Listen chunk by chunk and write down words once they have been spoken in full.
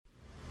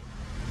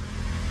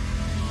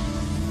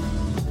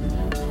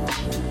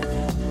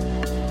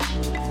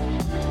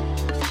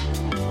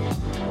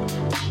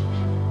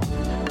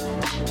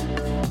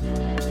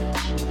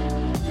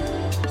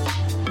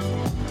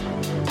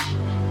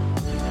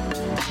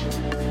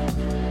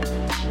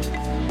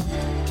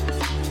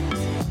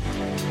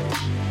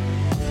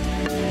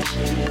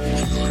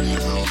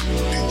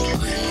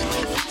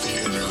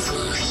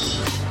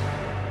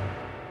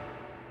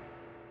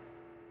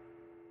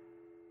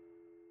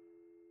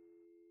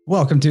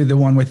Welcome to The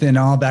One Within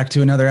All, back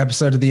to another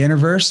episode of The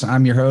Interverse.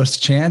 I'm your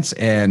host, Chance,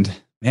 and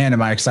man,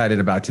 am I excited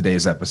about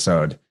today's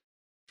episode.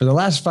 For the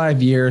last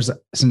 5 years,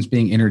 since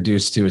being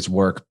introduced to his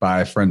work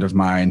by a friend of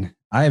mine,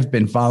 I have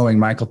been following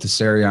Michael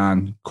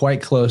Tsarion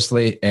quite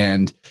closely,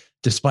 and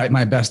despite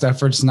my best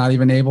efforts, not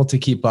even able to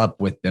keep up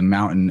with the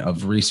mountain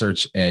of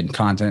research and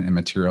content and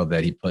material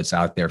that he puts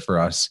out there for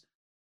us.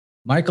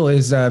 Michael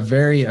is a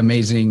very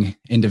amazing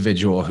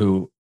individual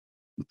who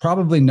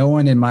probably no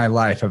one in my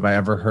life have I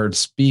ever heard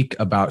speak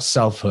about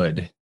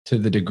selfhood to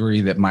the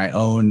degree that my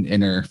own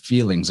inner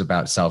feelings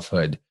about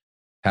selfhood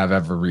have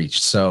ever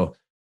reached. So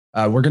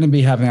we're going to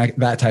be having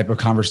that type of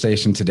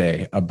conversation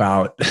today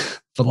about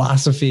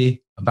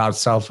philosophy, about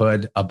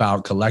selfhood,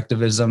 about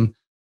collectivism.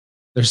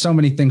 There's so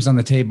many things on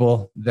the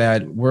table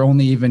that we're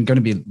only even going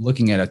to be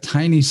looking at a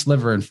tiny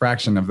sliver and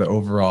fraction of the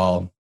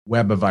overall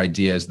web of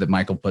ideas that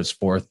Michael puts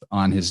forth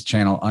on his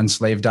channel,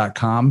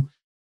 unslave.com,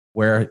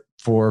 where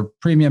for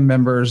premium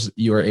members,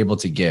 you are able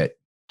to get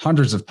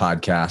hundreds of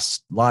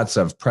podcasts, lots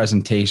of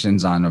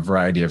presentations on a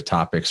variety of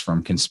topics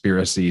from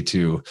conspiracy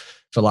to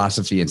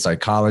philosophy and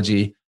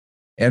psychology.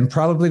 And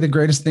probably the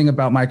greatest thing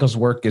about Michael's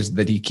work is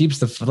that he keeps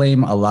the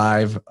flame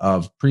alive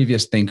of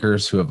previous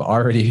thinkers who have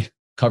already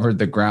covered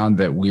the ground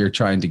that we're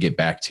trying to get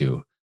back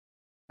to.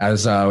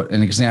 As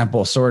an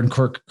example, Soren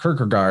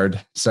Kierkegaard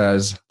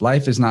says,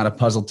 life is not a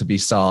puzzle to be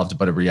solved,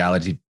 but a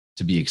reality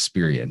to be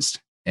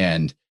experienced.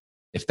 And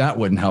if that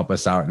wouldn't help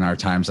us out in our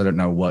times, I don't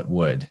know what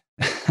would.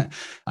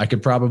 I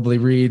could probably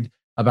read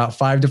about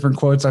 5 different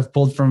quotes I've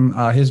pulled from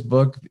his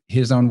book,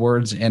 his own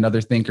words, and other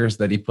thinkers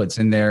that he puts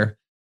in there.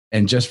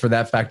 And just for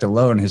that fact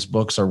alone, his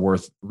books are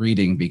worth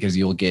reading because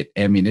you'll get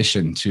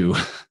ammunition to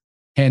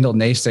handle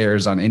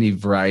naysayers on any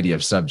variety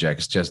of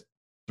subjects just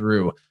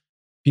through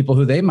people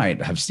who they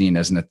might have seen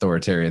as an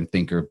authoritarian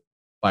thinker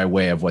by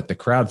way of what the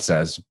crowd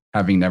says,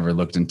 having never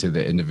looked into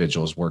the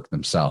individual's work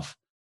themselves.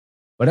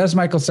 But as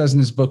Michael says in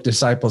his book,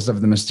 Disciples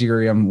of the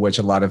Mysterium, which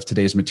a lot of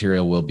today's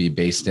material will be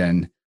based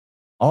in,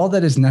 all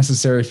that is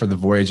necessary for the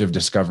voyage of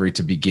discovery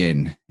to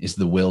begin is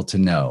the will to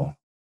know.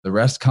 The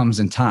rest comes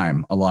in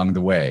time along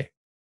the way.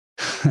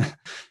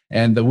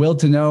 And the will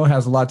to know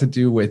has a lot to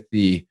do with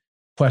the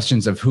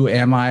questions of who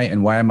am I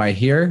and why am I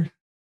here?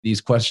 These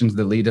questions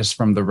that lead us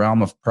from the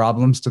realm of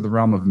problems to the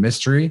realm of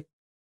mystery.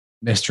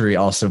 Mystery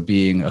also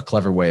being a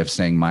clever way of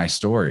saying my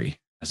story,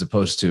 as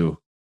opposed to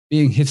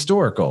being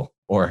historical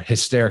or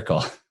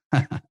hysterical.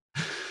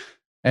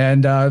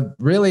 And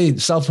really,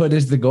 selfhood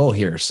is the goal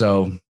here.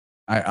 So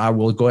I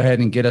will go ahead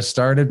and get us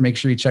started. Make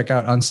sure you check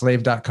out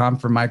unslave.com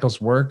for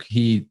Michael's work.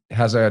 He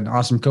has an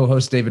awesome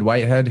co-host, David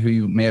Whitehead, who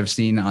you may have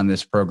seen on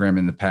this program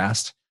in the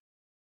past.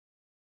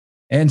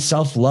 And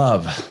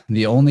self-love,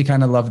 the only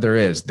kind of love there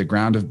is, the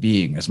ground of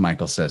being, as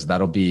Michael says.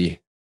 That'll be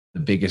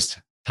the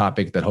biggest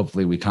topic that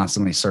hopefully we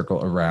constantly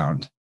circle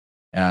around.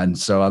 And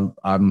so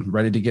I'm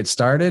ready to get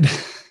started.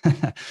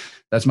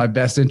 That's my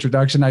best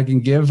introduction I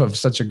can give of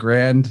such a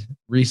grand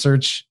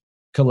research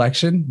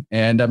collection.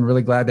 And I'm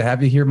really glad to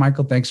have you here,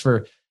 Michael. Thanks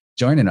for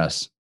joining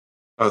us.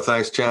 Oh,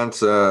 thanks,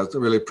 Chance.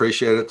 Really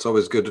appreciate it. It's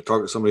always good to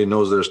talk to somebody who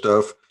knows their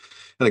stuff.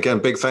 And again,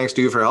 big thanks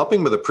to you for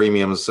helping with the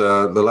premiums.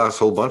 The last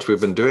whole bunch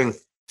we've been doing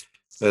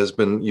you've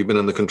been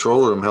in the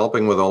control room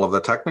helping with all of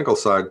the technical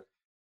side.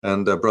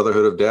 And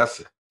Brotherhood of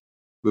Death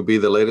would be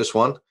the latest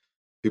one.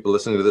 People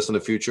listening to this in the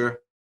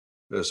future,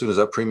 as soon as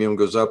that premium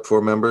goes up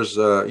for members,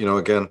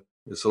 again,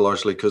 it's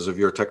largely because of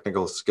your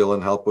technical skill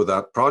and help with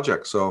that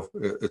project. So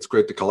it's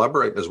great to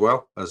collaborate as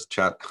well as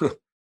chat.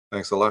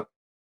 Thanks a lot.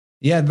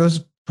 Yeah,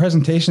 those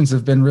presentations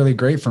have been really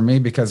great for me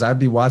because I'd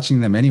be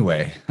watching them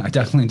anyway. I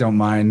definitely don't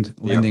mind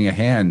lending a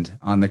hand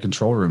on the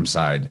control room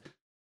side.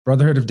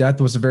 Brotherhood of Death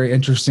was a very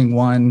interesting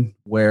one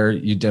where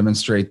you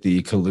demonstrate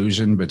the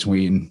collusion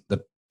between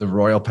the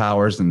royal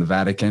powers and the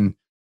Vatican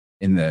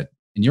in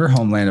your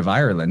homeland of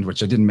Ireland,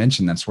 which I didn't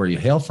mention. That's where you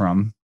hail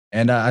from.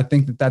 And I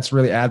think that that's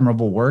really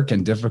admirable work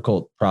and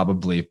difficult,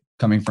 probably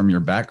coming from your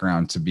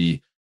background, to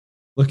be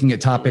looking at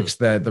topics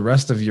that the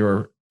rest of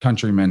your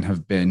countrymen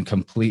have been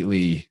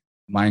completely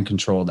mind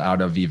controlled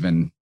out of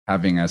even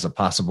having as a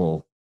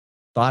possible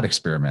thought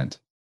experiment.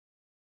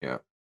 Yeah.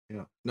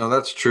 No,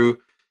 that's true.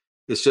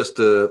 It's just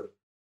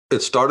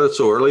it started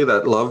so early,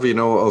 that love,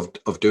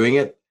 of doing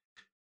it,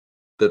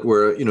 that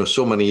we're,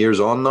 so many years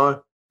on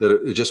now,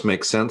 that it just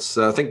makes sense.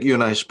 I think you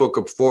and I spoke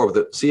up before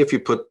that. See, if you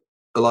put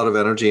a lot of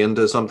energy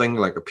into something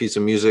like a piece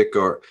of music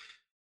or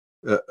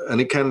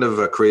any kind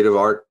of creative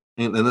art,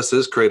 and this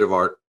is creative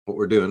art, what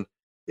we're doing,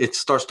 it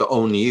starts to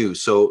own you.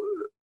 So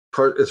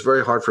it's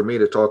very hard for me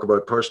to talk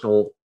about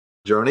personal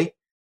journey.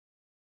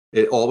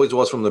 It always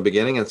was from the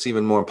beginning. It's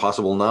even more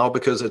impossible now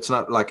because it's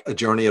not like a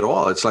journey at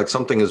all. It's like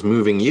something is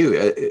moving you.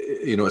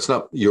 It's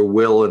not your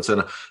will and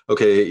saying,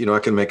 okay, I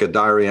can make a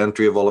diary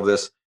entry of all of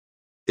this.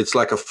 It's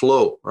like a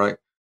flow, right?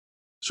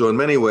 So in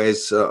many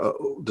ways,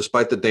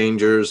 despite the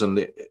dangers and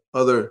the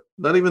other,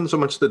 not even so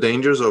much the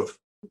dangers of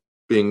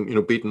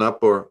being, beaten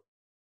up or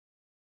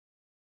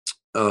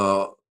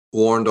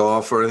warned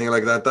off or anything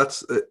like that,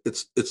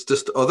 it's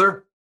just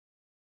other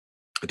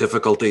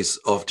difficulties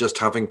of just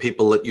having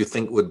people that you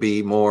think would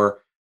be more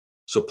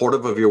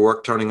supportive of your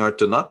work turning out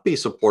to not be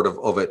supportive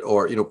of it,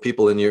 or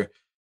people in your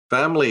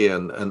family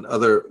and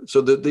other.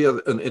 So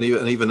and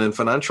even in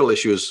financial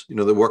issues,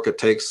 the work it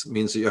takes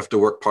means that you have to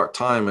work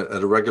part-time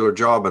at a regular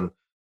job, and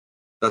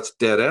that's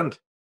dead end.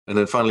 And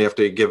then finally you have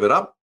to give it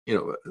up,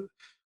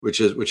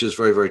 which is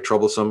very, very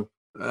troublesome,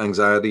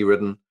 anxiety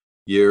ridden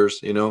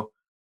years,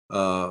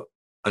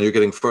 and you're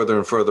getting further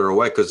and further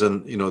away, because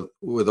then,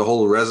 with the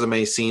whole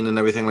resume scene and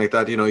everything like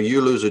that,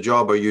 you lose a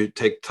job or you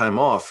take time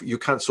off, you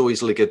can't so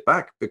easily get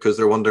back, because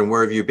they're wondering,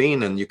 where have you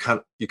been? And you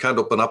can't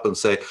open up and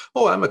say,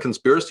 oh, I'm a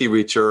conspiracy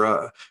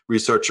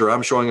researcher,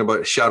 I'm showing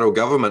about shadow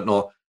government and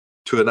all,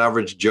 to an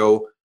average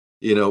Joe,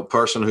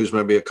 person who's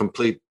maybe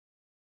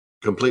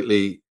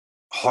completely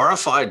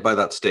horrified by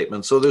that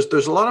statement. So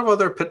there's a lot of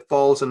other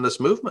pitfalls in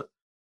this movement.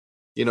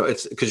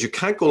 It's because you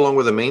can't go along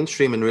with the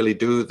mainstream and really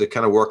do the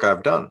kind of work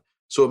I've done.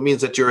 So it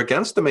means that you're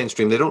against the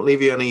mainstream. They don't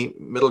leave you any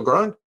middle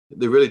ground.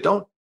 They really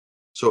don't.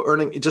 So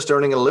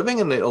earning a living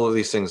in all of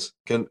these things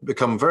can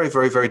become very,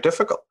 very, very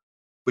difficult.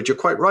 But you're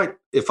quite right.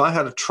 If I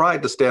had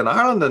tried to stay in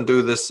Ireland and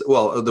do this,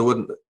 well,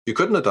 you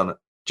couldn't have done it.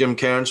 Jim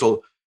Cairns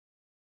will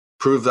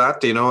prove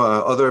that,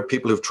 other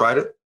people who've tried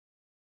it.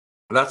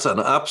 That's an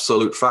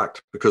absolute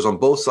fact, because on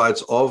both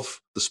sides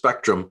of the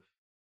spectrum,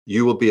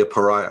 you will be a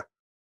pariah.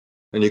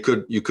 And you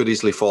could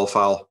easily fall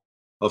foul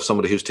of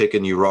somebody who's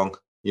taken you wrong.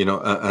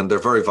 And they're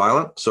very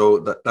violent. So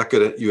that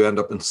could, you end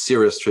up in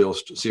serious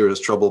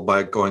trouble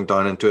by going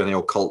down into any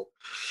occult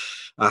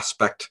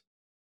aspect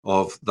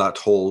of that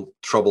whole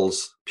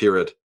Troubles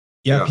period.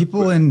 Yeah,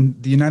 people in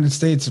the United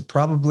States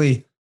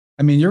probably,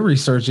 your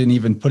research and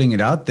even putting it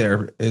out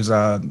there is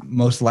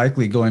most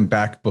likely going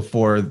back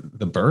before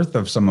the birth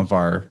of some of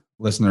our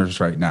listeners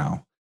right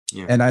now.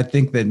 Yeah. And I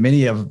think that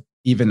many of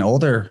even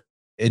older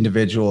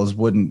individuals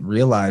wouldn't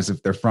realize,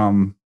 if they're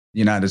from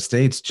United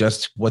States,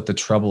 just what the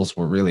Troubles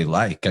were really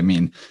like.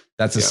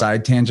 That's a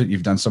side tangent.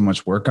 You've done so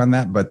much work on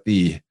that, but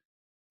the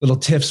little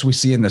tiffs we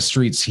see in the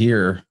streets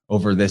here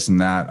over this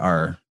and that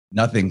are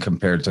nothing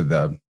compared to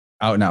the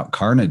out and out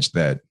carnage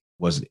that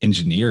was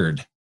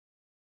engineered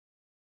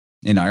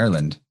in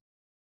Ireland.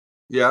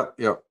 Yeah.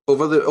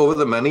 Over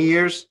the many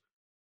years,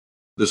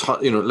 there's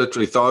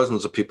literally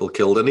thousands of people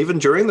killed, and even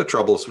during the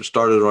Troubles, which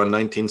started around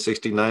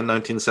 1969,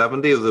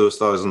 1970, of those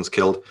thousands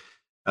killed.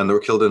 And they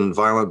were killed in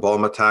violent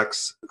bomb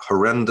attacks,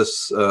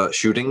 horrendous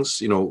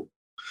shootings,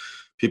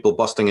 people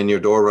busting in your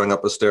door, running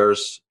up the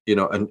stairs,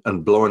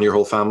 and blowing your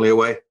whole family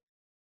away,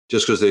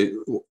 just because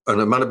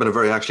and it might have been a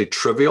very actually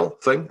trivial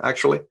thing,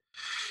 actually.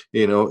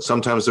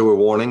 Sometimes there were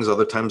warnings,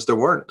 other times there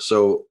weren't.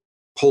 So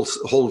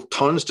whole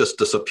towns just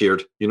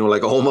disappeared,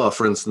 like Omagh,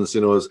 for instance,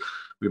 as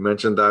we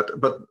mentioned that.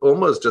 But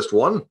Omagh is just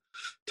one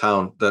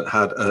town that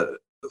had I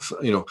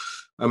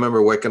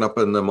remember waking up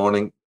in the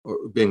morning, or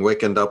being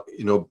wakened up,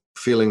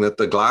 feeling that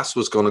the glass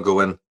was going to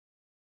go in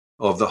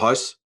of the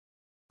house.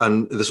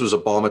 And this was a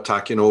bomb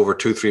attack, over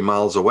 2-3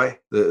 miles away.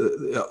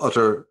 The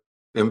utter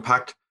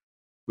impact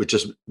would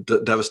just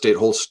devastate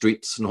whole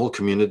streets and whole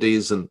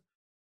communities. And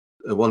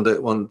one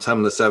time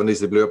in the 70s,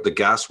 they blew up the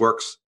gas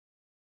works.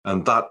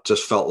 And that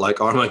just felt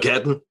like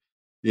Armageddon,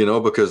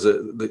 because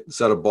they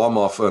set a bomb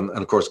off, and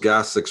of course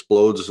gas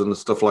explodes and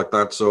stuff like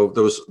that. So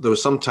there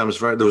was sometimes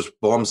there was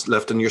bombs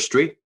left in your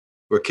street,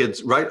 where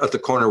kids, right at the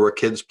corner where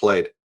kids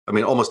played.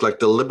 Almost like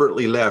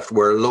deliberately left,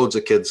 where loads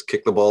of kids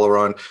kick the ball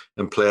around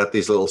and play at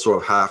these little sort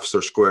of halves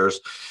or squares.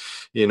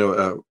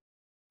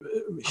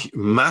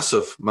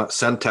 Massive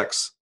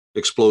Semtex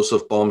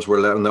explosive bombs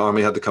were let, and the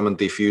army had to come and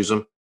defuse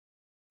them.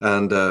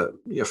 And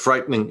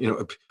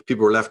frightening,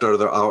 people were left out of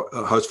their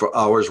house for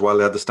hours while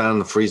they had to stand in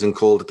the freezing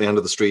cold at the end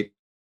of the street.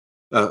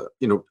 And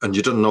you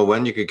didn't know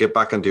when you could get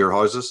back into your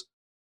houses.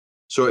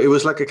 So it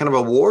was like a kind of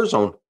a war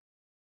zone.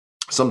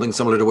 Something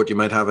similar to what you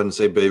might have in,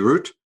 say,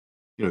 Beirut,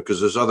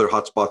 because there's other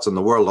hotspots in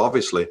the world,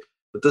 obviously.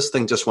 But this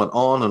thing just went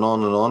on and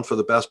on and on for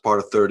the best part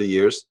of 30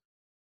 years.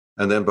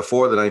 And then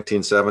before the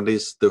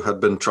 1970s, there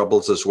had been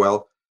Troubles as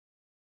well.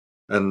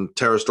 And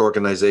terrorist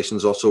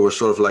organizations also were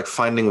sort of like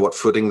finding what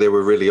footing they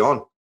were really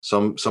on.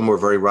 Some were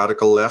very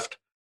radical left,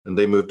 and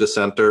they moved to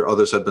center.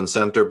 Others had been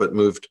center, but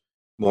moved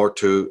more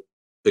to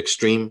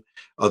extreme.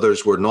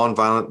 Others were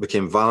nonviolent,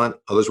 became violent.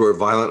 Others were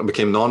violent and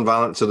became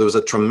nonviolent. So there was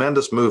a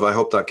tremendous move. I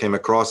hope that came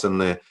across in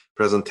the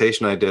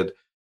presentation I did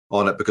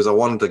on it, because I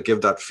wanted to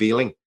give that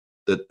feeling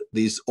that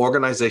these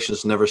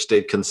organizations never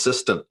stayed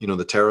consistent.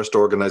 The terrorist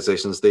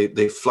organizations,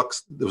 they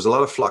flux. There was a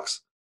lot of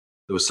flux.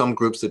 There was some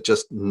groups that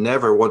just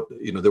never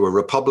they were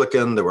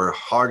Republican, they were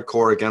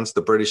hardcore against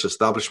the British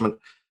establishment,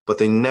 but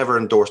they never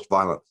endorsed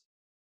violence.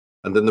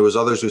 And then there was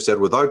others who said,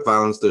 without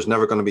violence, there's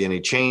never going to be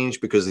any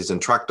change, because these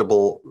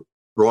intractable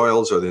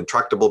royals or the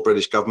intractable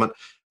British government,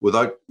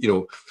 without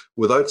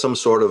some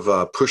sort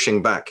of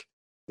pushing back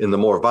in the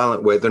more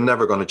violent way, they're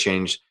never going to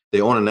change.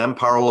 They own an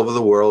empire all over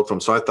the world,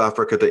 from South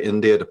Africa to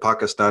India to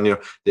Pakistan.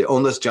 They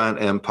own this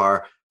giant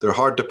empire. They're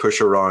hard to push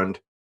around.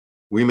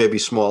 We may be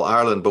small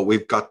Ireland, but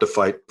we've got to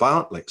fight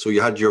violently. So you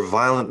had your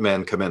violent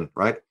men come in,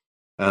 right?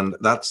 And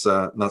that's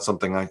not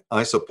something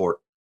I support.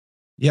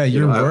 Yeah,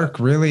 your work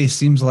really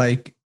seems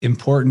like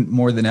important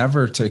more than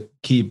ever to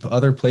keep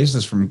other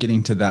places from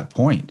getting to that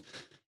point.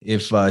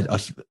 If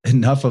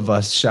enough of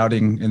us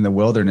shouting in the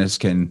wilderness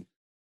can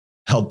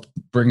help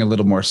bring a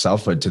little more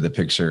selfhood to the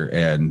picture.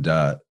 And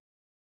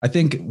I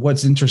think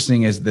what's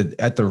interesting is that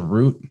at the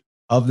root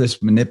of this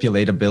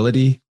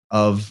manipulatability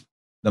of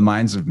the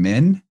minds of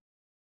men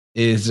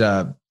is,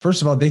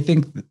 first of all, they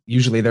think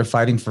usually they're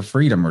fighting for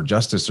freedom or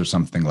justice or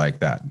something like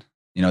that.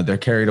 They're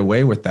carried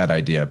away with that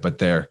idea, but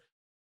they're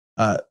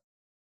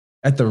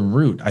at the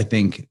root. I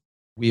think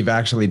we've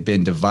actually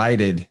been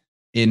divided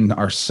in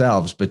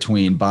ourselves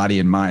between body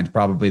and mind.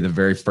 Probably the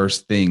very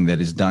first thing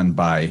that is done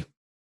by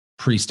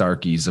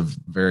priestarchies of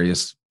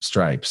various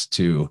stripes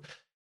to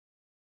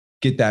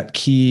get that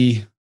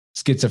key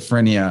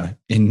schizophrenia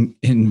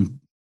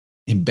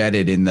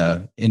embedded in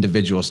the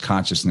individual's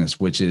consciousness,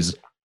 which is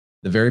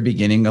the very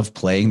beginning of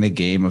playing the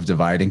game of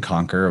divide and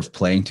conquer, of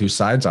playing two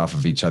sides off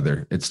of each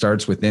other. It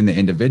starts within the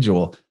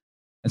individual.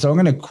 And so I'm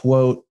going to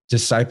quote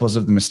Disciples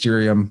of the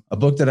Mysterium, a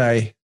book that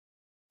I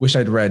wish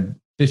I'd read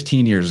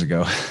 15 years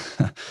ago,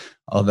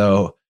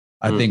 although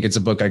I think it's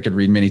a book I could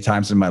read many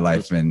times in my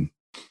life and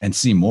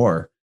see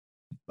more.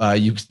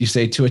 You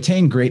say, to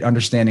attain great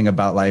understanding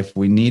about life,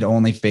 we need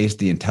only face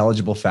the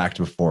intelligible fact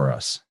before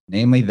us,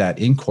 namely that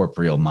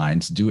incorporeal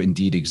minds do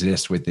indeed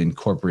exist within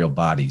corporeal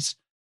bodies.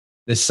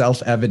 This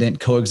self-evident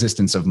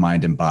coexistence of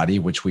mind and body,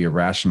 which we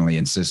irrationally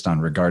insist on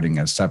regarding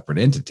as separate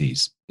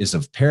entities, is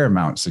of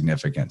paramount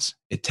significance.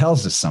 It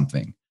tells us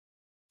something.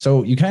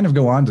 So you kind of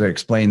go on to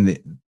explain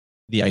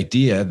the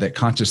idea that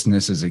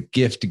consciousness is a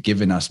gift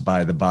given us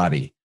by the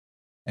body.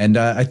 And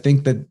I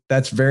think that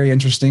that's very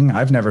interesting.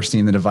 I've never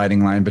seen the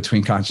dividing line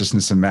between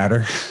consciousness and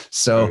matter.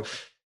 So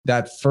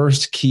that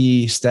first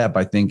key step,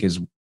 I think,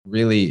 is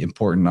really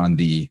important on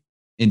the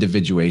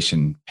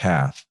individuation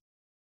path.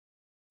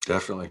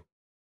 Definitely.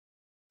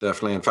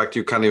 In fact,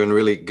 you can't even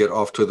really get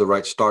off to the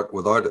right start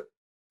without it.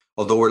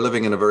 Although we're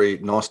living in a very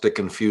Gnostic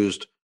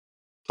infused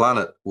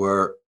planet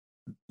where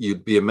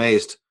you'd be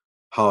amazed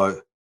how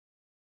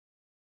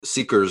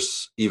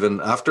seekers, even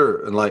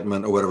after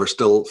enlightenment or whatever,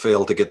 still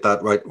fail to get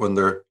that right when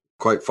they're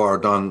quite far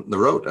down the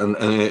road. And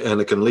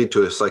it can lead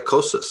to a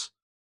psychosis,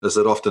 as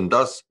it often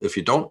does if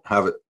you don't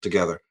have it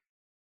together,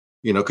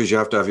 because you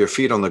have to have your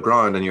feet on the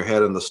ground and your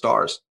head in the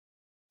stars.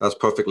 That's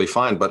perfectly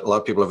fine. But a lot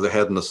of people have their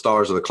head in the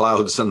stars or the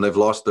clouds and they've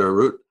lost their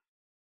root,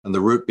 and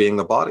the root being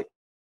the body.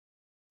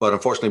 But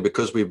unfortunately,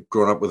 because we've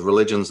grown up with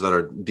religions that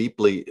are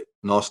deeply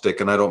Gnostic,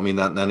 and I don't mean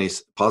that in any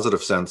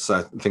positive sense,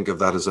 I think of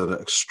that as an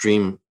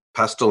extreme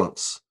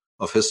pestilence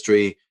of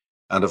history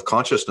and of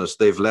consciousness,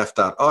 they've left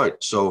that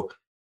out. So,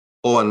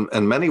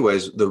 in many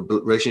ways, the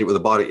relationship with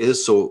the body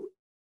is so,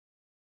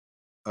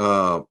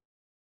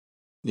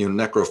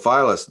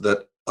 necrophilous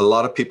that a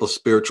lot of people's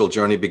spiritual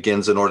journey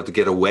begins in order to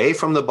get away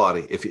from the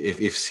body. If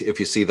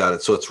you see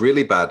that, so it's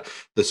really bad.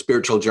 The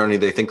spiritual journey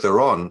they think they're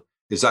on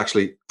is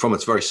actually, from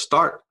its very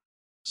start,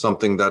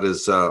 something that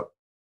is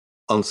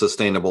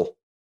unsustainable,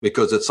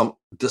 because it's some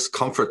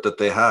discomfort that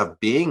they have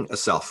being a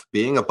self,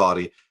 being a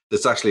body,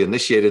 that's actually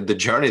initiated the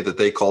journey that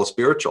they call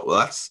spiritual.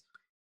 That's,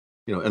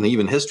 and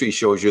even history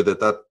shows you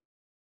that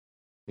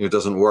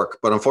doesn't work.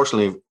 But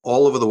unfortunately,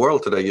 all over the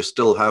world today, you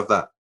still have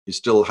that. You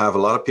still have a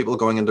lot of people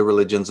going into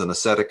religions and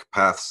ascetic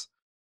paths.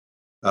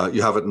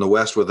 You have it in the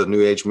West with the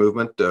New Age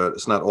movement.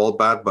 It's not all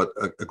bad, but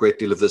a great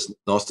deal of this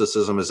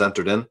Gnosticism is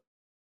entered in,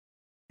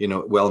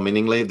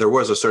 well-meaningly. There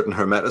was a certain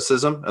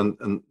Hermeticism,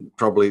 and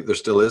probably there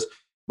still is,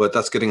 but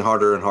that's getting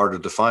harder and harder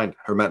to find.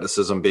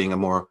 Hermeticism being a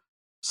more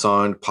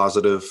sound,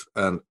 positive,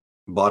 and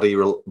body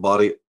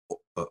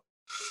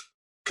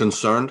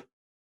concerned,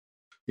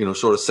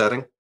 sort of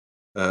setting.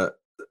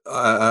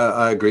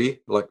 I agree,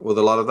 like with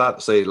a lot of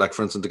that. Say, like,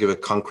 for instance, to give a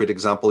concrete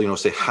example,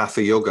 say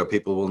Hatha yoga,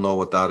 people will know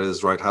what that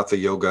is, right? Hatha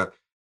yoga,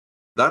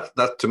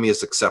 that to me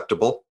is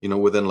acceptable,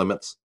 within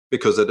limits,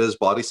 because it is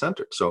body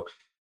centered. So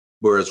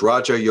whereas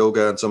Raja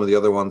yoga and some of the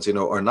other ones,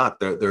 are not.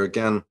 They're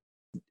again,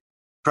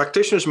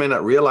 practitioners may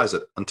not realize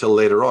it until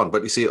later on.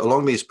 But you see,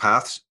 along these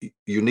paths,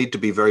 you need to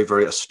be very,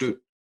 very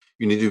astute.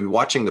 You need to be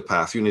watching the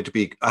path. You need to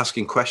be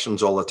asking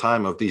questions all the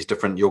time of these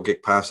different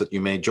yogic paths that you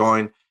may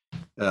join.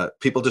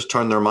 People just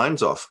turn their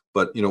minds off.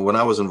 But, when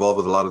I was involved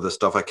with a lot of this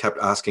stuff, I kept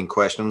asking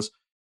questions,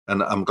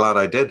 and I'm glad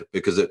I did,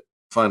 because it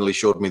finally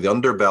showed me the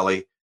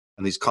underbelly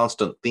and these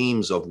constant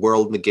themes of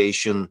world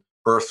negation,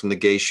 earth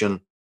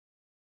negation,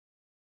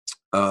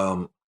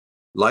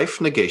 life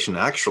negation,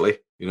 actually.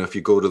 If you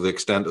go to the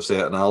extent of,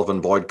 say, an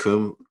Alvin Boyd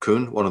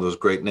Kuhn, one of those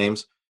great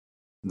names,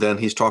 then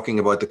he's talking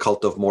about the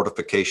cult of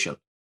mortification,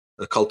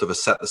 the cult of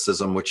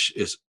asceticism, which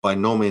is by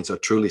no means a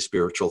truly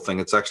spiritual thing.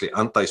 It's actually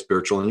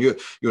anti-spiritual. And you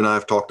and I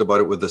have talked about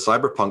it with the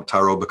cyberpunk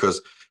tarot,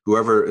 because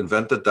whoever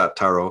invented that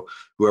tarot,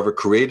 whoever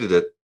created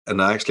it,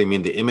 and I actually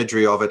mean the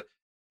imagery of it,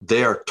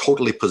 they are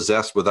totally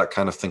possessed with that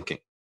kind of thinking,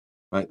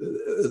 right?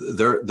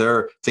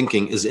 Their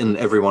thinking is in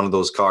every one of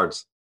those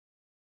cards,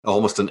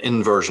 almost an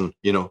inversion,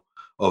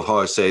 of how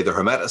I say the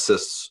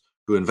Hermeticists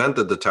who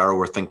invented the tarot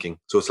were thinking.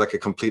 So it's like a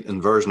complete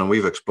inversion, and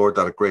we've explored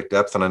that at great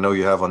depth, and I know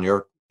you have on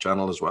your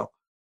channel as well.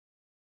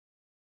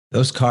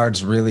 Those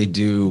cards really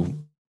do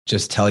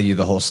just tell you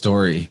the whole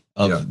story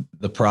of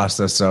the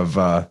process of,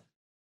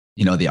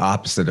 the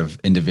opposite of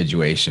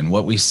individuation.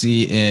 What we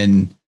see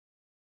in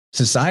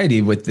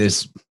society with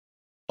this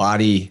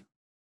body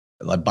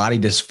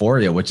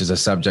dysphoria, which is a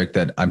subject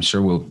that I'm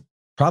sure we'll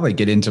probably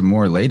get into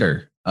more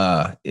later,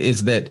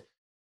 is that,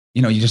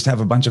 you just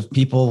have a bunch of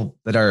people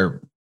that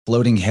are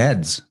floating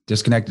heads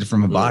disconnected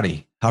from a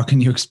body. How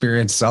can you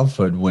experience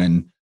selfhood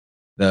when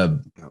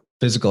the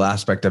physical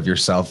aspect of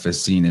yourself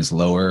is seen as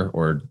lower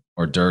or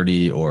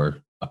dirty or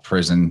a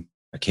prison,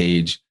 a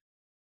cage?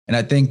 And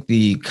I think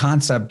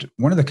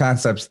one of the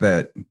concepts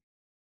that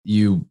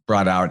you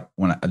brought out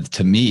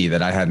to me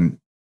that I hadn't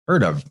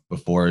heard of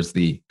before is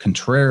the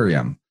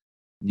contrarium.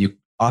 You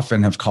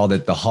often have called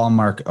it the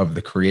hallmark of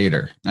the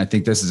creator. And I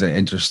think this is an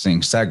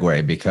interesting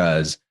segue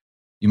because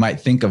you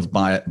might think of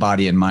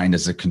body and mind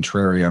as a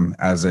contrarium,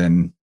 as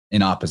in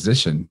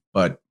opposition.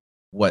 But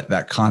what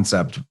that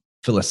concept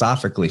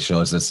philosophically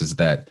shows us is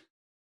that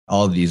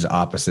all of these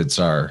opposites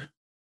are,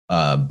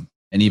 and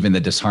even the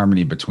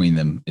disharmony between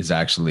them is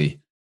actually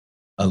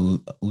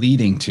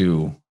leading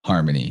to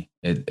harmony.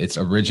 It's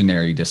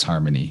originary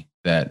disharmony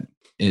that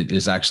it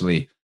is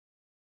actually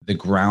the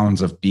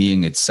grounds of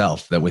being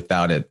itself, that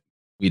without it,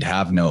 we'd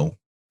have no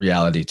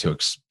reality to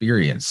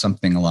experience.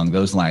 Something along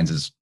those lines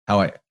is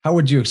how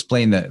would you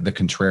explain the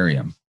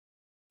contrarium?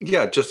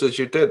 Yeah, just as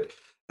you did.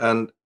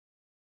 And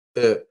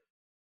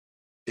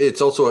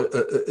it's also,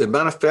 it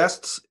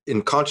manifests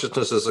in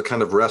consciousness as a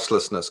kind of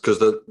restlessness, because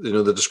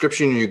the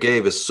description you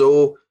gave is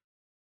so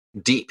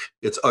deep.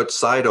 It's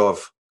outside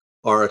of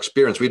our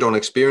experience. We don't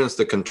experience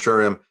the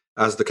contrarium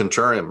as the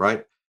contrarium,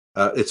 right?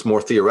 It's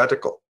more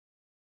theoretical.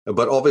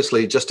 But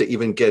obviously, just to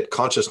even get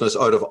consciousness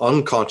out of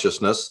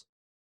unconsciousness,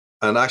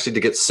 and actually to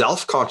get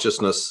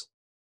self-consciousness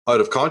out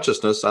of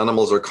consciousness,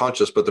 animals are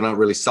conscious, but they're not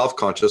really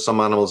self-conscious. Some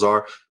animals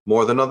are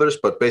more than others,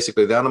 but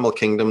basically the animal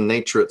kingdom,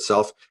 nature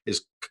itself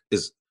is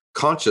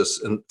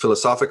conscious and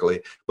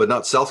philosophically, but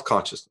not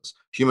self-consciousness.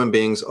 Human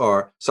beings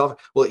are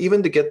well,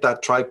 even to get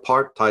that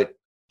tripartite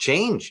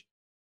change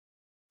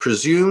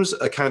presumes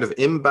a kind of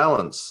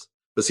imbalance.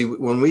 But see,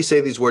 when we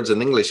say these words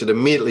in English, it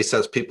immediately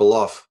sets people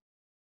off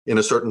in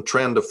a certain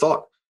trend of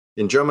thought.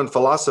 In German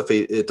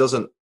philosophy,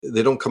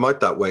 they don't come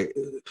out that way.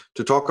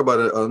 To talk about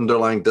an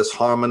underlying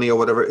disharmony or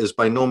whatever is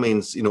by no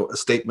means, a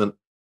statement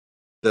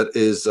that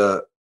is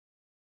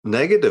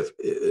negative.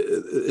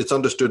 It's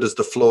understood as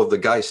the flow of the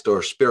Geist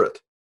or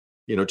spirit.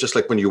 Just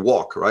like when you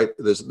walk, right?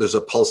 There's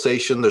a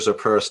pulsation, there's a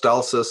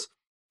peristalsis,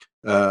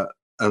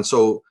 and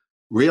so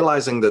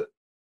realizing that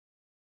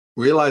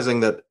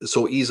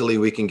so easily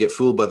we can get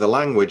fooled by the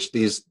language.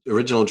 These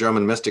original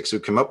German mystics who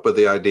came up with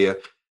the idea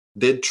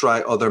did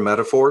try other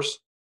metaphors.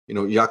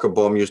 Jakob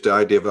Bohm used the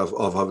idea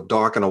of a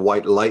dark and a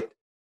white light,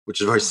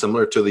 which is very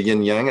similar to the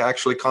yin yang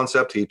actually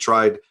concept. He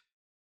tried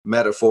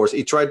metaphors.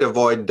 He tried to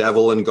avoid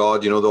devil and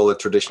God, all the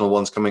traditional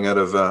ones coming out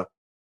of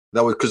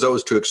that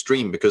was too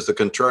extreme, because the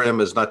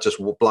contrarium is not just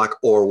black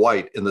or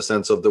white in the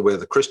sense of the way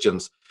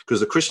because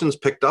the Christians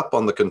picked up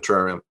on the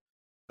contrarium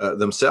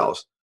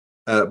themselves,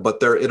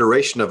 but their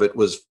iteration of it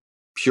was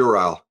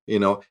puerile. It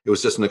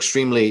was just an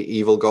extremely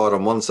evil God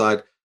on one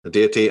side, a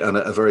deity, and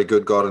a very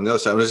good God on the other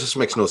side. And it just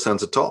makes no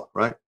sense at all,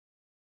 right?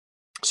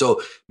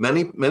 So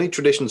many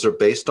traditions are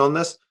based on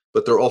this,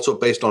 but they're also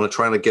based on it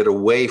trying to get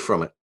away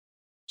from it.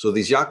 So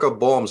these Jakob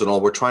Bohms and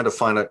all were trying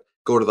to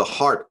go to the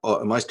heart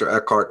of Meister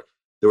Eckhart.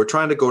 They were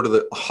trying to go to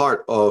the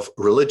heart of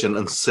religion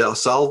and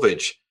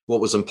salvage what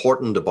was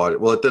important about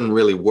it. Well, it didn't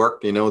really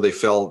work. They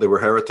were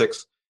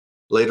heretics.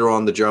 Later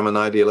on, the German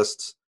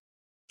idealists,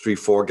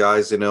 3-4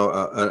 guys,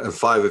 and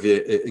 5 of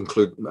you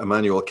include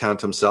Immanuel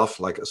Kant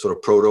himself, like a sort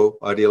of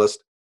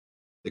proto-idealist.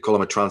 They call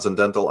him a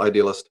transcendental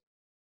idealist.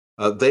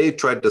 They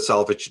tried to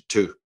salvage it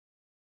too.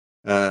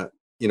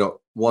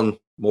 One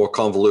more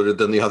convoluted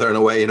than the other in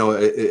a way.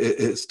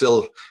 It's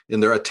still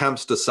in their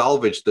attempts to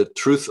salvage the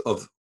truth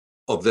of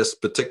this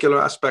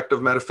particular aspect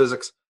of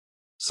metaphysics.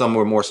 Some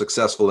were more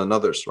successful than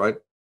others, right?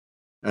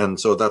 And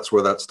so that's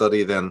where that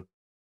study then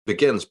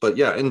begins. But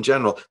yeah, in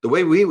general, the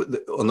way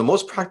on the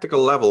most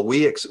practical level,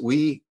 we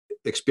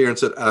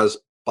experience it as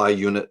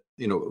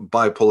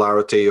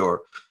bipolarity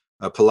or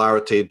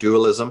polarity,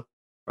 dualism,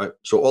 right?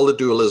 So all the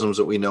dualisms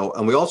that we know,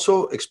 and we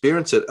also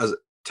experience it as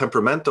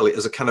temperamentally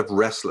as a kind of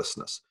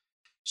restlessness.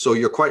 So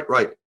you're quite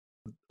right.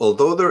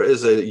 Although there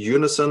is a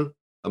unison,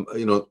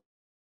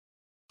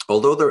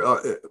 although there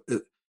are,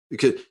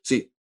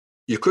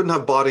 you couldn't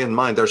have body and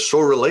mind. They're so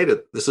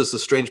related. This is the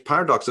strange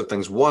paradox of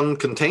things. One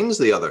contains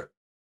the other,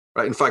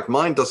 right? In fact,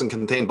 mind doesn't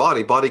contain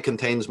body. Body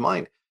contains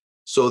mind.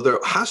 So there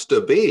has to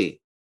be,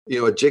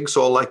 a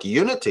jigsaw-like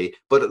unity.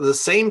 But at the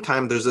same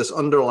time, there's this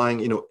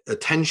underlying, a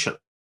tension.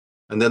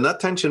 And then that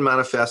tension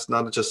manifests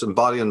not just in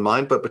body and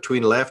mind, but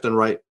between left and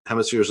right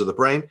hemispheres of the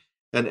brain,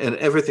 and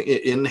everything,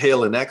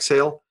 inhale and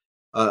exhale,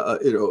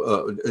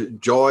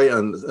 joy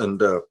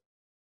and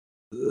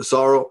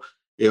sorrow,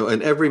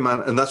 and every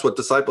man. And that's what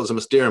Disciples of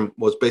Mysterium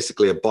was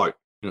basically about.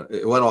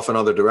 It went off in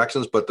other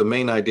directions, but the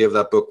main idea of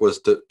that book was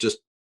to just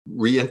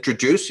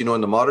reintroduce,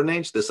 in the modern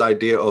age, this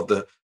idea of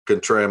the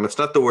contrarium. It's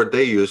not the word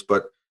they used,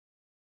 but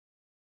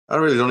I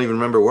really don't even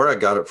remember where I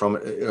got it from,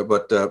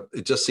 but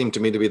it just seemed to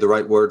me to be the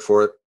right word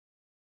for it,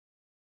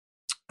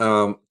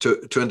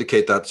 to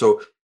indicate that.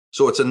 So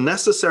it's a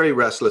necessary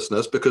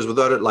restlessness, because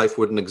without it, life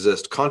wouldn't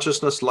exist.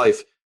 Consciousness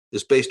life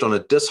is based on a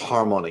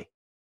disharmony.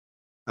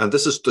 And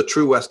this is the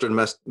true Western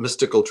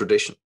mystical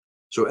tradition.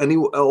 So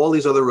all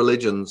these other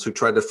religions who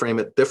try to frame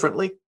it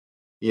differently,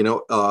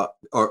 are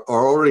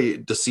already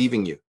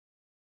deceiving you,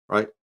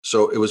 right?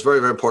 So it was very,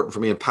 very important for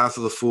me in Path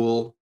of the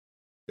Fool,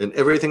 in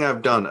everything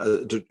I've done,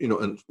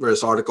 in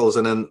various articles,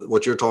 and then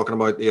what you're talking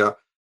about,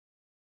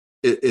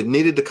 it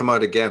needed to come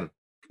out again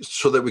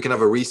so that we can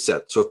have a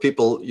reset. So if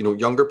people,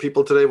 younger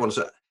people today want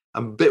to say,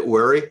 I'm a bit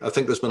wary. I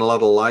think there's been a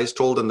lot of lies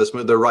told in this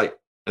movie. They're right.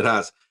 It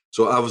has.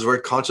 So I was very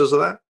conscious of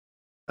that.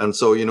 And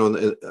so,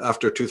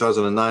 after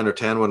 2009 or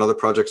 10, when other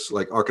projects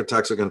like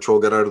Architects of Control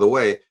got out of the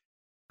way,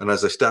 and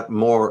as I stepped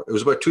more, it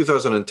was about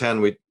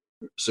 2010, we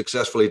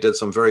successfully did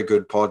some very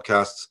good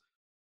podcasts,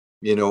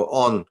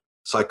 on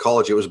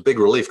psychology. It was a big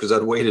relief because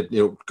I'd waited,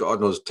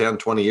 God knows, 10,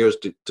 20 years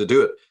to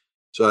do it.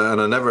 So,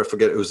 and I never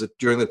forget, it was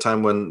during the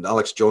time when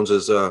Alex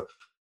Jones's, I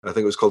think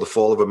it was called The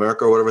Fall of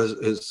America or whatever,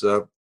 his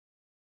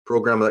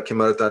program that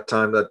came out at that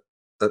time, that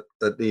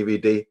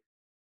DVD,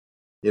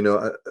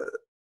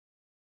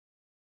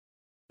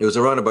 it was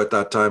around about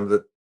that time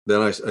that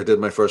then I did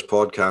my first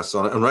podcast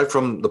on it. And right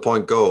from the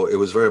point go, it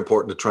was very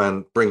important to try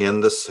and bring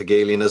in this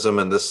Hegelianism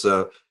and this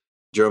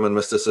German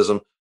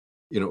mysticism,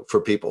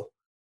 for people,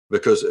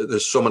 because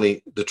there's so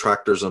many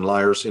detractors and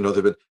liars.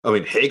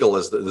 Hegel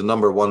is the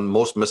number one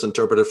most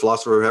misinterpreted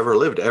philosopher who ever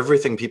lived.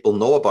 Everything people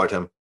know about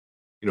him,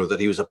 that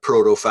he was a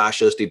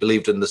proto-fascist. He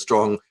believed in the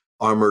strong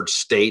armored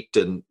state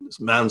and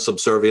man's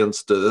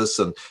subservience to this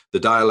and the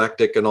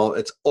dialectic and all.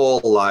 It's all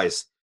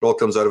lies. It all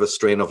comes out of a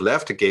strain of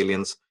left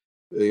Hegelians,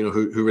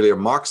 who really are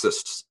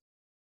Marxists,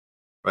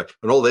 right?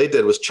 And all they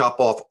did was chop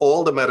off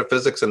all the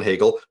metaphysics in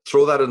Hegel,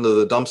 throw that into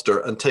the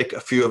dumpster, and take a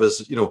few of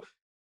his,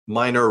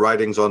 minor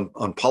writings on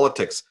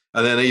politics,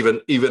 and then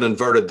even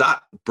inverted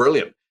that.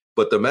 Brilliant.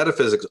 But the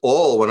metaphysics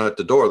all went out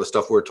the door. The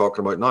stuff we're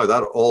talking about now,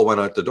 that all went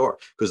out the door,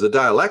 because the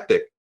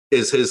dialectic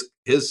is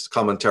his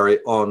commentary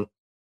on,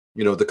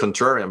 the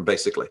contrarian,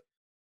 basically.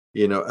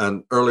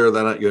 And earlier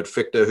than that, you had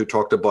Fichte, who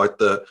talked about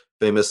the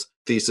famous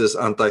thesis,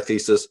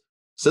 antithesis,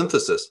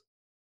 synthesis.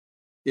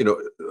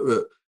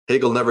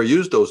 Hegel never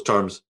used those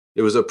terms.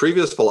 It was a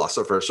previous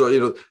philosopher.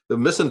 So, the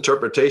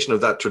misinterpretation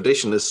of that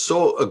tradition is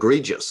so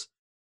egregious.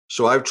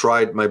 So I've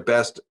tried my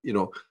best,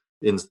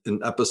 in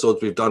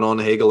episodes we've done on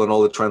Hegel and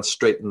all, to try and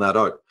straighten that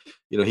out.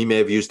 He may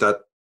have used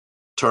that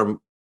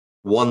term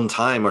one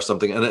time or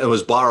something, and it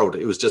was borrowed.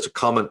 It was just a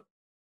comment.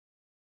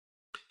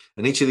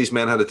 And each of these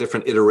men had a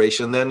different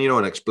iteration then,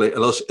 an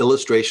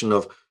illustration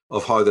of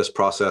how this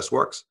process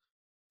works.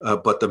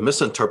 But the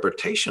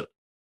misinterpretation,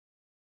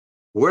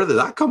 where did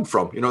that come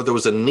from? There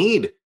was a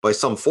need by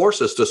some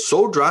forces to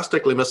so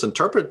drastically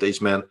misinterpret these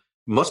men.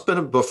 Must have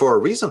been before a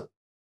reason.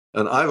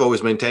 And I've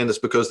always maintained this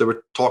because they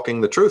were talking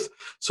the truth.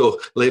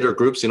 So later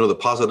groups, the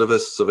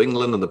positivists of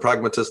England and the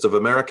pragmatists of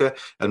America,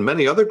 and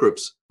many other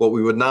groups, what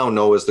we would now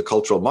know as the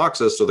cultural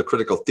Marxists or the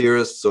critical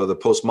theorists or the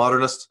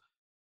postmodernists,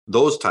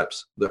 those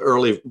types, the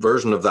early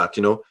version of that,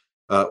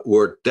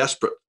 were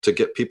desperate to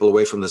get people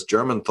away from this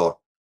German thought.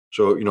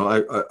 So,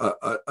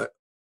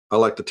 I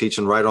like to teach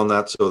and write on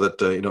that so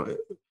that,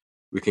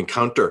 we can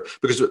counter.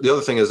 Because the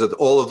other thing is that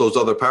all of those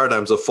other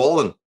paradigms have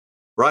fallen,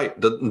 right?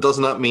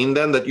 Doesn't that mean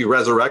then that you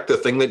resurrect the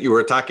thing that you were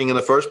attacking in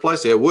the first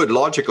place? Yeah, it would,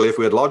 logically, if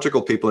we had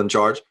logical people in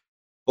charge.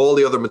 All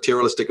the other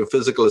materialistic and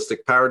physicalistic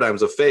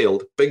paradigms have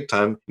failed big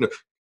time,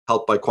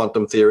 helped by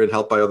quantum theory and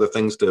helped by other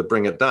things to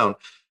bring it down.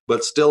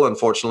 But still,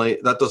 unfortunately,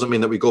 that doesn't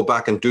mean that we go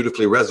back and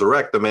dutifully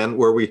resurrect the men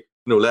where we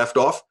left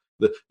off.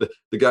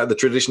 The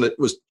tradition that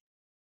was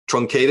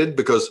truncated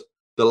because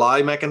the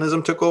lie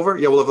mechanism took over.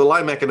 Yeah, well, if the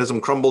lie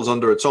mechanism crumbles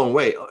under its own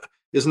weight,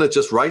 isn't it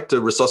just right to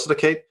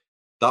resuscitate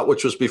that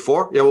which was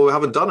before? Yeah, well, we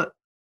haven't done it.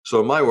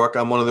 So in my work,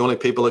 I'm one of the only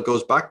people that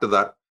goes back to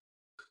that,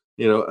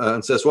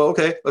 and says, well,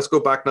 okay, let's go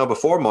back now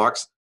before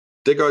Marx,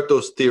 dig out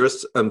those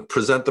theorists and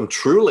present them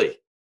truly,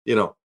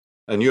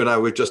 And you and I,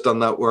 we've just done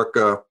that work,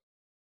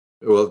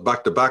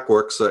 back-to-back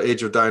works,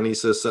 Age of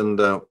Dionysus and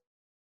The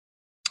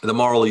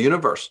Moral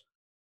Universe.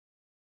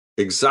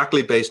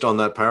 Exactly based on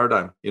that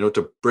paradigm,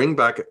 to bring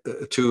back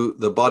to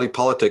the body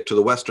politic, to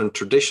the Western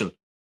tradition.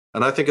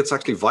 And I think it's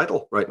actually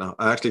vital right now.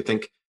 I actually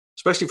think,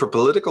 especially for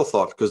political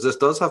thought, because this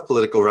does have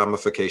political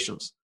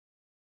ramifications.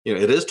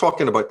 It is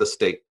talking about the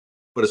state,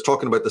 but it's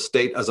talking about the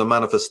state as a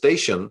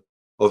manifestation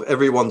of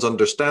everyone's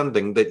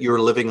understanding that you're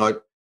living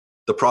out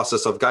the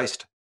process of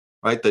Geist,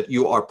 right? That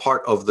you are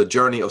part of the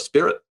journey of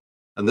spirit.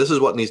 And this is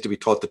what needs to be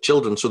taught to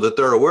children so that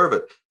they're aware of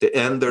it, to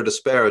end their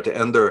despair, to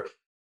end their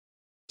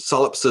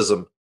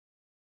solipsism.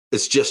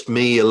 It's just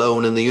me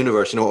alone in the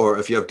universe, or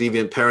if you have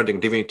deviant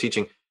parenting, deviant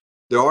teaching,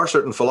 there are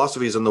certain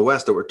philosophies in the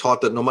West that were taught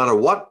that no matter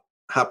what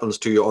happens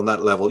to you on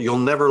that level, you'll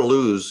never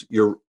lose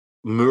your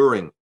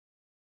mooring.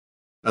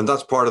 And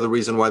that's part of the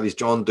reason why these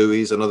John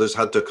Deweys and others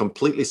had to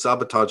completely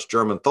sabotage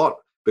German thought,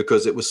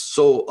 because it was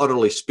so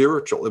utterly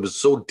spiritual. It was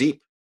so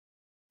deep.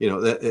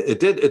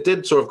 It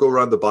did sort of go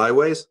around the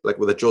byways, like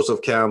with a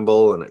Joseph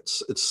Campbell, and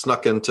it's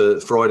snuck into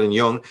Freud and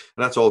Jung, and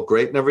that's all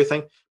great and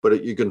everything.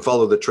 But you can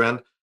follow the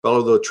trend,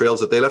 follow the trails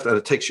that they left, and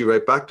it takes you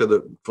right back to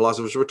the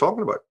philosophers we're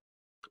talking about.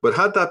 But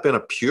had that been a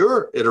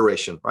pure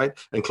iteration, right,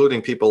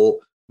 including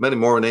people, many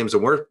more names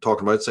than we're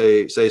talking about,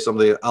 say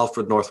somebody,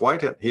 Alfred North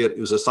Whitehead, he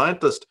was a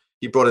scientist.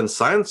 He brought in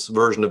science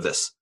version of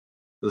this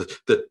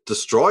that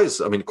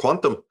destroys,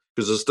 quantum,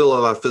 because there's still a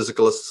lot of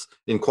physicalists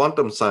in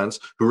quantum science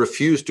who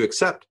refuse to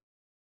accept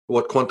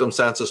what quantum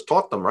science has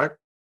taught them, right?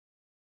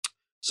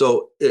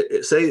 So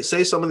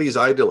say some of these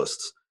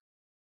idealists,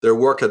 their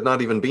work had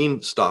not even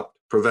been stopped,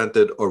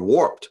 prevented, or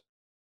warped.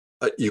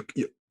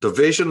 The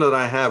vision that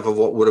I have of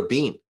what would have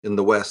been in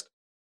the West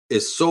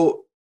is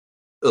so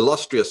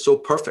illustrious, so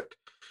perfect,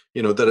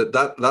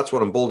 that's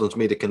what emboldens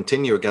me to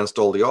continue against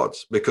all the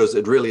odds, because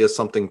it really is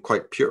something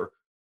quite pure.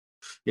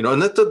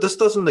 And this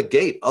doesn't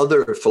negate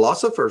other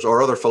philosophers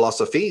or other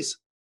philosophies,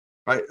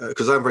 right?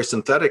 Because I'm very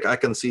synthetic. I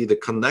can see the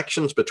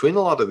connections between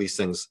a lot of these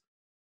things.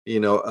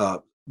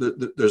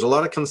 There's a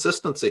lot of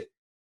consistency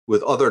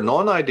with other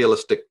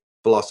non-idealistic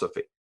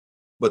philosophy.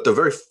 But the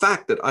very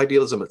fact that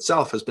idealism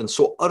itself has been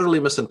so utterly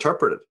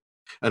misinterpreted,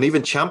 and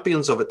even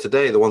champions of it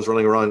today, the ones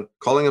running around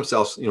calling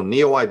themselves,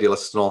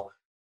 neo-idealists and all,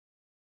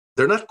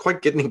 they're not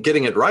quite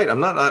getting it right. I'm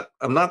not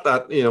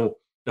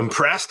that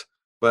impressed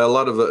by a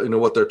lot of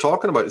what they're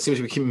talking about. It seems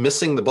to be keep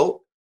missing the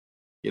boat,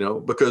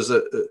 because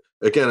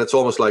again, it's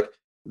almost like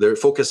they're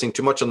focusing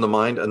too much on the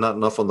mind and not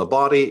enough on the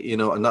body,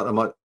 and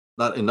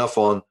not enough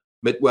on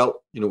Mitwelt,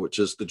 which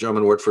is the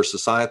German word for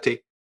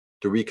society,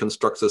 to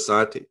reconstruct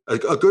society.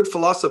 A good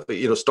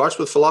philosophy, starts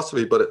with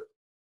philosophy, but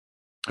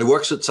it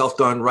works itself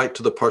down right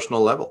to the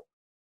personal level.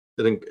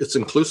 It's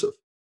inclusive.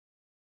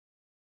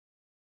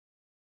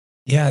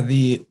 Yeah,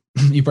 you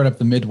brought up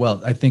the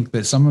Mitwelt. I think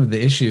that some of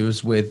the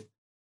issues with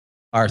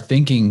our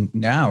thinking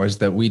now is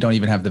that we don't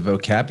even have the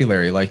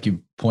vocabulary, like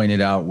you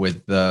pointed out,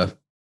 with the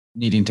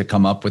needing to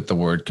come up with the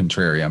word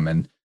contrarium,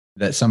 and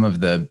that some of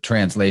the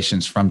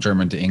translations from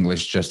German to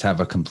English just have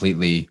a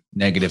completely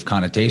negative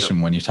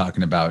connotation when you're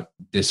talking about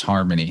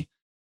disharmony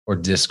or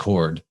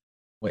discord,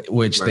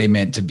 which they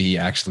meant to be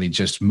actually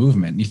just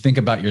movement. You think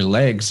about your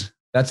legs,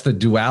 that's the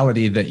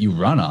duality that you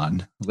run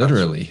on,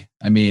 literally.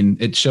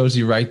 It shows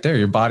you right there.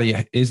 Your body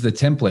is the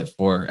template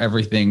for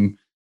everything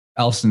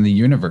else in the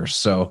universe.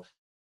 So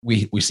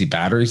we see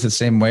batteries the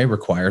same way,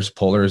 requires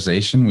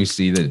polarization. We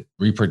see that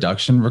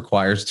reproduction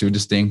requires two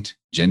distinct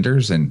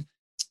genders, and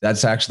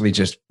that's actually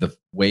just the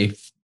way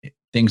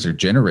things are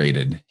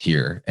generated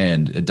here.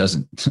 And it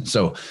doesn't.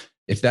 So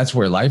if that's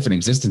where life and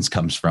existence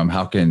comes from,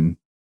 how can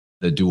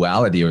the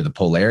duality or the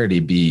polarity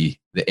be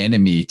the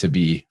enemy to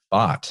be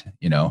fought,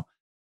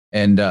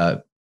 And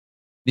the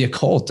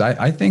occult,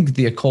 I think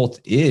the occult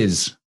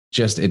is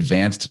just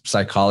advanced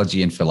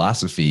psychology and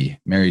philosophy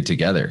married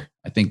together.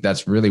 I think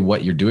that's really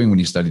what you're doing when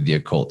you study the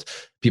occult.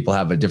 People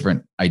have a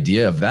different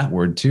idea of that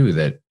word too,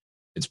 that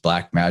it's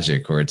black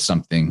magic or it's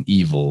something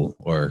evil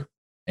or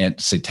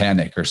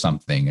satanic or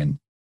something.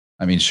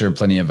 And sure,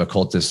 plenty of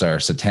occultists are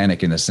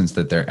satanic in the sense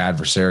that they're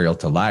adversarial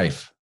to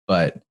life,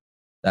 but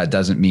that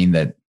doesn't mean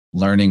that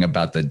learning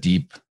about the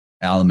deep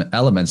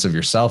elements of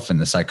yourself and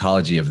the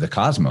psychology of the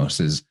cosmos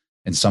is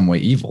in some way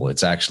evil.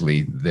 It's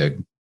actually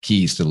the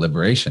keys to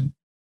liberation.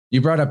 You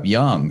brought up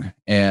Jung,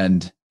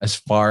 and as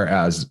far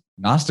as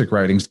Gnostic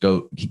writings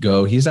go,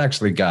 he's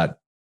actually got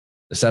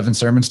the 7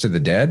 Sermons to the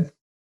Dead,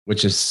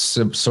 which is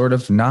sort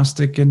of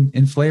Gnostic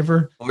in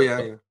flavor. Oh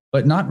yeah.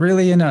 But not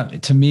really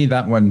to me,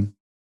 that one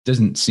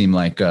doesn't seem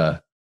like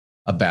a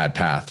bad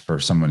path for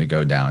someone to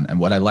go down. And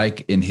what I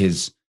like in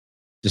his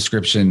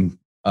description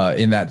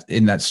in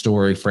that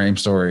story, frame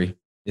story,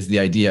 is the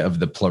idea of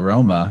the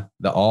pleroma,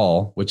 the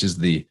all, which is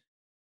the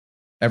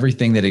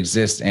everything that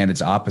exists and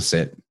its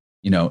opposite,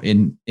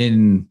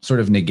 in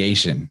sort of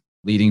negation,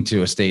 leading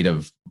to a state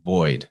of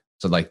void.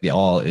 So like the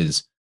all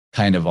is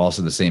kind of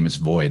also the same as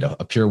void,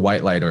 a pure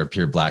white light or a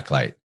pure black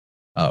light,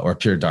 or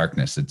pure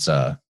darkness. It's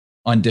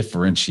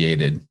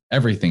undifferentiated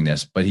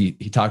everythingness, but he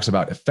talks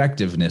about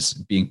effectiveness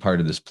being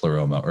part of this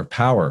pleroma, or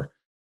power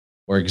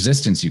or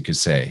existence, you could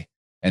say.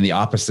 And the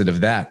opposite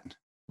of that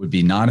would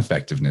be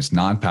non-effectiveness,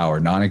 non-power,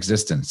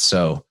 non-existence.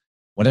 So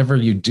whenever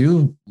you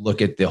do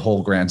look at the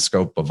whole grand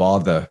scope of all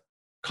the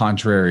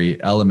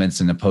contrary elements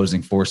and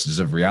opposing forces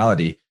of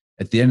reality,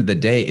 at the end of the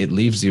day, it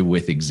leaves you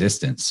with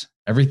existence.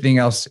 Everything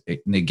else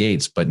it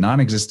negates, but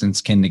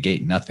non-existence can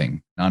negate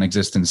nothing.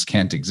 Non-existence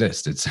can't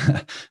exist. It's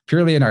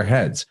purely in our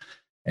heads.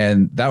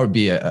 And that would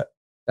be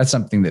that's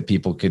something that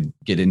people could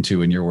get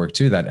into in your work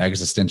too, that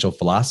existential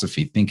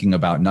philosophy, thinking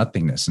about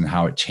nothingness and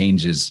how it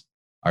changes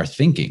our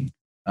thinking.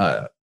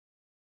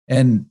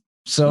 And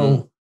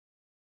so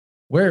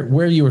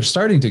where you were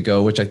starting to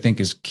go, which I think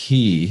is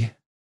key,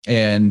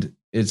 and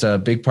it's a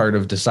big part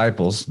of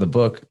Disciples, the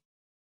book,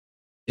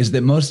 is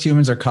that most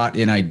humans are caught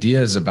in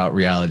ideas about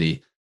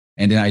reality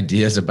and in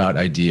ideas about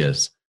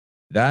ideas.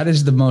 That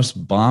is the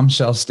most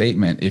bombshell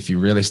statement if you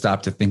really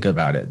stop to think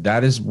about it.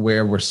 That is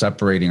where we're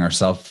separating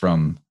ourselves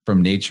from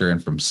nature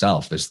and from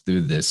self, is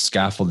through this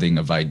scaffolding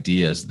of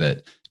ideas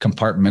that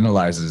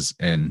compartmentalizes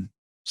and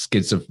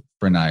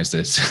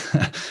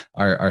schizophrenizes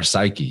our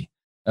psyche.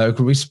 Could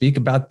we speak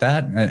about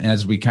that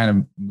as we kind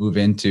of move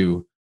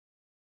into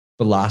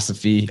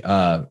philosophy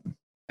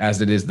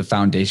as it is the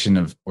foundation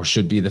of, or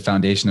should be the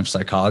foundation of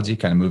psychology,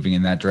 kind of moving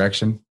in that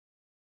direction?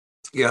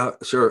 Yeah,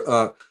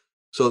 sure.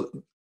 So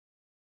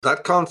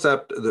that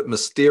concept, the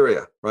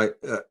mysteria, right,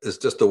 is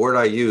just a word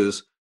I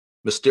use,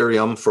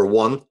 mysterium, for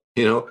one,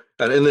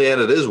 and in the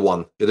end, it is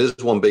one. It is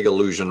one big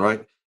illusion,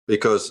 right?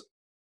 Because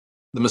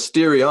the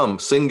mysterium,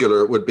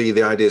 singular, would be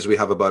the ideas we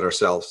have about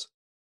ourselves,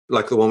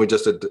 like the one we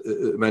just had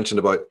mentioned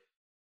about,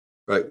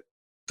 right,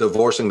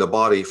 divorcing the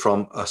body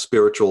from a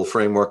spiritual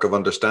framework of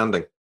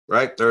understanding,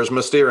 right? There's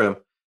mysterium.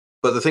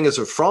 But the thing is,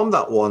 from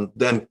that one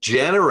then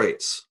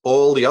generates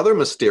all the other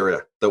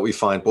mysteria that we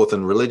find both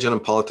in religion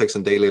and politics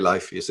and daily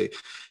life, you see.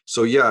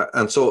 So, yeah.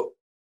 And so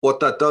what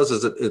that does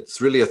is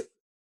it's really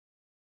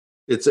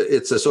it's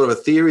a sort of a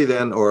theory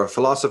then, or a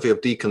philosophy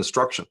of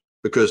deconstruction,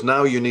 because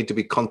now you need to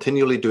be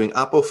continually doing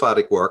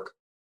apophatic work,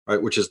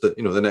 right? Which is the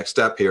next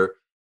step here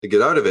to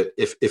get out of it.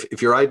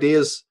 If your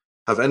ideas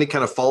have any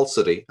kind of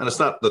falsity, and it's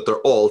not that they're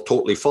all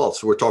totally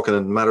false, we're talking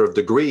in a matter of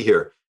degree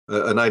here.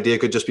 An idea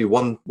could just be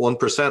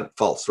 1%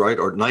 false, right?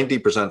 Or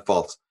 90%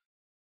 false.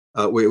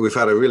 We've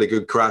had a really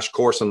good crash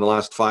course in the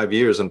last 5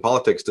 years in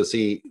politics to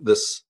see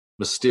this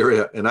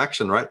mysteria in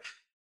action, right?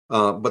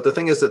 But the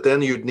thing is that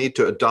then you'd need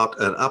to adopt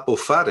an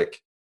apophatic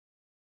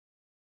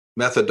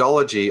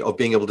methodology of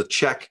being able to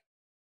check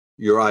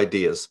your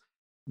ideas,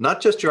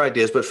 not just your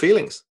ideas, but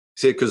feelings.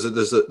 See, because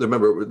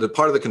remember, the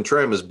part of the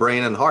contrarium is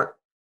brain and heart,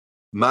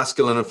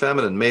 masculine and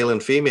feminine, male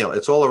and female.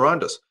 It's all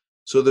around us.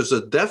 So there's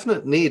a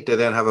definite need to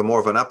then have a more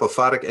of an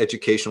apophatic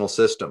educational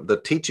system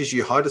that teaches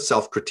you how to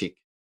self-critique,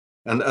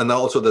 and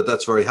also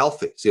that's very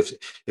healthy. See,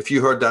 if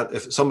you heard that,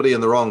 if somebody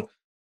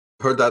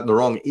heard that in the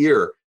wrong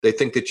ear, they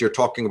think that you're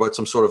talking about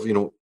some sort of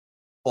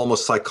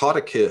almost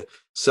psychotic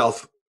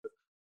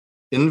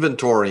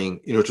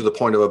self-inventorying, to the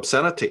point of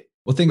obscenity.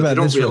 Well, think about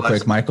this real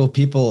quick, Michael.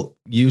 People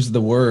use the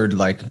word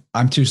like,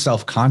 I'm too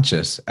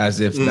self-conscious, as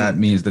if that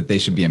means that they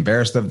should be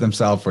embarrassed of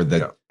themselves, or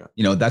that,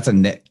 that's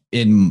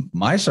in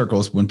my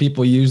circles, when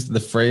people use the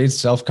phrase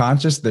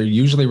self-conscious, they're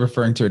usually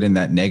referring to it in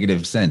that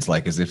negative sense,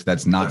 like as if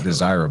that's not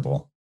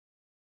desirable.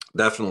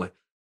 Definitely.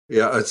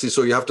 Yeah. I see.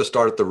 So you have to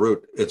start at the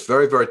root. It's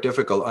very, very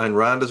difficult. Ayn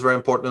Rand is very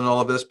important in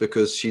all of this,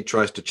 because she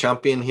tries to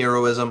champion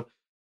heroism,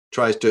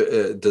 tries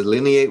to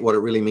delineate what it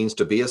really means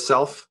to be a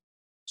self.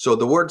 So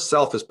the word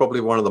self is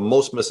probably one of the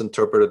most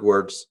misinterpreted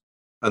words,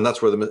 and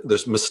that's where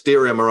there's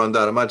mysterium around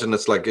that. Imagine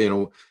it's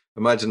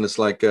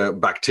like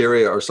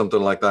bacteria or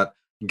something like that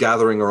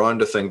gathering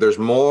around a thing. There's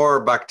more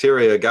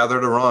bacteria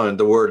gathered around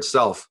the word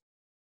self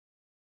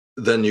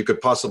than you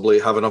could possibly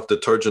have enough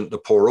detergent to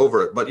pour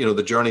over it. But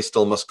the journey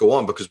still must go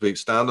on, because we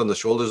stand on the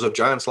shoulders of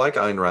giants like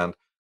Ayn Rand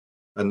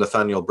and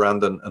Nathaniel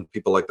Branden and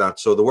people like that.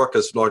 So the work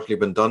has largely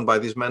been done by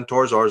these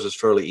mentors. Ours is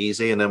fairly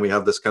easy, and then we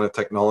have this kind of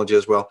technology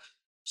as well.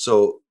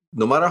 So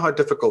no matter how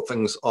difficult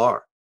things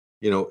are,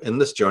 in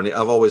this journey,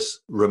 I've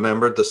always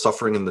remembered the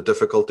suffering and the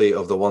difficulty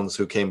of the ones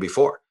who came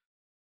before.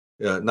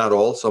 Not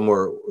all, some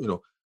were,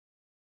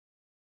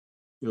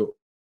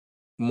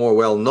 more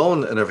well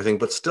known and everything,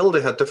 but still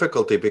they had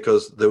difficulty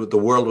because the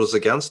world was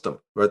against them,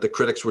 right? The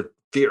critics were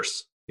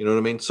fierce, you know what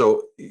I mean?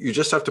 So you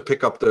just have to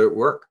pick up the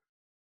work.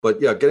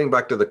 But yeah, getting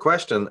back to the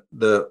question,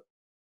 the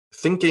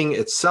thinking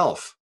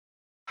itself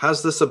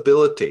has this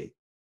ability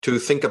to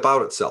think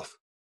about itself,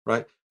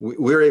 right?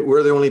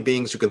 We're the only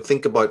beings who can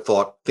think about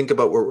thought, think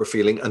about what we're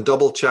feeling, and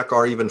double check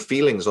our even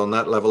feelings on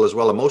that level as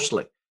well,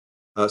 emotionally.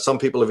 Some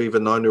people have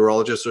even now,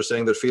 neurologists are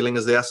saying that feeling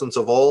is the essence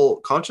of all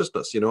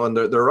consciousness, and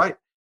they're right.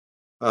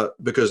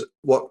 Because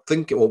what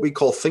we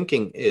call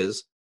thinking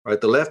is, right,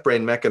 the left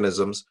brain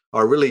mechanisms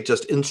are really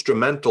just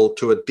instrumental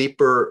to a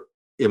deeper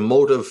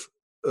emotive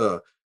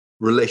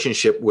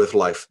relationship with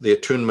life, the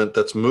attunement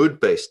that's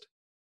mood-based.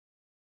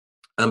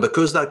 And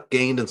because that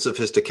gained in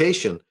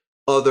sophistication,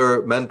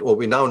 what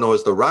we now know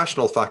as the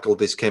rational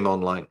faculties came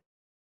online,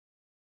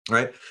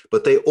 right?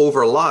 But they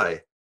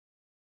overlie.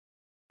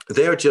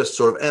 They're just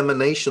sort of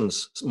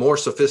emanations, more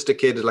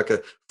sophisticated, like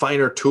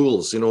finer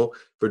tools,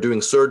 for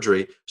doing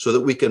surgery, so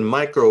that we can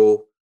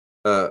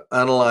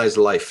analyze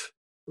life,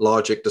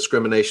 logic,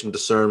 discrimination,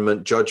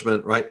 discernment,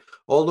 judgment, right?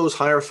 All those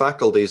higher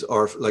faculties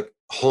are like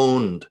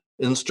honed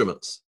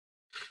instruments,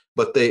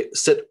 but they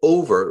sit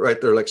over, right?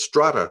 They're like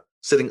strata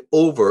sitting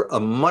over a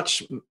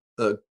much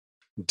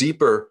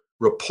deeper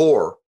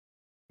rapport,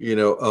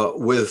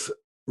 with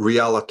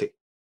reality.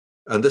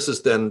 And this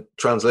is then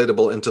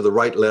translatable into the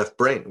right-left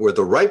brain, where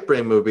the right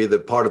brain would be the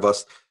part of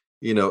us,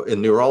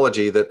 in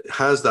neurology that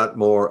has that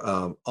more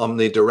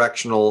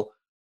omnidirectional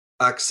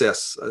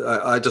access.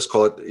 I just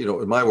call it,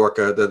 in my work,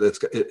 that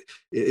it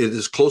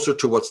is closer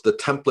to what's the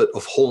template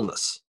of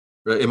wholeness.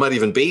 Right? It might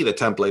even be the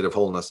template of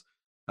wholeness.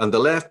 And the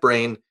left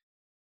brain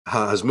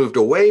has moved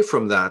away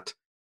from that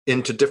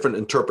into different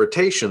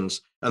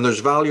interpretations And there's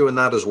value in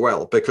that as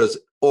well, because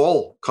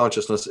all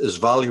consciousness is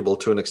valuable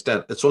to an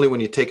extent. It's only when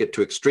you take it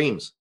to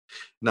extremes.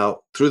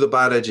 Now, through the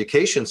bad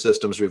education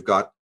systems we've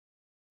got,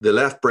 the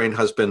left brain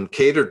has been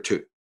catered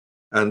to,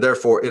 and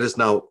therefore it is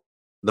now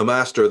the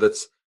master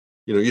that's,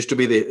 used to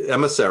be the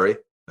emissary,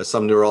 as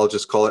some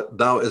neurologists call it.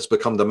 Now it's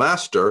become the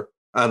master,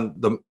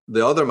 and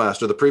the other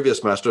master, the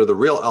previous master, the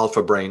real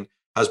alpha brain,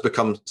 has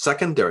become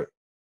secondary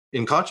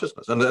in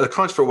consciousness. And it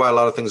accounts for why a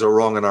lot of things are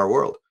wrong in our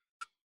world.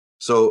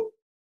 So,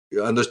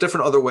 and there's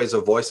different other ways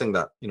of voicing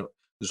that.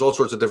 There's all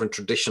sorts of different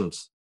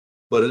traditions,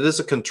 but it is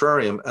a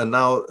contrarium. And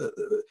now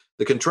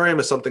the contrarium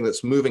is something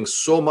that's moving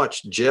so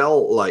much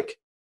gel-like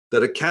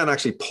that it can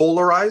actually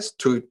polarize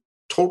to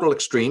total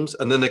extremes,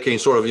 and then it can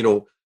sort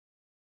of,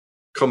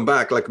 come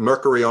back like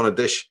mercury on a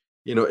dish.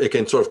 It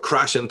can sort of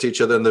crash into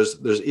each other, and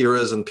there's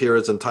eras and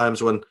periods and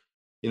times when,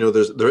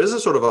 there is a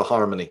sort of a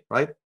harmony,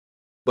 right?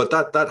 But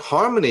that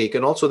harmony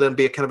can also then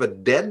be a kind of a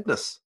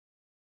deadness,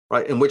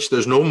 right, in which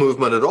there's no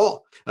movement at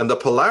all. And the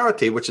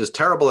polarity, which is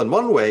terrible in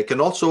one way, can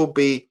also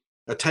be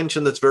a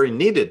tension that's very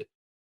needed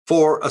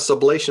for a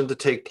sublation to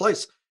take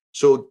place.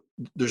 So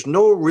there's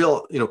no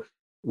real,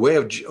 way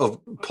of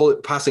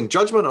passing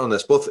judgment on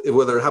this, both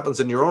whether it happens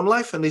in your own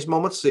life in these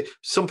moments.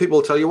 Some people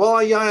will tell you,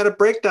 well, yeah, I had a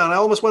breakdown. I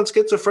almost went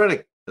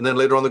schizophrenic. And then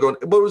later on they're going,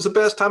 but it was the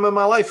best time of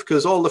my life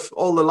because all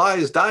the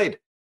lies died.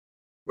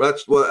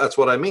 That's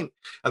what I mean.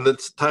 And the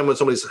time when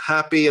somebody's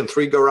happy and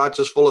 3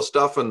 garages full of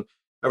stuff and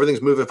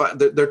everything's moving fine,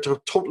 they're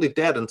totally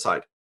dead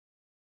inside.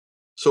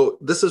 So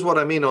this is what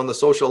I mean on the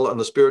social and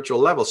the spiritual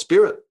level.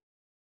 Spirit,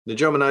 the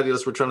German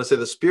idealists were trying to say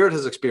that spirit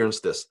has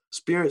experienced this.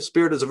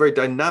 Spirit is a very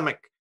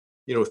dynamic,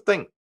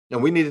 thing.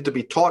 And we needed to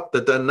be taught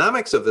the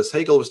dynamics of this.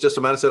 Hegel was just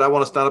a man who said, I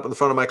want to stand up in the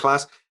front of my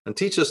class and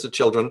teach this to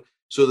children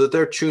so that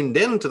they're tuned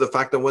in to the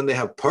fact that when they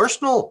have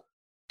personal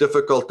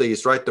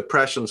difficulties, right,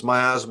 depressions,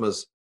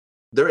 miasmas,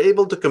 they're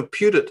able to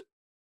compute it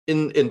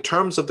in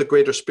terms of the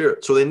greater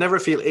spirit. So they never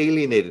feel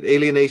alienated.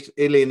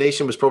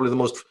 Alienation was probably the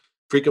most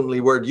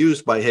frequently word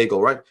used by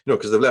Hegel, right?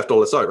 Because they've left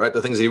all this out, right?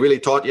 The things he really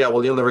taught, yeah,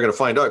 well, you're never going to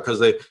find out because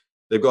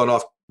they've gone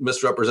off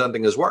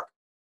misrepresenting his work.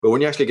 But when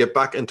you actually get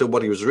back into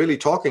what he was really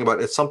talking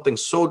about, it's something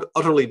so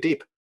utterly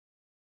deep,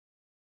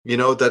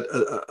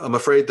 that I'm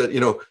afraid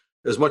that,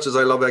 as much as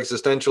I love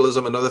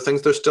existentialism and other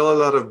things, there's still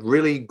a lot of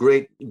really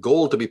great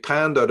gold to be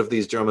panned out of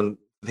these German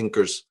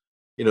thinkers,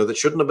 that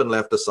shouldn't have been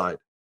left aside.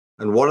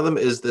 And one of them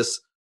is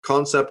this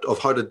concept of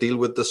how to deal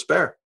with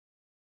despair,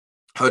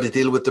 how to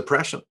deal with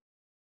depression.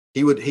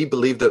 He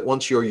believed that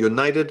once you're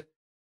united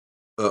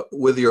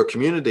with your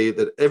community,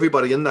 that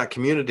everybody in that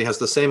community has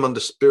the same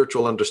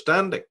spiritual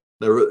understanding.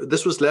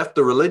 This was left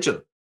to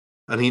religion,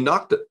 and he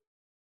knocked it.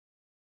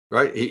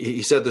 Right?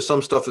 He said there's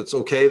some stuff that's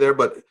okay there,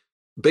 but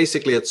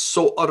basically it's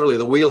so utterly,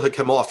 the wheel had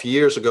come off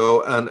years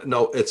ago, and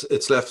no,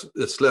 it's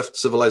left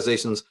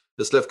civilizations,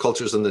 it's left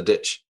cultures in the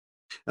ditch.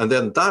 And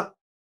then that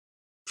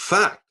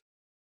fact,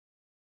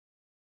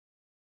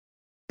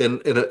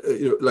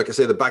 like I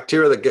say, the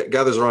bacteria that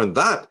gathers around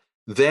that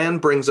then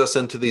brings us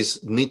into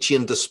these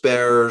Nietzschean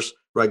despairs,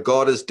 right?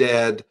 God is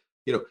dead.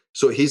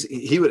 So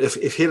he would,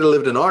 if he had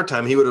lived in our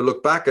time, he would have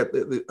looked back at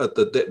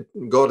the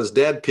God is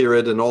dead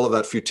period and all of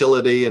that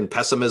futility and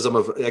pessimism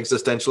of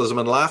existentialism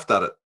and laughed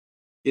at it.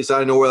 He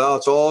said, I know where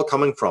that's all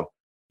coming from.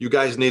 You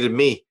guys needed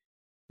me,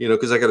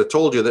 because I could have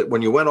told you that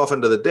when you went off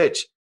into the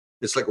ditch,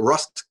 it's like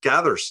rust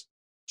gathers.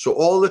 So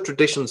all the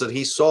traditions that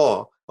he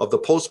saw of the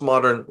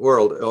postmodern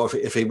world, or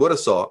if he would have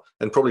saw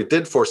and probably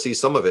did foresee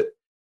some of it,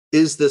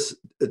 is this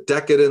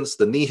decadence,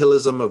 the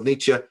nihilism of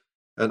Nietzsche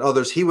and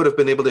others. He would have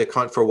been able to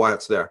account for why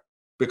it's there,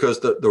 because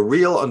the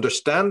real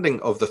understanding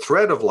of the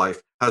thread of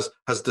life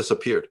has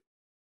disappeared.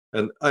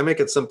 And I make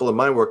it simple in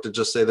my work to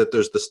just say that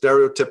there's the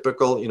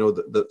stereotypical,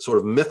 the sort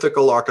of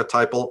mythical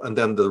archetypal, and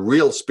then the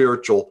real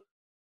spiritual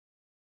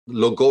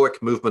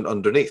logoic movement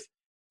underneath.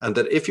 And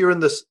that if you're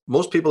in this,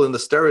 most people in the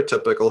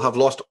stereotypical have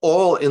lost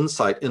all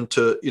insight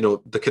into,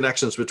 the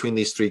connections between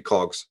these 3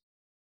 cogs.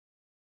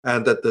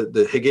 And that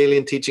the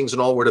Hegelian teachings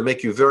and all were to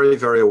make you very,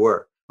 very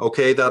aware.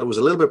 Okay, that was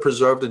a little bit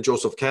preserved in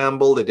Joseph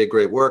Campbell. They did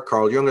great work.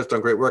 Carl Jung has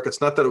done great work.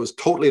 It's not that it was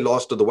totally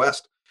lost to the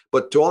West,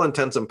 but to all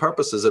intents and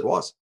purposes, it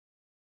was.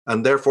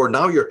 And therefore,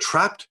 now you're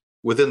trapped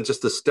within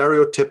just the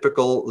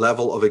stereotypical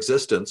level of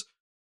existence,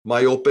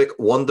 myopic,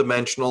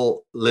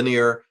 one-dimensional,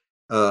 linear,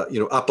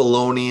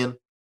 Apollonian.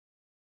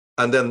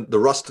 And then the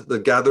rust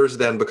that gathers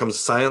then becomes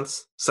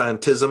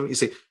scientism. You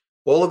see,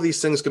 all of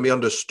these things can be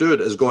understood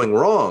as going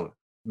wrong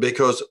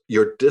because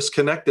you're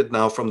disconnected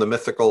now from the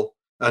mythical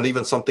and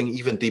even something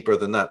even deeper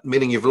than that,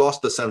 meaning you've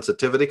lost the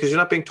sensitivity because you're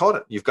not being taught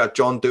it. You've got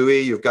John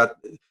Dewey, you've got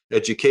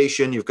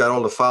education, you've got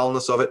all the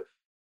foulness of it.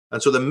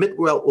 And so the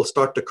midwelt will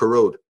start to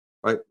corrode,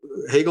 right?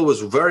 Hegel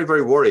was very,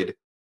 very worried.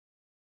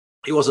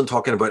 He wasn't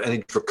talking about any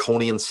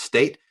draconian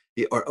state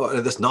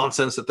or this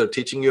nonsense that they're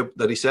teaching you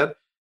that he said.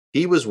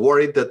 He was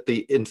worried that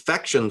the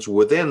infections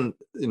within,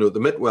 the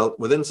midwelt,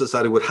 within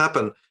society would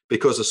happen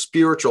because the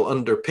spiritual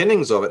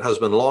underpinnings of it has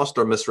been lost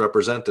or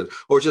misrepresented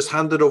or just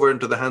handed over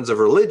into the hands of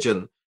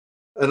religion.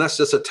 And that's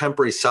just a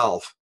temporary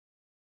salve.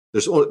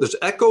 There's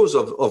echoes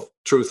of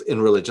truth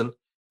in religion,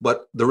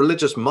 but the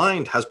religious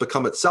mind has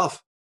become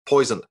itself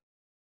poisoned,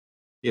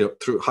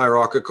 through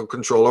hierarchical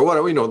control or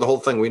whatever, the whole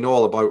thing we know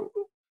all about.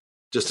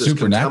 Just this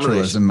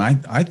supernaturalism.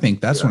 I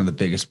think that's one of the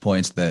biggest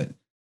points that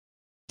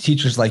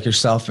teachers like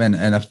yourself and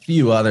a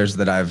few others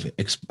that I've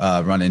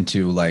run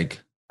into, like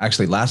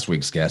actually last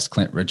week's guest,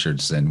 Clint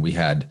Richardson, we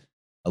had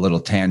a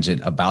little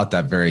tangent about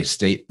that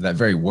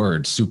very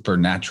word,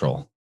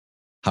 supernatural.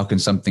 How can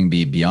something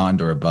be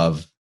beyond or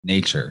above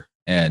nature?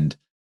 And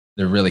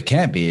there really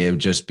can't be. It would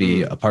just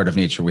be a part of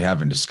nature we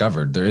haven't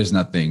discovered. There is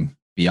nothing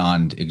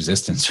beyond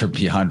existence or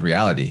beyond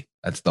reality.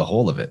 That's the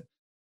whole of it.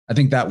 I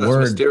think that's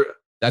word, Mysteria.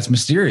 That's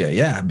Mysteria.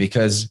 Yeah.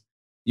 Because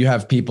you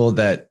have people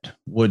that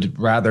would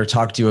rather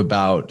talk to you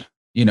about,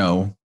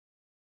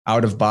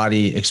 out of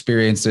body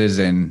experiences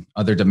and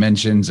other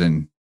dimensions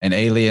and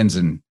aliens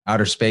and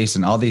outer space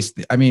and all these.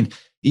 I mean,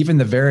 even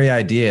the very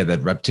idea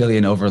that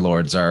reptilian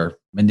overlords are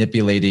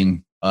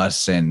manipulating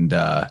us and,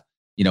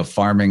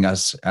 farming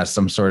us as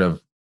some sort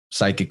of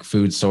psychic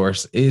food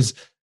source is,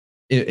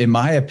 in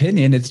my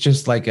opinion, it's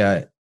just like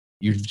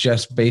you've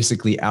just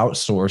basically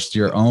outsourced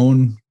your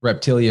own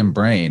reptilian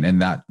brain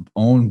and that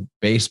own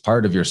base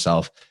part of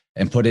yourself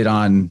and put it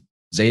on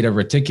Zeta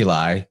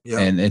Reticuli. Yeah.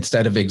 And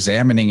instead of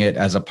examining it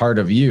as a part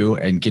of you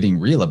and getting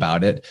real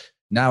about it,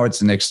 now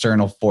it's an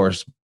external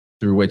force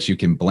through which you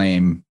can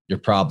blame your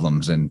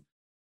problems. And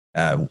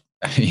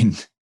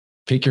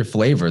pick your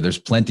flavor. There's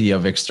plenty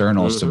of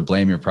externals to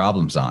blame your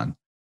problems on.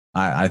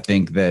 I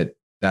think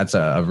that's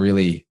a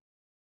really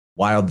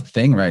wild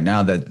thing right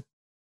now, that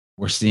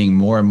we're seeing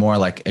more and more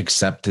like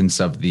acceptance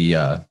of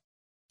the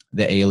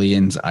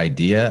aliens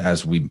idea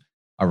as we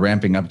are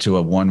ramping up to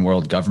a one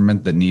world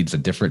government that needs a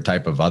different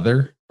type of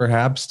other,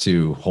 perhaps,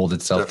 to hold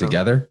itself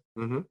together.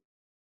 Mm-hmm.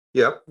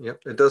 Yep.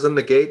 It doesn't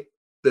negate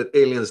that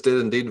aliens did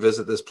indeed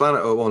visit this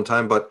planet at one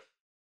time, but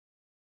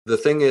the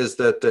thing is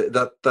that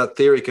that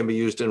theory can be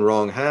used in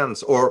wrong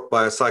hands or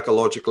by a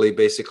psychologically,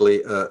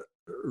 basically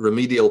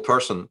remedial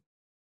person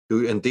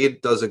who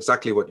indeed does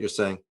exactly what you're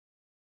saying.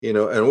 And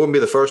it wouldn't be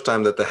the first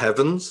time that the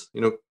heavens,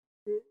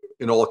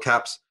 in all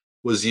caps,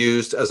 was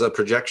used as a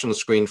projection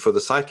screen for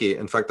the psyche.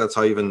 In fact, that's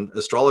how even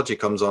astrology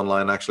comes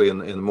online, actually,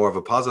 in more of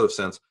a positive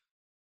sense.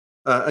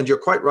 And you're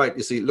quite right.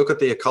 You see, look at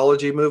the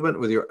ecology movement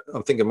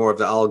I'm thinking more of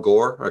the Al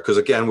Gore, because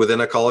again,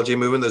 within ecology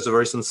movement, there's a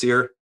very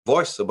sincere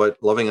voice about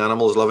loving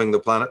animals, loving the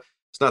planet.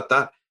 It's not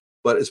that,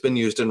 but it's been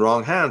used in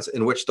wrong hands,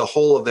 in which the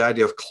whole of the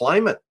idea of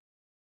climate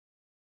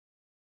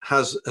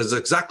has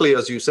exactly,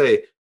 as you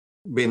say,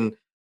 been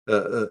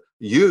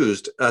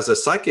used as a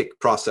psychic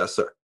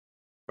processor,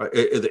 right?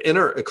 The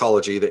inner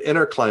ecology, the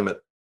inner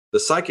climate, the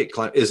psychic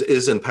climate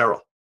is in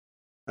peril.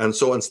 And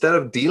so instead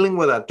of dealing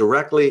with that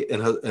directly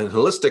and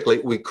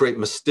holistically, we create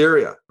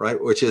mysteria,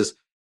 right? Which is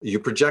you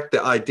project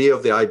the idea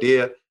of the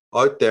idea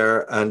out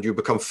there and you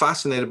become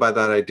fascinated by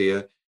that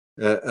idea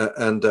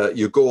and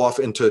you go off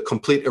into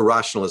complete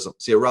irrationalism.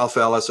 See, Ralph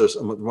Ellis is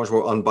a much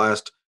more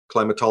unbiased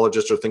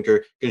climatologist or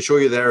thinker, can show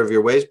you the error of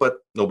your ways, but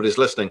nobody's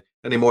listening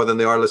any more than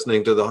they are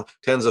listening to the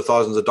tens of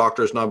thousands of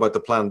doctors now about the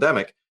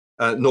pandemic.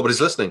 Nobody's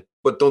listening,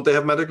 but don't they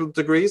have medical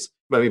degrees?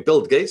 Maybe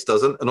Bill Gates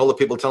doesn't, and all the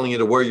people telling you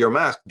to wear your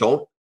mask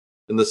don't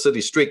in the city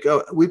street.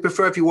 Oh, we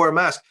prefer if you wear a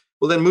mask.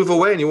 Well, then move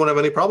away and you won't have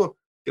any problem.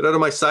 Get out of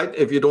my sight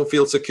if you don't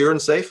feel secure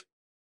and safe.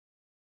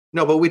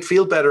 No, but we'd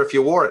feel better if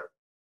you wore it.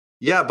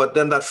 Yeah, but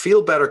then that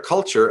feel better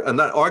culture and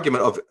that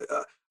argument of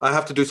I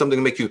have to do something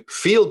to make you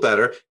feel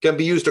better can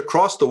be used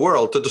across the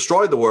world to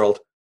destroy the world.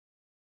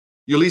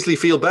 You'll easily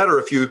feel better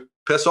if you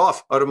piss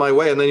off out of my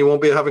way and then you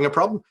won't be having a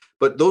problem.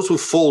 But those who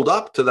fold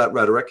up to that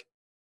rhetoric,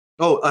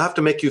 oh, I have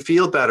to make you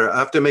feel better. I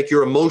have to make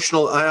your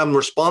I am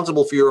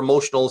responsible for your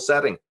emotional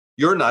setting.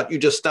 You're not. You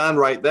just stand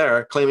right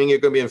there claiming you're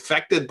going to be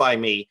infected by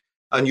me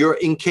and you're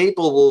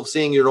incapable of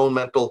seeing your own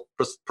mental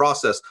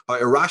process, how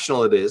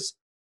irrational it is.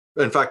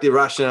 In fact,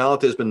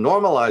 irrationality has been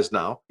normalized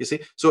now, you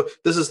see. So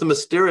this is the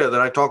mysteria that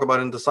I talk about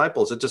in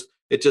Disciples. It just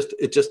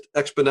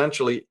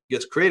exponentially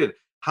gets created.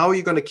 How are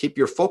you going to keep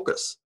your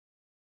focus,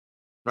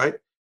 right?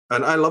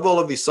 And I love all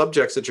of these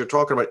subjects that you're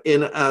talking about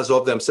in as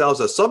of themselves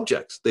as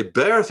subjects. They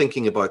bear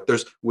thinking about.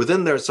 There's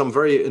within there some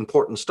very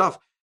important stuff.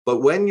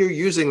 But when you're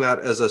using that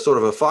as a sort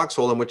of a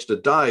foxhole in which to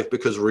dive,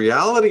 because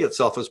reality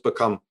itself has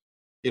become,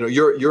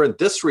 you're in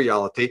this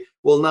reality.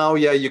 Well, now,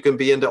 yeah, you can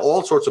be into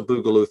all sorts of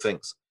boogaloo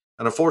things.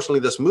 And unfortunately,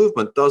 this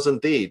movement does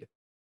indeed,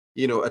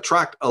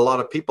 attract a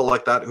lot of people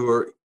like that who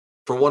are,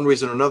 for one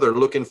reason or another,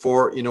 looking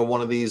for,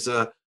 one of these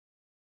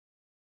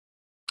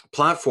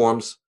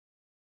platforms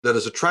that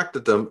has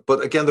attracted them.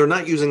 But again, they're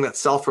not using that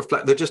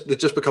self-reflect. They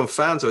just become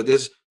fans of it. They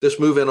just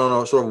move in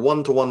on a sort of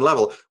one-to-one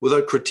level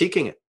without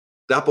critiquing it.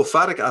 The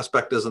apophatic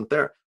aspect isn't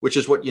there, which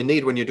is what you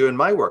need when you're doing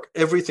my work.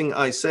 Everything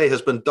I say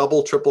has been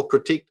double, triple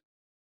critiqued.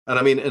 And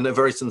I mean, in a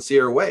very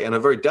sincere way, in a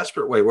very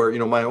desperate way, where,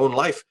 my own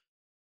life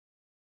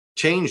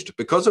changed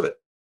because of it,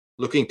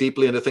 looking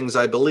deeply into things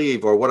I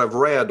believe or what I've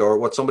read or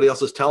what somebody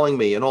else is telling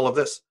me and all of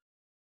this.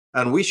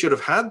 And we should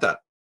have had that.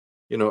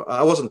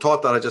 I wasn't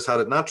taught that, I just had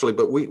it naturally,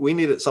 but we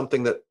needed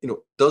something that,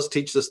 does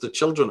teach this to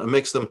children and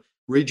makes them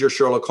read your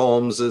Sherlock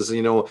Holmeses,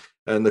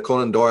 and the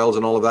Conan Doyles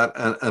and all of that,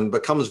 and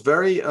becomes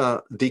very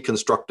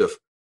deconstructive,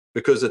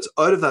 because it's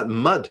out of that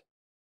mud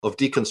of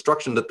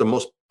deconstruction that the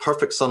most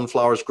perfect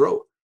sunflowers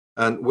grow.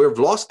 And we've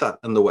lost that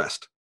in the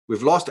West.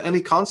 We've lost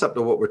any concept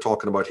of what we're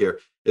talking about here.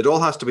 It all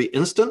has to be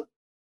instant.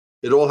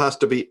 It all has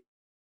to be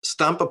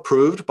stamp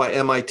approved by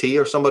MIT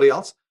or somebody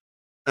else.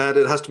 And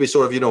it has to be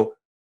sort of,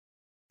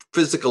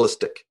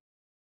 physicalistic.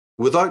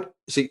 Without,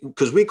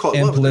 because we call it...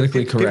 And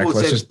politically correct.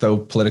 Let's just throw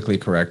politically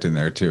correct in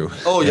there too.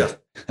 Oh, yeah.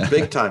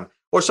 Big time.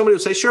 Or somebody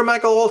would say, sure,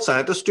 Michael, all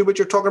scientists do what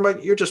you're talking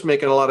about. You're just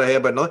making a lot of hay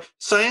about nothing.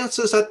 Science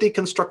is that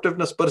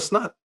deconstructiveness, but it's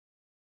not.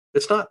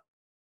 It's not.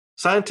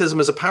 Scientism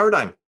is a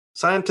paradigm.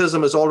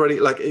 Scientism is already,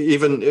 like,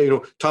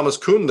 even, Thomas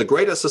Kuhn, the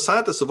greatest of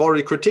scientists, have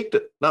already critiqued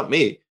it. Not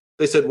me.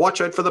 They said,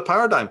 watch out for the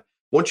paradigm.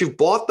 Once you've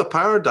bought the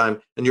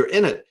paradigm and you're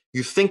in it,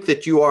 you think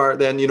that you are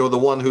then, the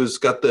one who's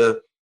got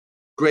the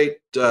great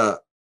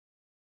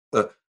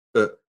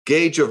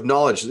gauge of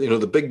knowledge,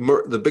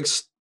 the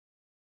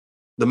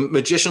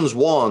magician's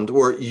wand,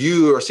 where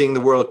you are seeing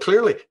the world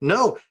clearly.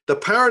 No, the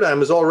paradigm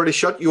has already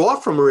shut you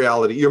off from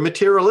reality. Your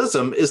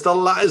materialism is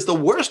the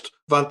worst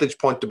vantage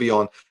point to be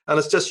on. And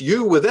it's just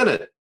you within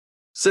it,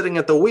 sitting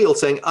at the wheel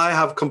saying, I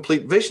have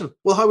complete vision.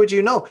 Well, how would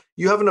you know?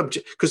 You have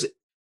because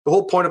the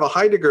whole point of a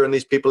Heidegger and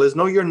these people is,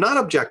 no, you're not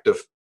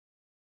objective.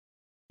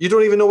 You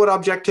don't even know what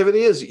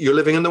objectivity is. You're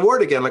living in the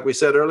word again, like we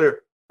said earlier,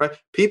 right?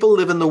 People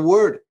live in the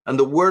word, and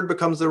the word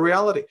becomes the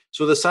reality.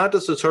 So the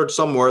scientist has heard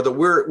somewhere that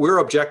we're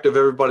objective,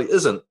 everybody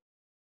isn't.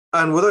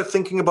 And without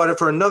thinking about it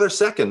for another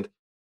second,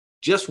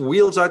 just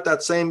wheels out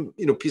that same,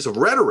 piece of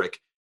rhetoric.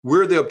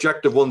 We're the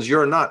objective ones,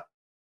 you're not.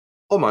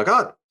 Oh my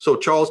God. So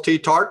Charles T.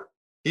 Tart,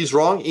 he's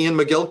wrong. Ian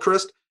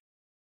McGilchrist,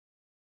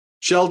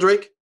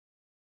 Sheldrake,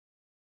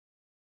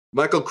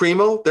 Michael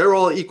Cremo, they're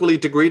all equally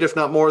degreed, if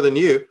not more than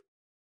you.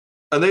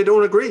 And they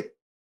don't agree.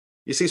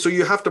 You see, so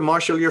you have to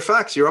marshal your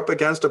facts. You're up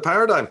against a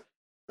paradigm.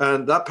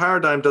 And that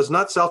paradigm does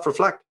not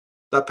self-reflect.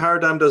 That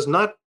paradigm does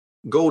not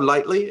go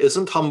lightly,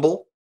 isn't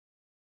humble,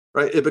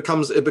 right? It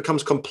becomes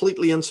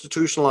completely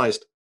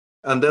institutionalized.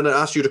 And then it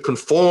asks you to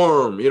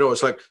conform.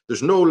 It's like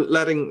there's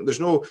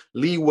no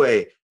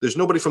leeway. There's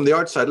nobody from the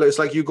outside. It's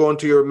like you go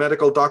into your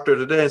medical doctor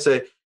today and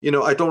say,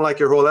 I don't like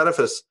your whole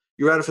edifice.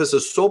 Your edifice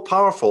is so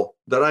powerful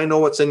that I know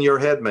what's in your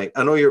head, mate.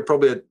 I know you're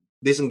probably a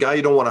decent guy.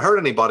 You don't want to hurt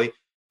anybody.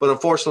 But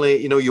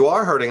unfortunately, you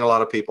are hurting a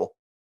lot of people.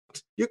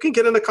 You can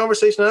get in a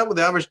conversation with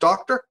the average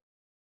doctor.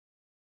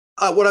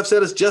 What I've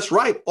said is just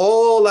right.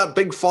 All that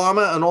big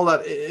pharma and all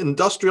that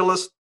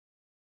industrialism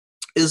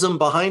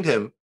behind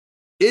him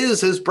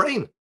is his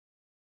brain.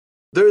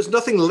 There's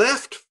nothing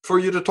left for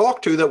you to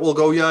talk to that will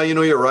go, yeah,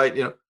 you're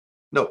right.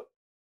 No.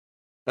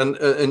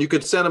 And you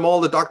could send him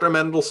all the Dr.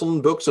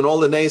 Mendelsohn books and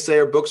all the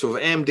naysayer books of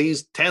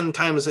MDs 10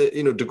 times,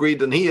 degreed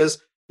than he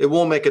is. It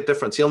won't make a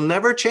difference. He'll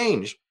never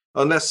change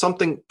unless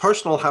something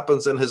personal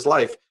happens in his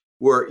life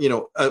where,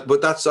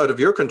 but that's out of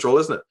your control,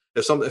 isn't it?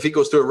 If he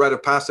goes through a rite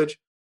of passage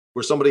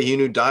where somebody he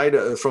knew died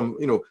from,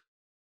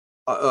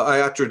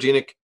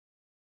 iatrogenic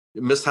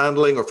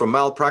mishandling or from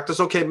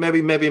malpractice, okay,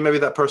 maybe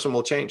that person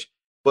will change.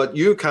 But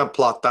you can't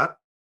plot that.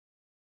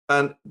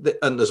 And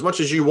as much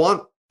as you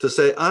want to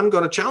say, I'm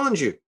going to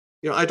challenge you.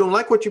 I don't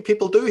like what you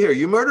people do here.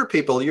 You murder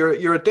people.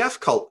 You're a death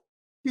cult.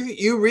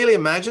 You really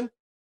imagine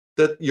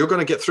that you're going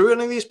to get through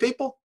any of these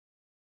people?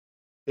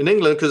 In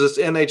England, because it's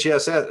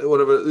NHS,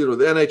 whatever,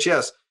 the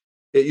NHS,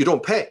 you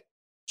don't pay.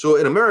 So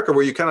in America,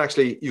 where you can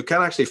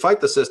actually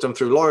fight the system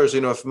through lawyers,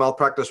 if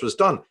malpractice was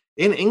done.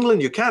 In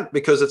England, you can't,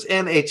 because it's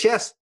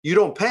NHS. You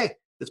don't pay.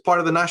 It's part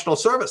of the national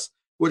service.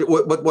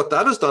 What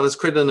that has done is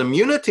create an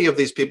immunity of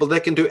these people. They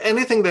can do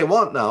anything they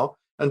want now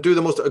and do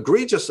the most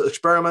egregious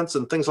experiments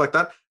and things like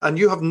that. And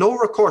you have no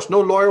recourse.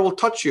 No lawyer will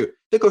touch you.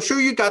 They go, sure,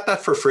 you got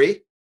that for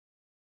free.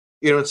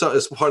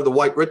 It's part of the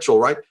white ritual,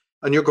 right?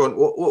 And you're going,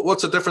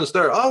 what's the difference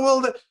there? Oh,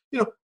 well,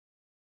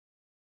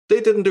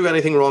 they didn't do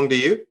anything wrong to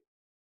you.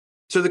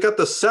 So they got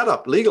this set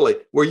up legally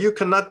where you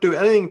cannot do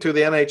anything to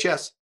the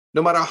NHS,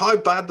 no matter how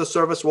bad the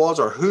service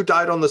was or who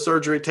died on the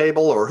surgery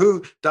table or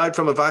who died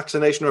from a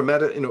vaccination or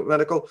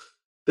medical.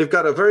 They've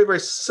got a very, very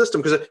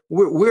system, because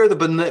we're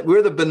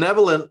the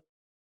benevolent,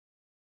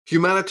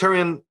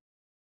 humanitarian,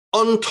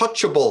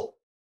 untouchable.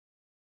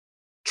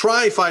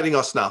 Try fighting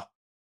us now.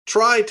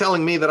 Try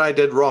telling me that I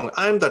did wrong.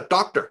 I'm the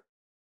doctor.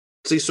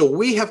 See, so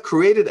we have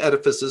created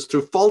edifices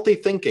through faulty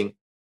thinking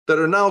that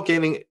are now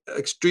gaining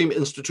extreme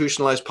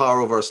institutionalized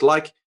power over us,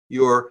 like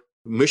your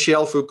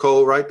Michel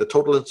Foucault, right? The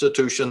total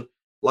institution,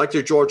 like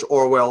your George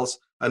Orwell's,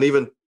 and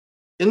even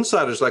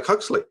insiders like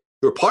Huxley,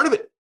 who are part of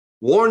it,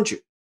 warned you.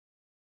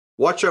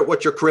 Watch out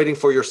what you're creating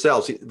for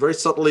yourselves. Very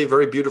subtly,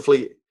 very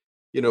beautifully,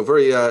 in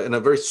a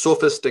very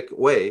sophistic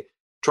way,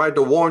 tried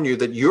to warn you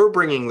that you're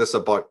bringing this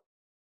about.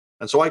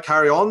 And so I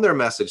carry on their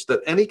message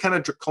that any kind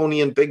of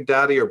draconian big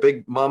daddy or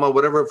big mama,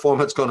 whatever form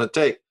it's going to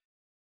take,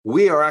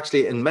 we are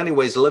actually in many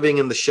ways living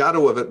in the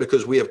shadow of it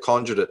because we have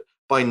conjured it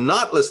by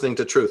not listening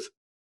to truth.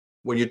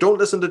 When you don't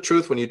listen to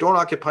truth, when you don't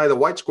occupy the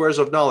white squares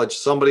of knowledge,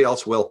 somebody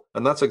else will.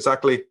 And that's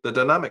exactly the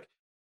dynamic.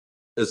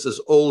 It's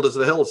as old as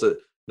the hills.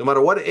 No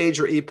matter what age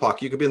or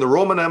epoch, you could be in the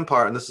Roman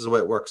Empire, and this is the way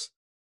it works.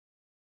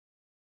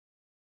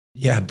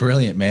 Yeah,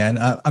 brilliant, man.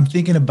 I'm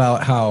thinking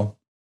about how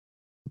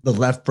the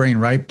left brain,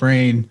 right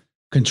brain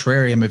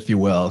contrarium, if you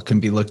will, can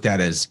be looked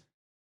at as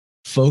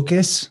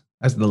focus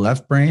as the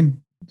left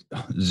brain,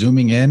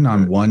 zooming in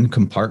on one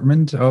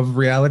compartment of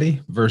reality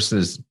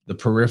versus the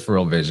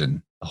peripheral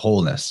vision, the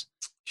wholeness.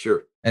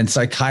 Sure. And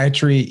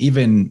psychiatry,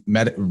 even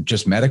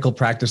just medical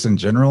practice in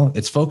general,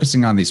 it's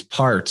focusing on these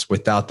parts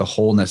without the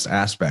wholeness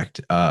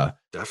aspect.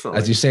 Definitely.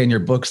 As you say in your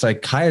book,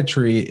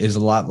 psychiatry is a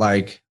lot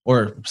like,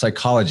 or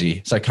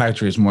psychology.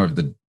 Psychiatry is more of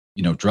the,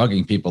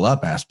 drugging people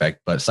up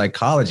aspect, but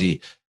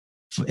psychology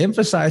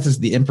emphasizes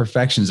the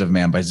imperfections of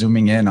man by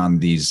zooming in on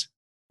these,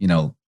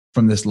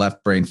 from this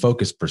left brain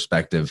focus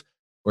perspective,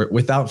 or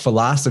without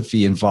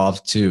philosophy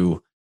involved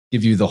to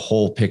give you the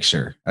whole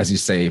picture. As you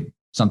say,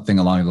 something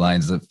along the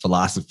lines of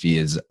philosophy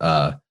is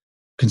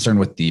concerned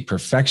with the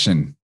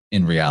perfection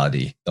in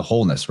reality, the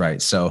wholeness,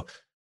 right? So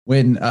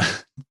when,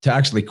 to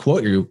actually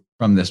quote you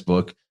from this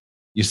book,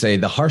 you say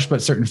the harsh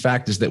but certain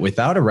fact is that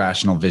without a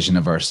rational vision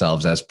of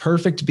ourselves as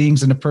perfect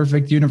beings in a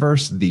perfect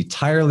universe, the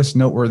tireless,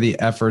 noteworthy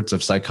efforts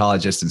of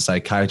psychologists and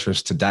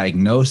psychiatrists to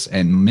diagnose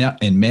and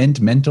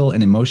mend mental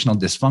and emotional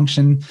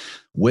dysfunction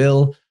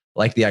will,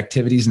 like the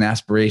activities and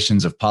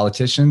aspirations of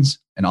politicians,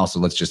 and also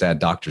let's just add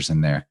doctors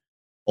in there,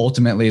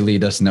 ultimately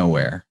lead us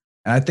nowhere.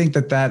 And I think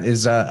that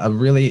is a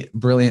really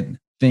brilliant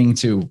thing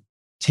to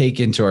take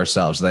into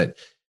ourselves, that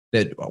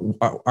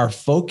our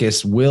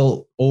focus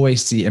will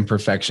always see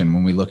imperfection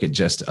when we look at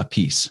just a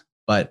piece.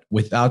 But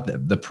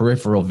without the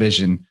peripheral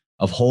vision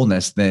of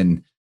wholeness,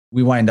 then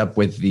we wind up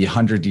with the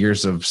 100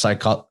 years of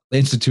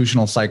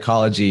institutional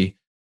psychology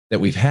that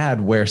we've had,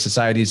 where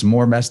society is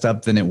more messed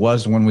up than it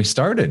was when we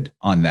started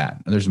on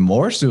that. There's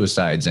more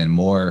suicides and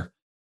more,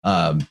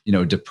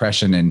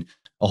 depression and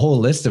a whole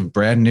list of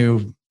brand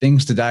new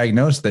things to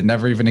diagnose that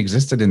never even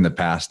existed in the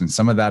past. And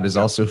some of that is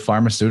also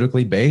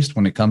pharmaceutically based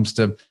when it comes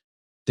to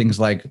things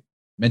like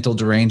mental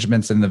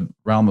derangements in the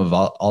realm of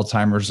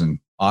Alzheimer's and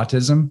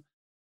autism.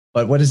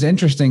 But what is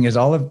interesting is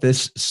all of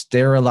this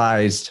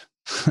sterilized,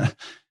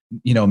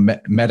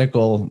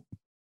 medicalized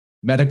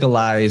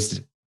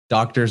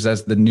doctors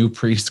as the new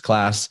priest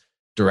class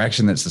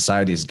direction that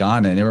society has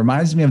gone in. It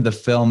reminds me of the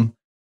film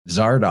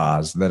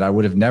Zardoz that I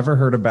would have never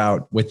heard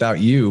about without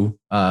you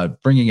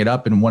bringing it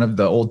up in one of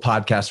the old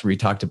podcasts where you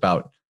talked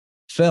about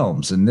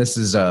films. And this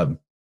is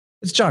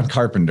it's John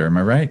Carpenter, am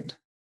I right?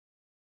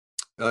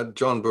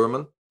 John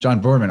Boorman.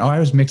 John Boorman. Oh, I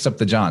always mix up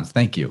the Johns.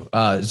 Thank you.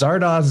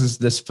 Zardoz is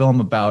this film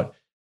about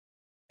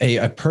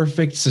a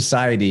perfect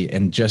society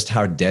and just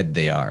how dead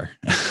they are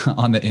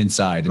on the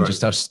inside, and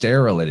just how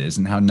sterile it is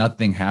and how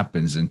nothing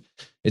happens. And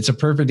it's a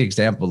perfect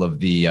example of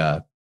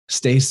the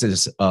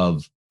stasis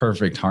of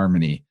perfect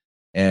harmony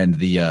and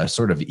the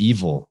sort of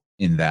evil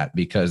in that,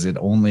 because it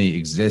only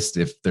exists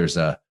if there's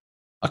a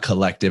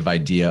collective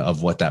idea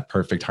of what that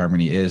perfect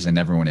harmony is and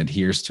everyone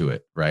adheres to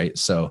it, right?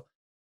 So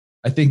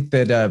I think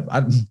that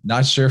I'm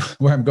not sure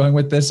where I'm going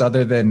with this,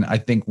 other than I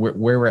think where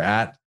we're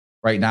at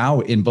right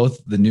now in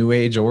both the New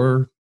Age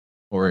or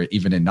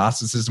even in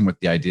Gnosticism with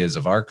the ideas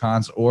of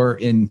archons, or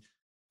in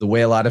the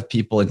way a lot of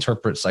people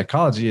interpret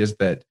psychology, is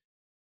that,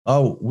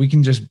 we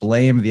can just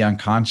blame the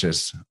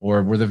unconscious,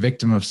 or we're the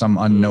victim of some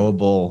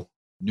unknowable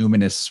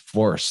numinous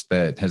force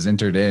that has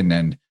entered in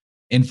and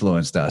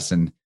influenced us.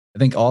 And I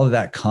think all of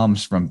that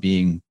comes from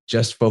being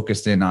just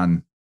focused in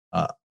on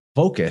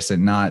focus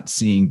and not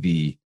seeing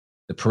the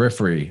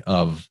periphery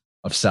of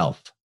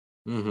self.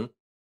 Mm-hmm.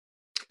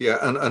 Yeah,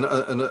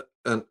 and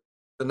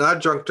an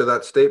adjunct to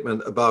that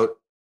statement about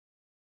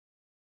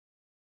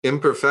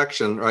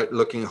imperfection, right?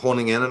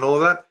 Honing in and all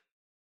of that.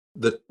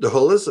 The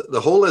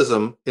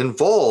holism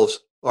involves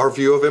our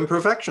view of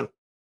imperfection.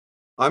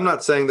 I'm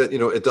not saying that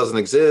it doesn't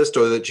exist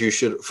or that you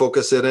should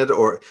focus in it,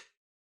 or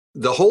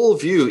the whole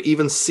view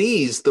even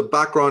sees the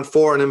background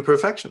for an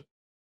imperfection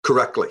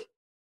correctly,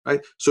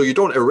 right? So you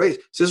don't erase.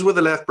 This is where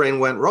the left brain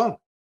went wrong,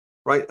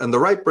 right? And the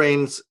right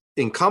brain's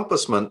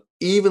encompassment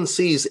even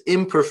sees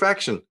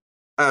imperfection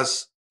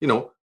as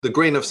the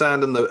grain of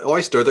sand in the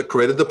oyster that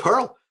created the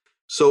pearl.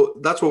 So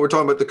that's what we're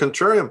talking about, the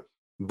contrarium.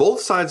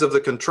 Both sides of the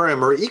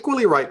contrarium are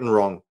equally right and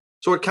wrong.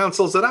 So it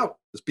cancels it out.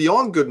 It's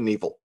beyond good and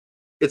evil.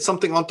 It's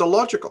something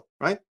ontological,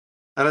 right?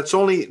 And it's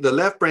only the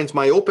left brain's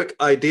myopic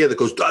idea that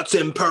goes, that's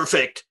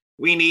imperfect.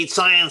 We need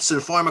science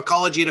and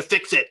pharmacology to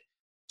fix it.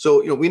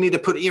 So, we need to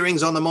put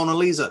earrings on the Mona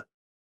Lisa.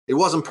 It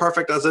wasn't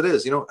perfect as it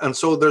is, And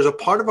so there's a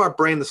part of our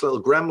brain, this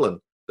little gremlin,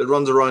 that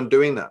runs around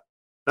doing that.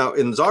 Now,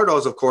 in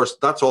Zardoz, of course,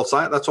 that's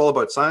all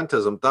about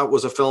scientism. That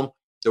was a film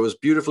that was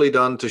beautifully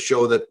done to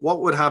show that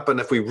what would happen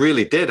if we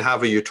really did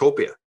have a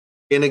utopia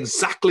in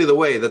exactly the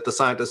way that the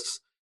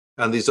scientists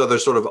and these other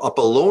sort of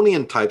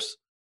Apollonian types,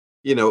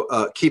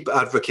 keep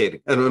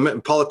advocating.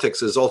 And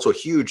politics is also a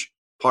huge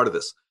part of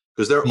this,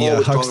 because they're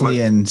always Huxley talking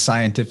about and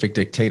scientific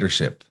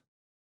dictatorship.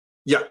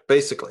 Yeah,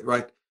 basically,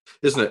 right.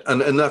 Isn't it?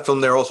 And in that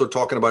film, they're also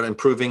talking about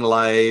improving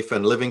life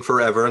and living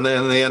forever. And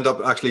then they end up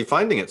actually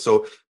finding it.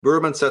 So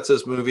Boorman sets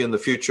this movie in the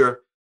future.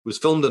 It was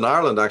filmed in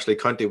Ireland, actually,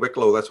 County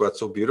Wicklow. That's why it's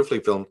so beautifully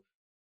filmed.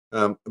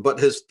 But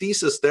his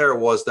thesis there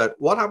was that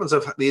what happens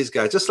if these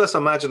guys, just let's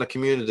imagine a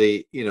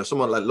community,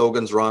 someone like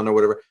Logan's Run or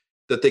whatever,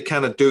 that they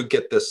kind of do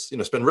get this,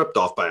 it's been ripped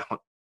off by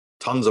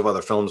tons of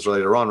other films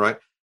later on, right?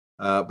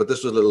 But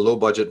this was a little low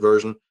budget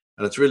version.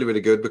 And it's really,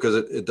 really good because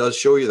it does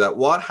show you that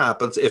what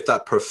happens if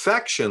that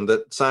perfection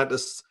that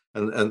scientists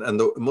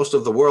and most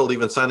of the world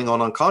even signing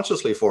on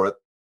unconsciously for it,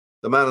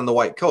 the man in the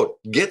white coat,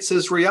 gets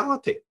his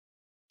reality.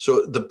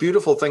 So the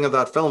beautiful thing of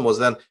that film was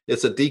then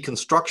it's a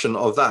deconstruction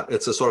of that.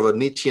 It's a sort of a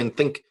Nietzschean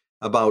think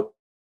about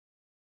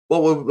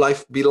what would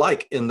life be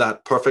like in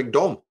that perfect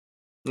dome.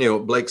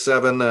 Blake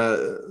Seven,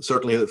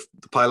 certainly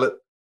the pilot,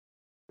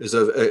 is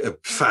a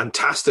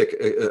fantastic,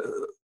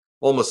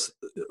 almost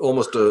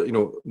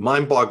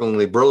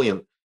mind-bogglingly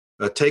brilliant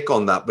take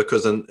on that,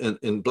 because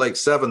in Blake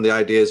Seven, the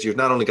idea is you've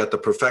not only got the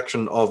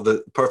perfection of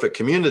the perfect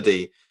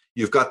community,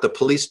 you've got the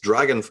police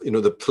dragon,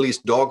 the police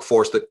dog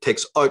force that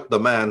takes out the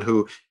man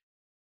who,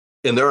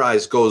 in their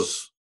eyes,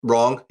 goes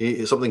wrong.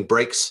 Something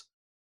breaks.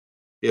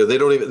 They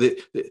don't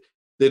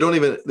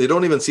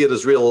even see it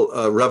as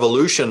real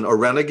revolution or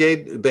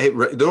renegade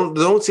behavior. They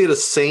don't see it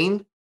as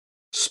sane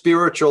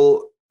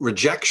spiritual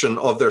rejection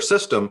of their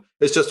system.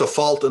 It's just a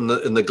fault in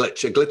the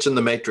glitch, a glitch in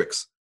the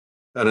matrix.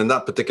 And in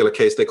that particular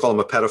case, they call him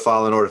a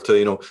pedophile in order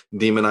to,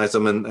 demonize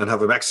him and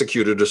have him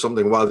executed or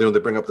something. While, they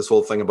bring up this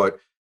whole thing about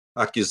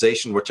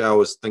accusation, which I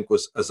always think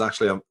is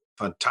actually a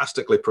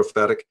fantastically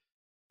prophetic,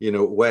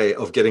 way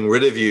of getting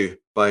rid of you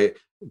by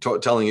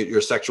telling you you're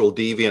a sexual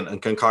deviant and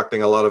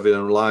concocting a lot of it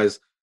in lies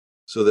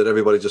so that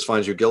everybody just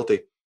finds you guilty.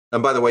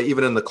 And by the way,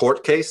 even in the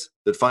court case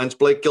that finds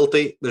Blake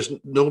guilty, there's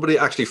nobody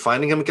actually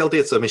finding him guilty.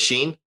 It's a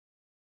machine.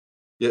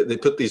 Yeah, they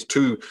put these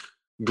two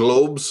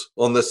globes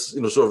on this,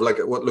 sort of like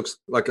what looks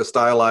like a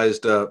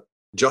stylized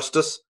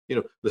justice,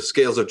 the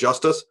scales of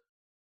justice.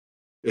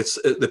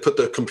 They put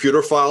the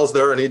computer files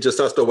there, and he just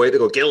has to wait to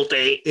go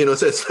guilty.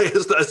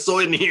 It's so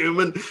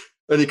inhuman,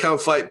 and you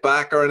can't fight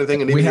back or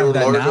anything. And we have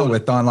that now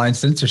with online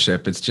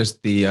censorship. It's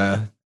just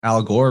the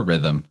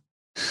algorithm.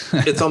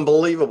 It's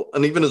unbelievable.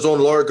 And even his own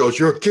lawyer goes,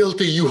 "You're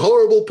guilty, you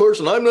horrible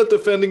person. I'm not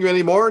defending you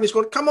anymore." And he's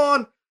going, "Come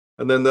on."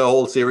 And then the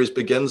whole series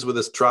begins with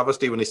this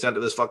travesty when he's sent to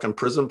this fucking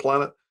prison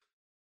planet.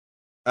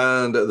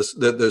 And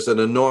there's an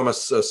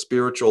enormous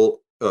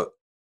spiritual,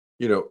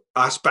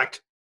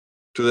 aspect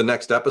to the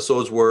next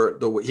episodes where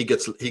he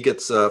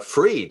gets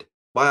freed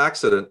by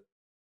accident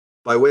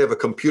by way of a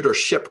computer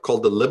ship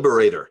called the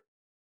Liberator.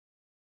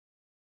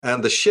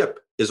 And the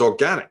ship is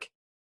organic.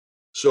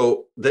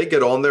 So they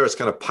get on there as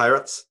kind of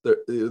pirates.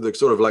 They're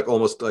sort of like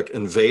almost like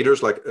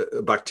invaders, like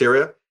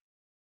bacteria.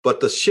 But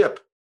the ship,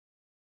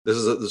 this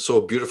is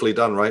so beautifully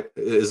done, right?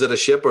 Is it a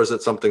ship or is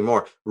it something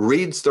more?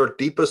 Reads their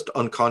deepest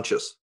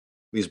unconscious.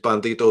 These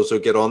banditos who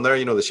get on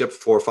there, the ship,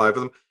 4 or 5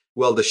 of them.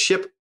 Well, the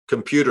ship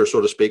computer,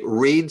 so to speak,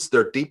 reads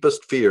their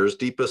deepest fears,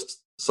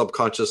 deepest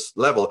subconscious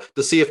level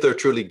to see if they're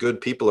truly good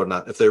people or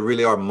not, if they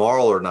really are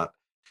moral or not.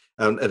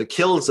 And it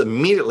kills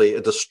immediately,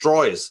 it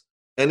destroys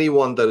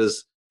anyone that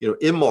is,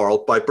 immoral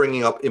by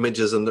bringing up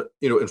images in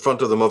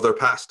front of them of their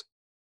past.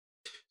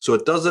 So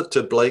it does it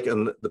to Blake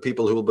and the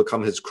people who will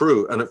become his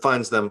crew, and it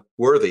finds them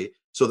worthy,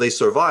 so they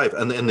survive.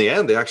 And in the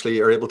end, they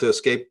actually are able to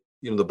escape,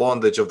 the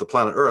bondage of the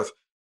planet Earth.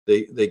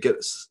 They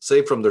get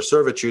saved from their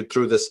servitude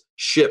through this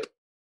ship.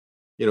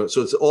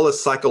 So it's all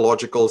this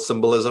psychological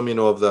symbolism,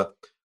 of the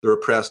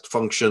repressed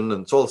function,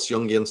 and it's all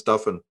Jungian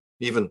stuff, and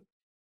even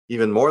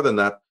more than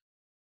that,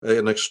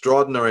 an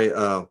extraordinary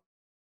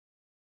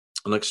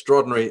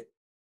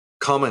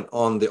comment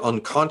on the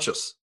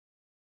unconscious.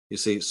 You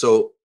see,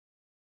 so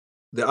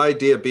the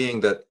idea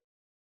being that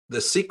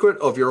the secret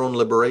of your own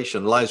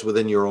liberation lies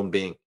within your own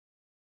being,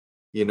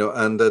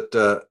 and that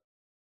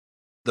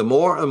the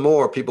more and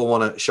more people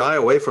want to shy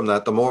away from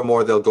that, the more and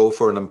more they'll go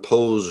for an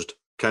imposed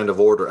kind of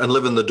order and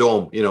live in the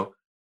dome.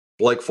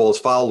 Blake falls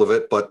foul of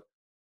it, but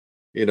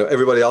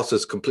everybody else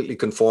is completely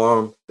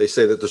conform. They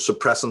say that there's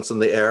suppressants in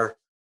the air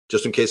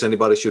just in case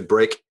anybody should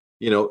break,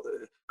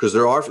 because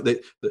there are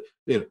the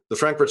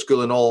Frankfurt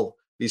School and all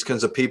these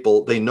kinds of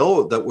people. They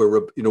know that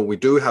we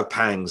do have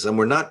pangs and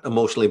we're not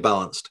emotionally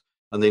balanced,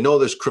 and they know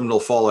there's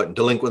criminal fallout and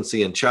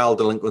delinquency and child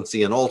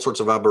delinquency and all sorts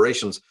of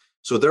aberrations.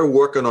 So they're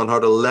working on how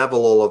to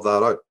level all of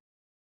that out.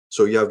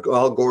 So you have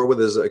Al Gore with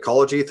his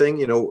ecology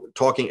thing,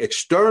 talking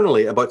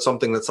externally about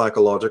something that's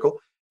psychological.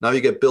 Now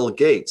you get Bill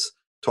Gates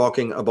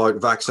talking about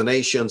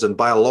vaccinations and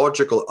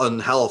biological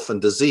unhealth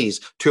and disease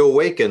to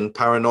awaken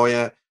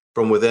paranoia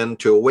from within,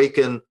 to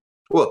awaken,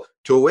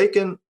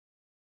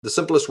 the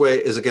simplest way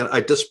is, again,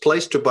 I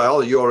displace to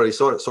biology. You already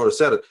sort of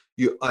said it.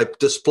 I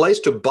displace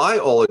to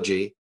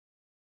biology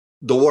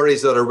the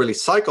worries that are really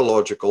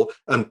psychological.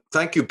 And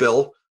thank you,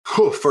 Bill,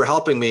 for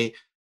helping me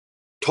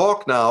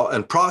talk now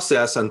and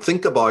process and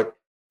think about,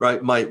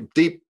 right, my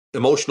deep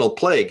emotional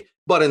plague,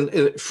 but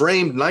in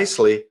framed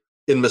nicely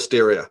in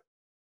Mysteria.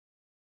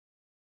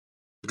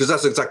 Because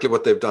that's exactly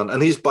what they've done.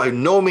 And he's by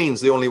no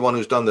means the only one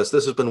who's done this.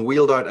 This has been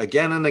wheeled out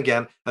again and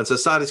again, and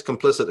society's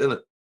complicit in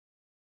it.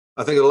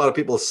 I think a lot of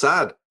people are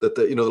sad that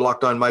the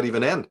lockdown might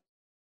even end.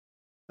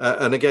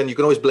 And again, you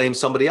can always blame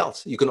somebody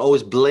else. You can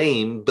always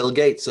blame Bill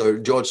Gates or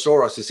George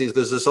Soros. You see,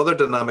 there's this other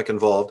dynamic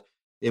involved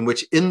in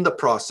which, in the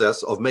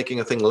process of making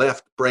a thing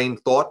left brain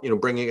thought,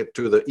 bringing it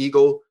to the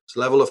ego's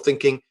level of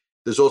thinking,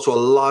 there's also a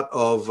lot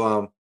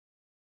of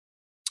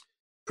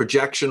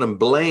projection and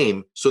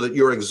blame so that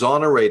you're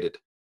exonerated,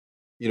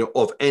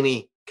 of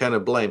any kind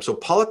of blame. So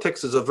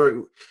politics is a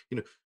very,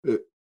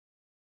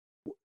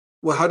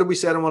 well, how did we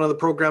say it in one of the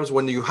programs?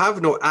 When you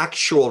have no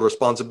actual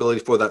responsibility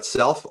for that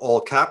self,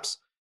 all caps,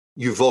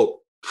 you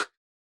vote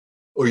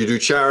or you do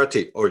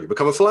charity or you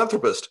become a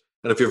philanthropist.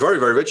 And if you're very,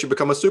 very rich, you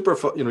become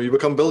you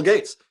become Bill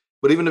Gates.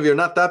 But even if you're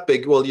not that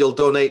big, well, you'll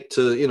donate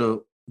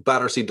to,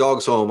 Battersea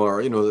Dogs Home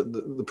or,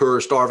 the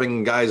poor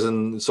starving guys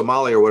in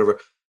Somalia or whatever.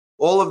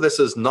 All of this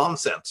is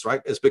nonsense,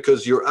 right? It's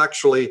because you're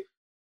actually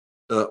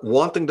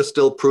wanting to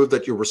still prove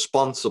that you're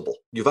responsible.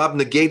 You've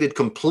abnegated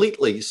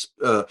completely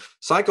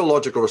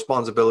psychological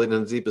responsibility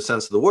in the deepest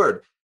sense of the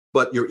word,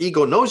 but your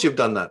ego knows you've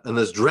done that and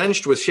is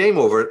drenched with shame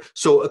over it.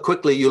 So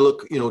quickly you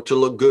look, to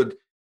look good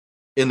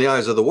in the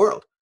eyes of the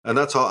world. And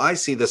that's how I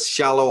see this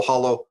shallow,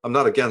 hollow. I'm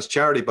not against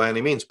charity by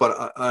any means,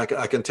 but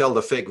I can tell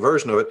the fake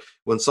version of it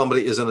when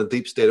somebody is in a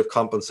deep state of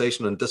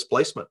compensation and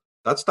displacement.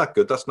 That's not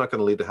good. That's not going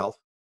to lead to health.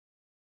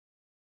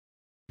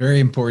 Very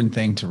important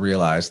thing to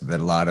realize that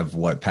a lot of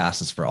what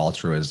passes for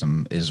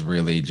altruism is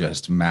really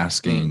just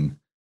masking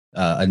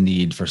a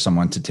need for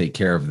someone to take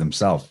care of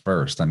themselves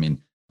first. I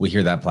mean, we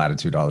hear that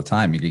platitude all the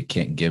time. You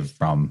can't give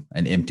from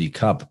an empty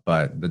cup,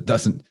 but that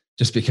doesn't,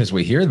 just because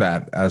we hear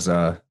that as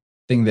a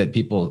thing that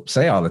people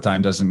say all the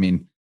time, doesn't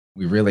mean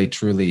we really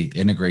truly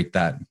integrate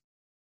that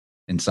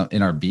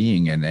in our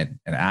being and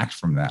act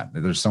from that.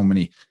 There's so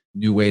many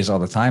new ways all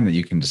the time that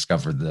you can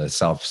discover the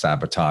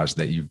self-sabotage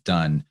that you've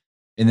done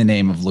in the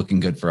name of looking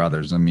good for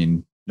others. I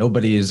mean,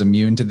 nobody is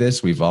immune to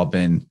this. We've all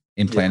been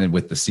implanted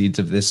with the seeds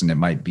of this, and it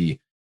might be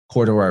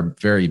core to our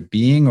very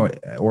being,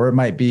 or it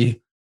might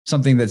be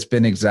something that's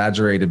been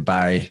exaggerated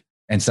by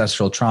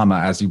ancestral trauma,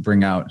 as you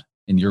bring out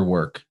in your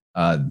work,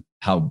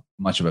 how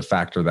much of a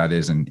factor that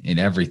is in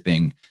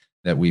everything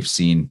that we've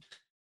seen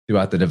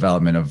throughout the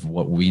development of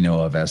what we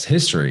know of as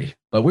history.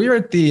 But we are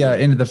at the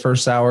end of the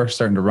first hour,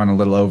 starting to run a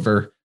little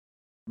over.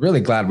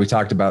 Really glad we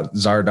talked about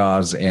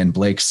Zardoz and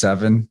Blake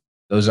 7.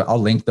 I'll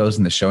link those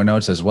in the show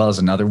notes, as well as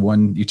another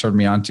one you turned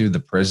me on to, The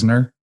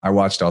Prisoner. I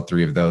watched all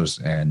three of those,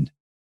 and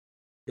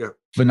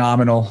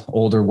phenomenal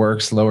older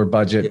works, lower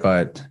budget,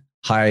 but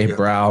high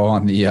brow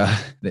on the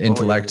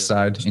intellect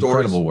side. Stories,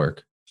 incredible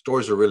work.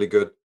 Stories are really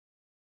good.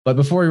 But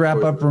before we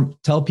wrap up,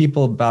 tell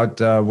people about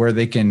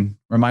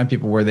remind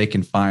people where they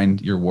can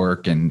find your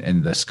work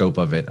and the scope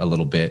of it a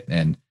little bit.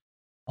 And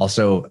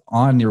also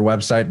on your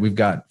website, we've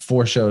got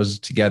 4 shows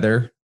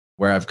together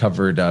where I've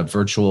covered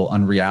virtual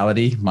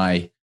unreality,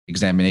 my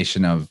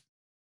examination of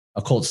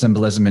occult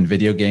symbolism in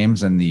video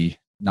games and the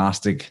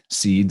Gnostic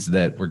seeds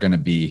that we're going to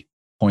be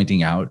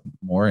pointing out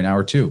more in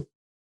hour 2.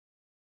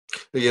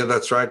 Yeah,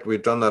 that's right.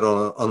 We've done that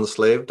on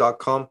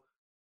unslave.com,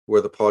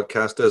 where the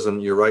podcast is.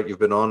 And you're right, you've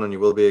been on and you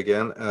will be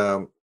again.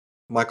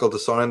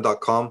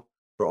 michaeltesarian.com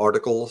for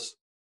articles.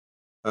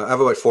 I have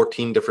about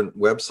 14 different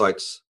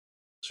websites,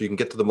 so you can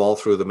get to them all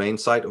through the main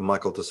site of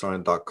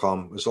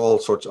michaeltesarian.com. There's all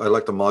sorts. I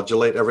like to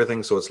modulate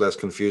everything so it's less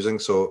confusing.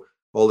 So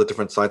all the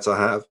different sites I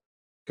have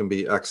can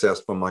be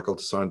accessed from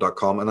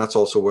michaeltesarian.com. And that's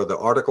also where the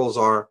articles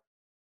are,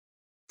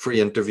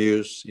 free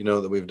interviews,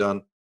 that we've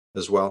done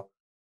as well.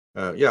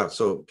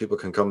 So people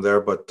can come there.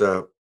 But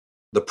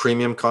the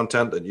premium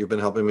content that you've been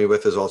helping me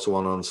with is also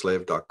on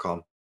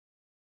unslave.com.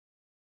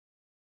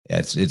 Yeah,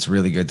 it's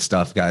really good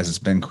stuff, guys. It's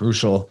been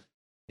crucial.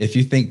 If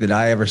you think that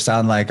I ever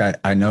sound like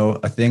I know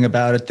a thing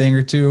about a thing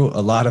or two,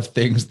 a lot of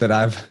things that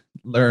I've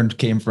learned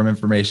came from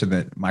information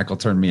that Michael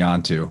turned me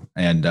on to.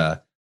 And,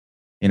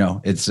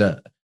 it's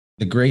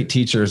the great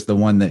teacher is the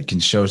one that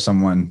can show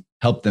someone,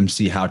 help them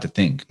see how to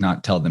think,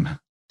 not tell them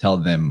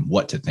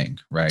what to think.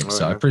 Right.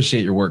 So I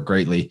appreciate your work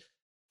greatly.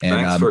 And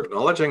thanks for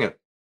acknowledging it.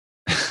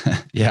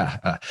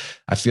 I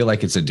feel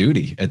like it's a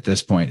duty at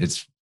this point.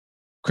 It's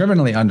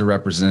criminally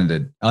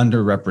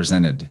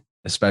underrepresented,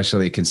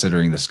 especially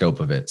considering the scope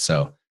of it.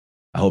 So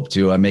I hope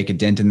to make a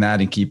dent in that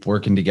and keep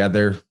working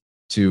together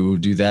to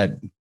do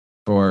that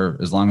for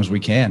as long as we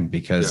can,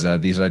 because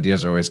these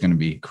ideas are always going to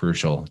be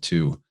crucial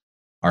to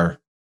our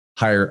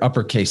higher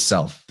uppercase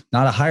self,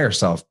 not a higher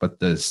self, but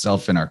the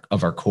self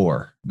of our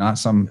core, not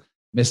some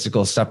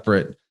mystical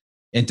separate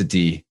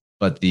entity,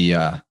 but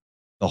the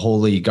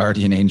holy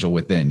guardian angel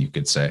within, you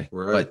could say.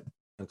 Right. But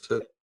that's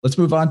it. Let's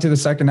move on to the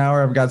second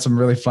hour. I've got some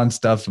really fun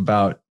stuff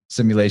about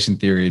simulation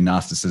theory and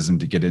Gnosticism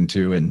to get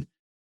into. And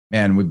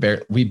man,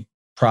 we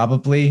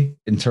probably,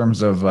 in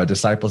terms of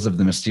disciples of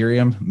the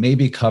Mysterium,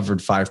 maybe covered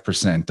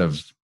 5%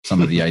 of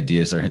some of the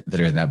ideas that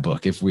are in that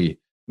book. If we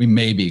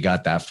maybe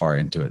got that far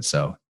into it.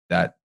 So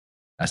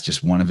that's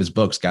just one of his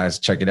books, guys.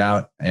 Check it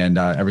out. And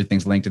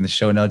everything's linked in the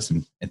show notes.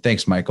 And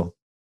thanks, Michael.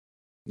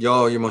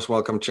 Yo, you're most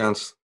welcome,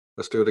 Chance.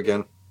 Let's do it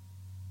again.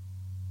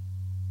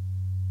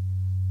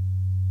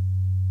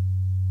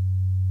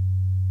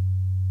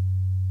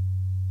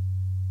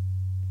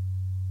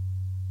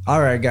 All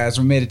right, guys,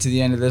 we made it to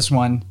the end of this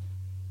one.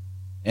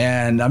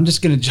 And I'm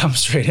just going to jump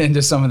straight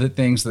into some of the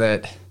things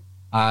that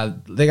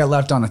they got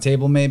left on the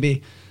table,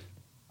 maybe.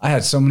 I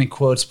had so many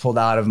quotes pulled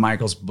out of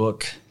Michael's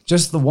book,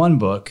 just the one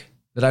book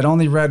that I'd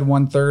only read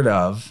 1/3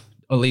 of.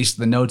 At least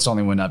the notes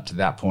only went up to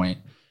that point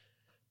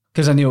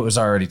because I knew it was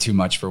already too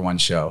much for one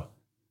show.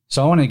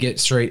 So I want to get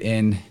straight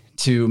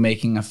into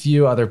making a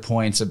few other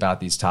points about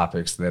these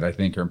topics that I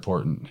think are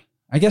important.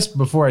 I guess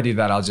before I do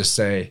that, I'll just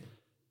say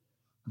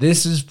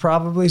this is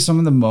probably some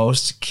of the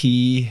most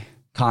key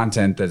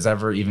content that's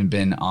ever even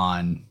been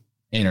on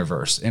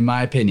Interverse, in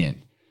my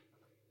opinion.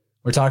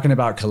 We're talking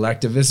about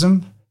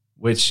collectivism,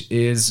 which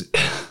is,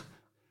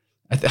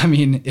 I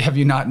mean, have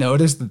you not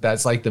noticed that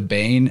that's like the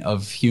bane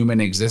of human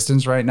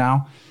existence right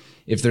now?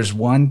 If there's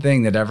one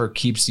thing that ever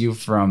keeps you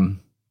from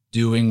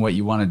doing what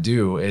you want to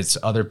do, it's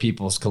other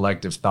people's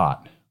collective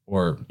thought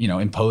or,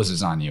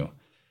 imposes on you.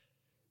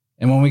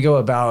 And when we go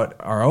about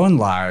our own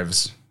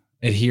lives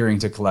adhering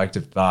to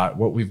collective thought,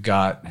 what we've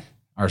got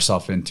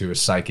ourselves into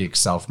is psychic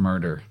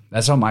self-murder.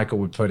 That's how Michael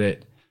would put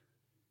it.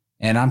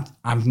 And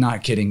I'm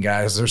not kidding,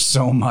 guys. There's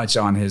so much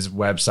on his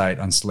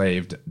website,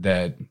 Unslaved,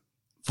 that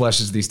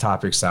fleshes these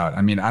topics out.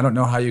 I mean, I don't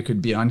know how you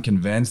could be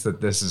unconvinced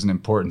that this is an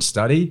important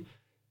study,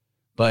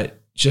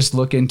 but just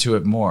look into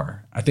it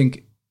more. I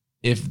think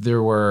if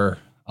there were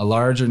a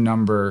larger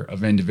number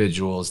of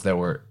individuals that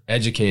were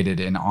educated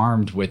and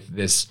armed with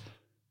this,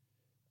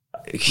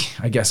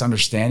 I guess,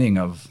 understanding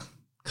of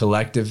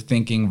collective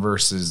thinking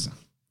versus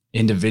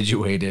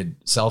individuated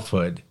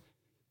selfhood,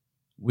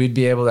 we'd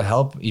be able to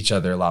help each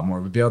other a lot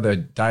more. We'd be able to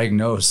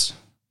diagnose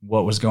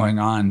what was going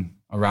on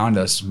around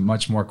us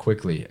much more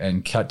quickly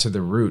and cut to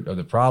the root of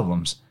the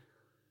problems.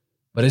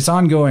 But it's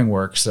ongoing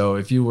work. So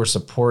if you were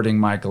supporting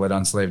Michael at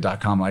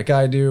unslaved.com like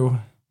I do,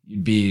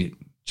 you'd be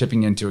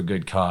chipping into a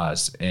good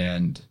cause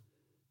and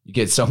you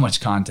get so much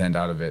content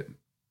out of it.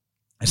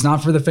 It's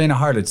not for the faint of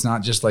heart. It's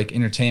not just like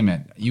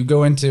entertainment. You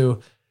go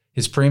into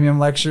his premium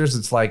lectures,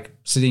 it's like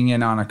sitting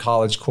in on a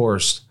college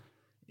course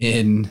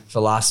in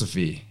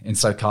philosophy, in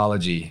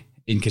psychology,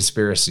 in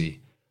conspiracy,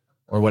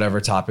 or whatever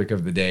topic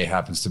of the day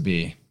happens to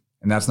be.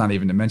 And that's not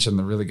even to mention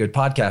the really good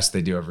podcast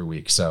they do every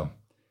week. So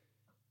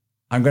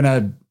I'm going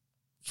to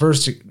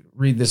first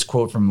read this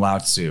quote from Lao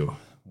Tzu,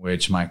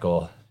 which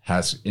Michael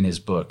has in his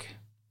book.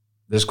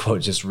 This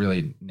quote just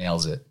really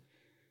nails it.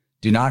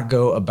 Do not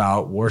go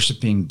about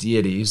worshiping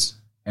deities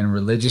and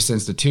religious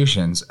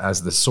institutions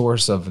as the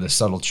source of the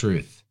subtle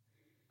truth.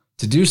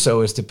 To do so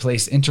is to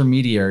place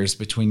intermediaries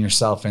between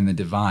yourself and the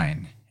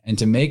divine, and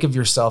to make of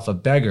yourself a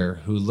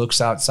beggar who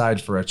looks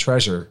outside for a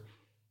treasure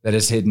that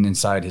is hidden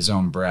inside his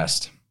own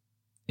breast.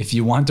 If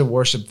you want to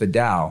worship the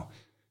Tao,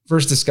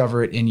 first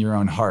discover it in your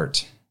own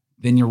heart.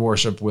 Then your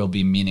worship will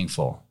be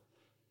meaningful.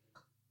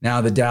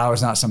 Now, the Tao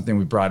is not something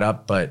we brought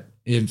up, but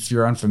if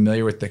you're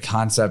unfamiliar with the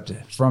concept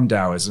from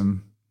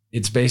Taoism,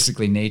 it's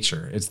basically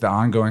nature. It's the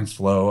ongoing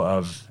flow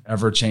of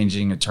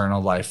ever-changing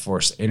eternal life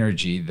force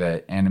energy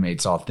that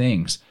animates all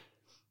things.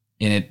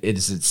 And it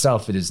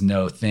is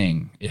no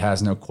thing. It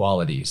has no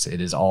qualities.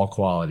 It is all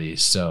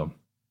qualities. So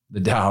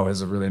the Tao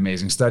is a really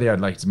amazing study. I'd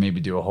like to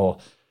maybe do a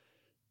whole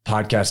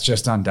podcast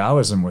just on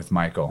Taoism with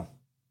Michael,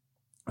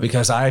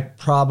 because I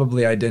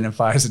probably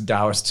identify as a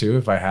Taoist too,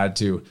 if I had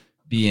to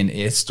be an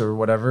ist or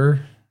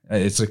whatever.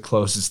 It's the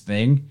closest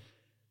thing.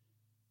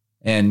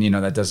 And,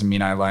 that doesn't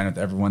mean I align with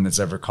everyone that's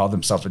ever called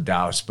themselves a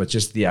Taoist, but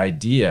just the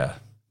idea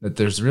that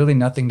there's really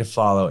nothing to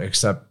follow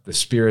except the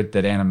spirit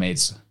that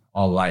animates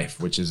all life,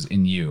 which is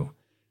in you.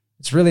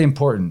 It's really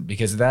important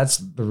because that's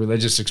the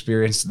religious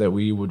experience that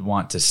we would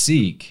want to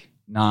seek,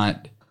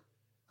 not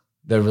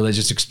the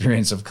religious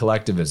experience of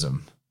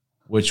collectivism,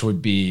 which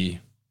would be,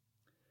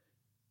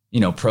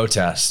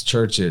 protests,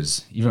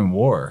 churches, even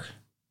war.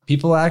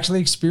 People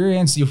actually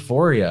experience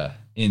euphoria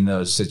in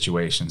those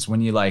situations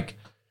when you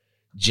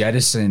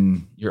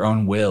jettison your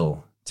own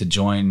will to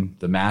join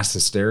the mass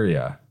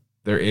hysteria.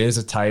 There is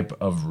a type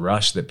of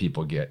rush that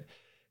people get.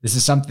 This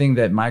is something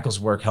that Michael's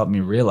work helped me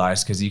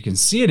realize because you can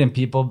see it in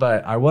people,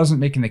 but I wasn't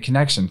making the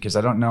connection because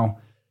I don't know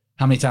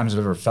how many times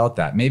I've ever felt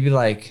that. Maybe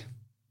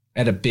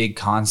at a big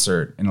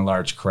concert in a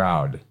large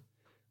crowd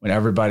when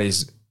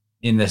everybody's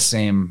in the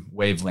same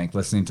wavelength,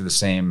 listening to the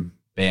same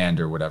band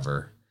or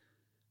whatever.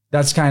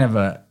 That's kind of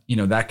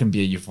that can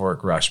be a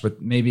euphoric rush,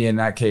 but maybe in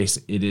that case,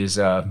 it is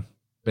a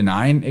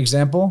benign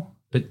example,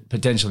 but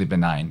potentially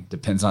benign.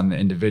 Depends on the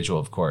individual,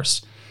 of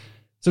course.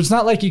 So it's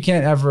not like you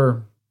can't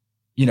ever,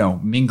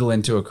 mingle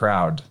into a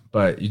crowd,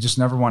 but you just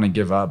never want to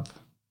give up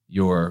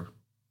your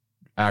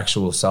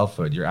actual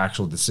selfhood, your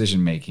actual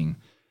decision-making,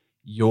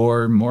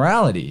 your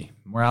morality.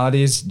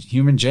 Morality is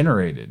human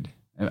generated.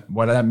 And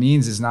what that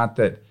means is not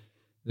that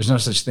there's no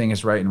such thing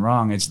as right and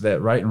wrong. It's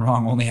that right and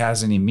wrong only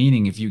has any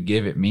meaning if you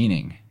give it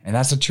meaning. And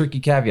that's a tricky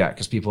caveat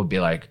because people would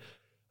be like,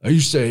 are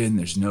you saying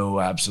there's no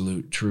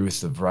absolute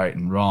truth of right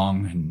and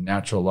wrong and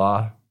natural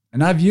law?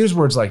 And I've used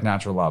words like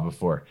natural law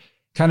before,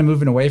 kind of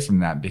moving away from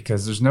that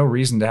because there's no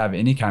reason to have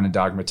any kind of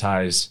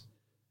dogmatized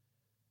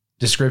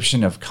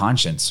description of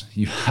conscience.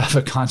 You have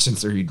a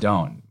conscience or you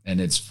don't,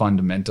 and it's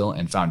fundamental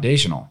and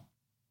foundational.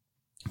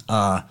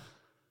 I'm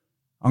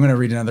going to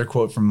read another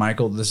quote from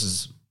Michael. This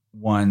is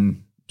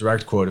one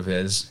direct quote of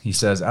his. He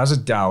says, "As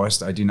a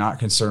Taoist, I do not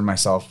concern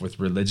myself with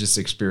religious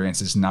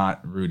experiences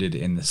not rooted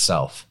in the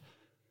self.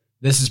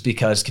 This is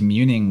because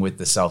communing with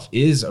the self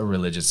is a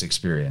religious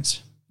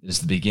experience. It is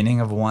the beginning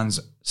of one's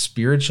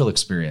spiritual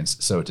experience,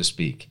 so to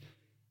speak.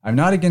 I'm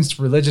not against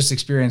religious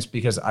experience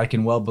because I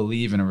can well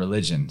believe in a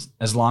religion,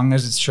 as long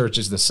as its church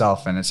is the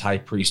self and its high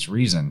priest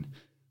reason,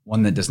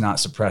 one that does not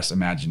suppress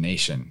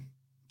imagination."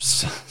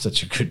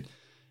 Such a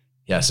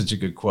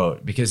good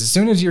quote. Because as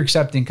soon as you're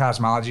accepting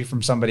cosmology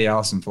from somebody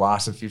else and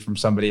philosophy from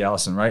somebody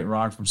else and right and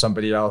wrong from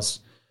somebody else,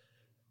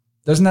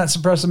 doesn't that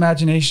suppress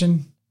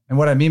imagination? And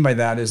what I mean by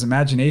that is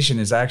imagination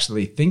is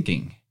actually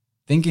thinking.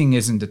 Imagining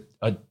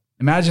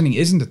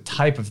isn't a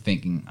type of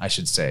thinking, I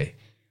should say.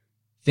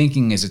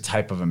 Thinking is a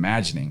type of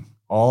imagining.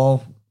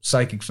 All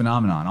psychic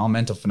phenomenon, all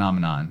mental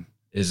phenomenon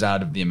is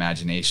out of the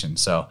imagination.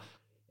 So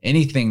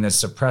anything that's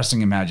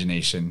suppressing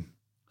imagination,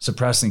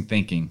 suppressing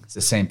thinking, it's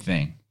the same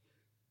thing.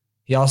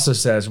 He also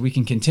says we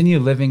can continue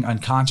living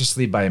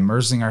unconsciously by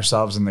immersing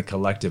ourselves in the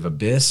collective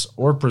abyss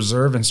or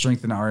preserve and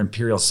strengthen our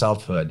imperial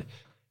selfhood,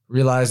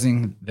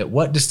 realizing that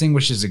what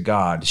distinguishes a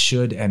god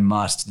should and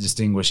must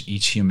distinguish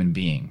each human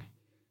being.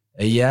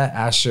 Ayeh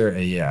Asher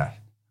Ayeh.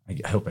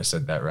 I hope I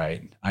said that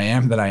right. I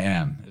am that I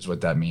am is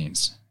what that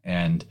means.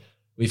 And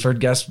we've heard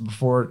guests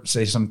before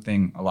say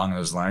something along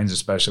those lines,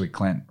 especially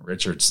Clint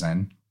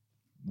Richardson,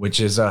 which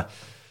is a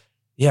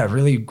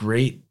really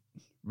great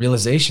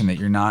realization that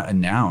you're not a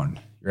noun.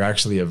 You're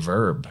actually a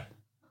verb.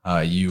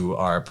 You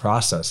are a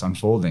process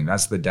unfolding.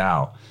 That's the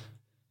Tao.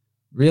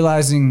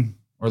 Realizing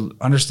or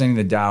understanding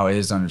the Tao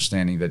is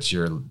understanding that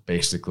you're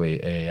basically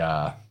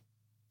a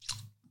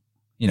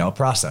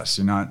process.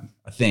 You're not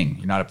a thing.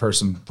 You're not a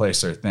person,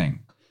 place, or thing.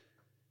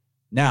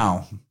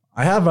 Now,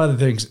 I have other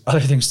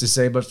things to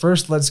say, but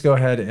first let's go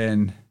ahead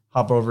and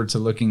hop over to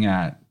looking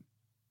at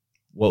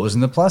what was in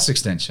the plus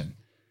extension.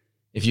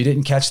 If you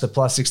didn't catch the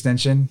plus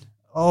extension,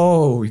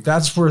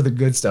 that's where the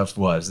good stuff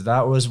was.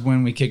 That was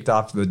when we kicked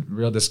off the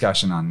real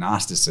discussion on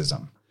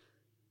Gnosticism.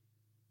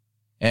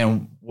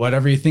 And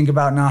whatever you think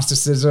about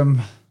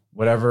Gnosticism,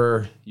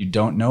 whatever you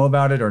don't know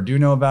about it or do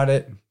know about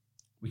it,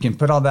 we can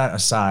put all that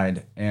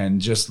aside and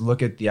just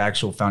look at the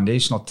actual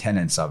foundational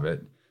tenets of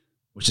it,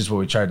 which is what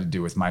we tried to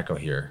do with Michael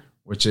here,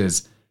 which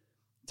is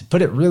to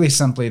put it really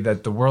simply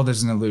that the world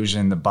is an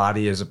illusion, the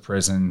body is a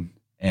prison,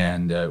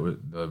 and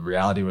the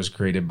reality was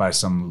created by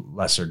some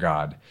lesser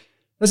god.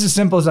 That's as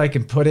simple as I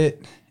can put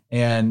it,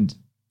 and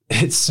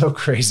it's so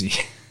crazy.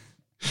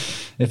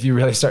 If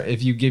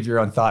you give your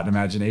own thought and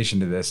imagination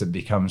to this, it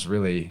becomes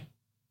really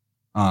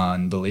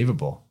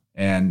unbelievable.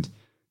 And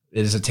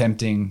it is a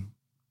tempting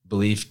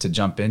belief to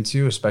jump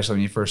into, especially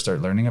when you first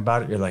start learning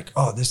about it. You're like,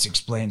 oh, this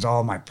explains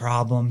all my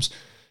problems.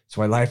 It's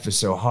why life is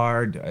so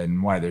hard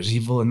and why there's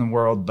evil in the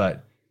world.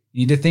 But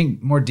you need to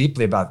think more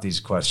deeply about these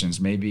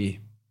questions. Maybe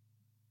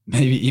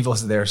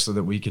evil's there so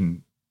that we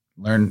can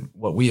learn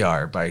what we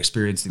are by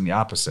experiencing the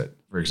opposite,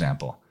 for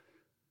example.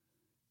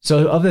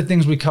 So of the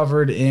things we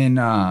covered in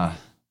the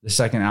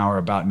second hour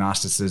about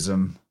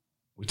Gnosticism,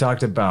 we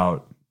talked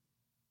about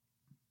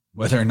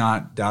whether or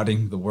not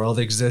doubting the world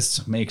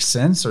exists makes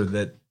sense, or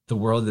that the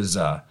world is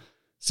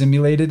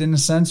simulated in a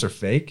sense or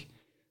fake.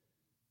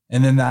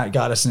 And then that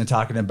got us into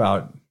talking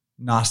about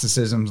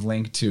Gnosticism's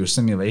link to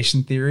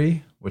simulation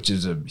theory, which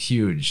is a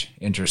huge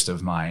interest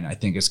of mine. I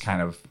think it's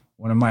kind of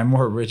one of my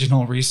more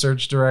original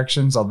research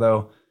directions,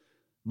 although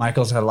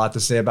Michael's had a lot to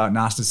say about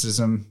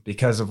Gnosticism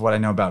because of what I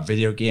know about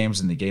video games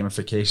and the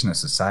gamification of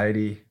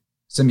society,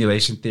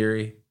 simulation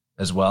theory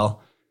as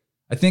well.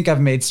 I think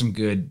I've made some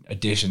good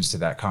additions to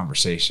that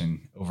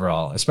conversation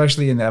overall,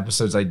 especially in the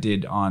episodes I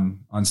did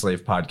on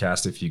Unslave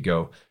Podcast. If you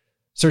go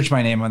search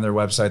my name on their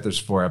website, there's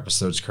 4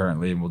 episodes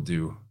currently, and we'll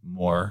do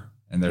more.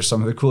 And there's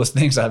some of the coolest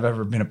things I've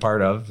ever been a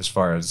part of as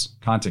far as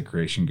content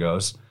creation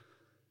goes.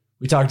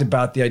 We talked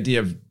about the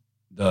idea of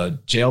the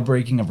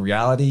jailbreaking of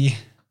reality,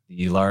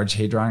 the Large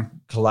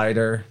Hadron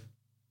Collider.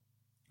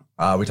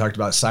 We talked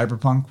about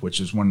cyberpunk, which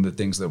is one of the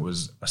things that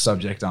was a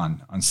subject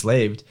on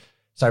Unslaved.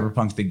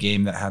 Cyberpunk, the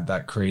game that had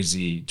that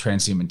crazy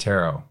transhuman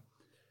tarot.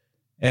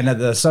 And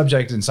the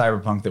subject in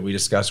cyberpunk that we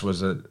discussed was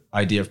the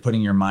idea of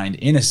putting your mind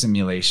in a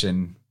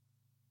simulation,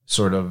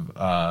 sort of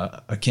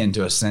akin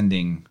to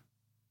ascending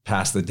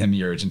past the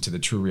demiurge into the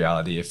true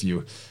reality. If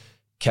you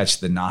catch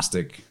the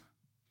Gnostic,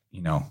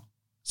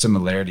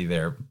 similarity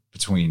there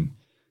between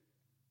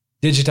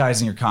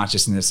digitizing your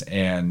consciousness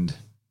and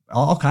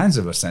all kinds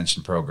of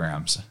ascension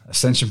programs.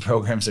 Ascension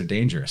programs are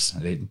dangerous.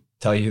 They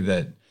tell you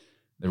that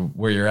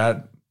where you're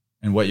at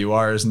and what you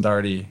are isn't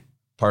already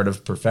part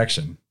of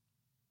perfection.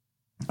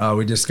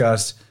 We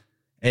discussed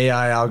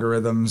AI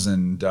algorithms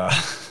and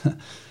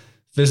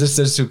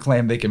physicists who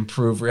claim they can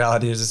prove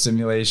reality as a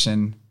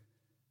simulation.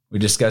 We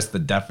discussed the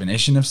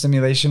definition of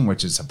simulation,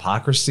 which is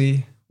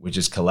hypocrisy, which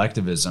is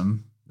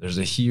collectivism. There's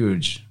a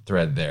huge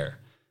thread there.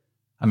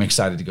 I'm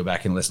excited to go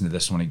back and listen to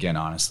this one again,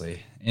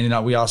 honestly.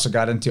 And we also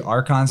got into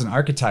archons and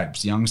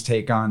archetypes, Jung's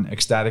take on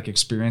ecstatic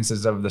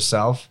experiences of the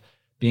self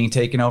being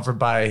taken over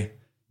by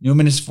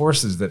numinous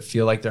forces that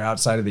feel like they're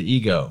outside of the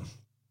ego.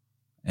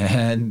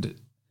 And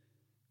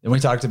then we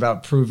talked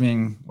about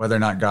proving whether or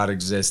not God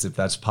exists, if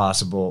that's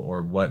possible,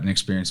 or what an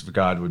experience of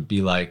God would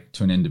be like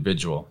to an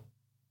individual.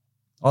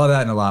 All of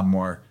that and a lot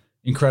more.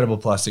 Incredible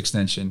Plus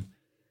extension.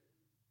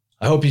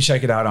 I hope you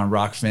check it out on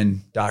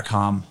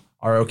rockfin.com,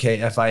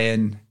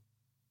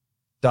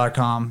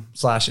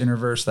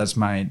 ROKFIN.com/Interverse. That's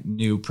my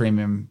new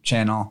premium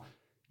channel.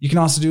 You can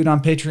also do it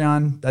on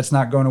Patreon. That's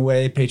not going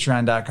away,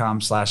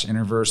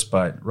 patreon.com/Interverse,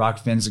 but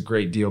Rockfin's a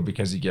great deal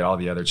because you get all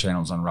the other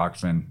channels on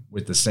Rockfin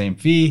with the same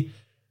fee.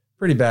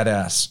 Pretty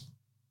badass.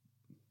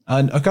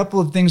 A couple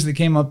of things that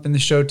came up in the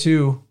show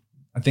too.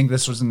 I think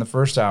this was in the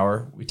first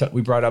hour.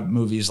 We brought up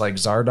movies like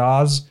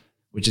Zardoz,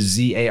 which is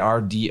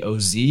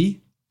Zardoz,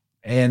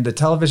 and the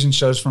television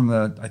shows from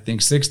the, I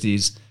think,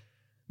 60s,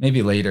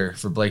 maybe later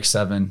for Blake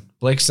Seven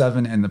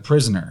and The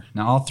Prisoner.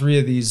 Now, all three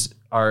of these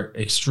are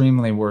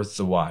extremely worth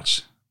the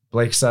watch.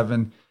 Blake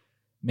Seven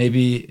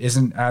maybe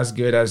isn't as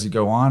good as you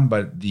go on,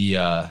 but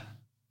the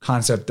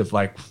concept of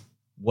like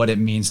what it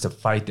means to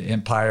fight the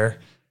empire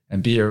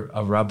and be a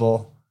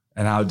rebel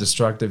and how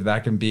destructive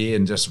that can be,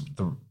 and just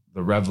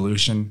the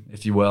revolution,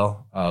 if you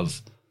will,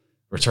 of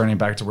returning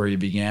back to where you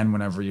began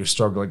whenever you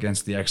struggle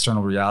against the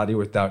external reality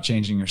without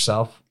changing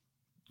yourself.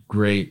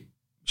 Great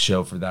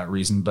show for that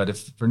reason. But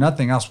if for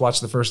nothing else,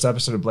 watch the first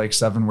episode of Blake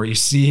Seven, where you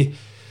see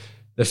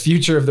the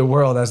future of the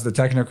world as the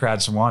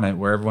technocrats want it,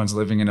 where everyone's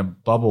living in a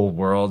bubble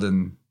world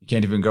and you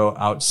can't even go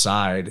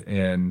outside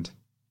and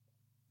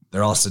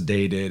they're all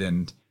sedated.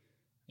 And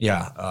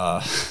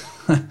yeah,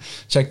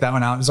 check that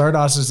one out.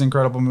 Zardoz is an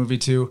incredible movie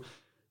too.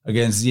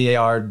 Again,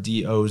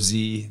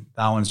 Zardoz.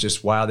 That one's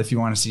just wild. If you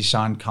want to see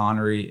Sean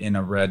Connery in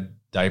a red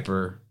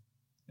diaper,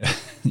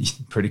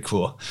 pretty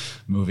cool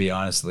movie,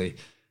 honestly.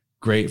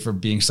 Great for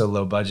being so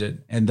low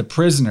budget. And The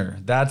Prisoner,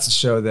 that's a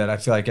show that I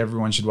feel like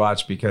everyone should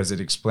watch because it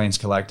explains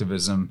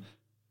collectivism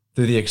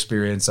through the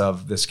experience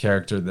of this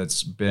character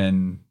that's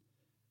been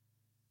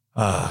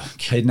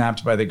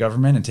kidnapped by the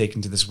government and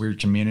taken to this weird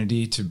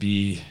community to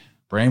be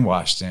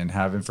brainwashed and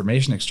have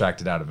information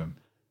extracted out of him.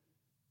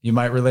 You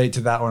might relate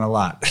to that one a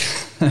lot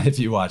if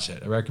you watch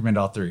it. I recommend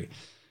all three.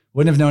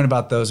 Wouldn't have known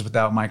about those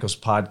without Michael's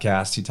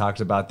podcast. He talked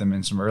about them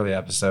in some early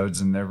episodes,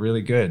 and they're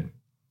really good.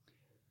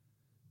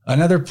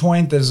 Another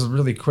point that is a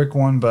really quick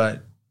one,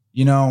 but,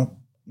 you know,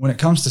 when it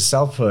comes to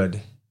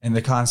selfhood and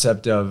the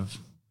concept of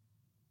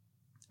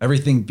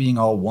everything being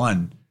all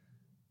one,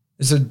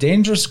 it's a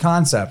dangerous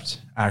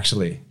concept,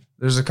 actually.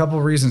 There's a couple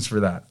of reasons for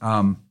that.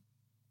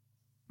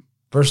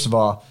 First of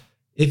all,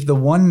 if the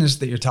oneness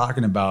that you're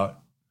talking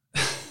about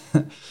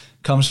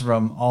comes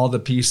from all the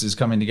pieces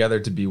coming together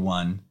to be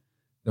one,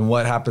 then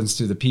what happens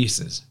to the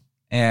pieces?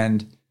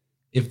 And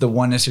if the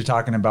oneness you're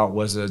talking about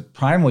was a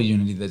primal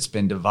unity that's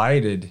been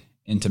divided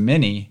into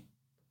many,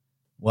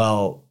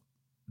 well,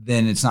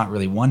 then it's not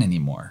really one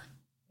anymore,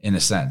 in a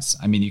sense.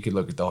 I mean, you could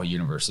look at the whole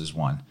universe as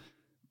one,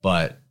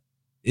 but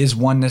is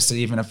oneness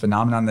even a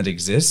phenomenon that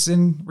exists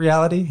in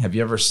reality? Have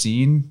you ever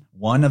seen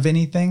one of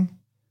anything?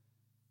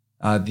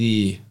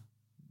 The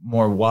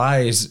more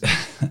wise,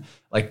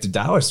 like the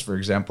Taoists, for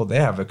example, they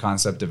have a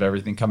concept of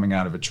everything coming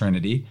out of a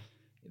trinity.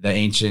 The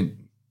ancient,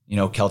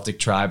 Celtic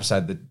tribes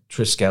had the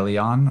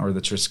Triskelion or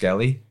the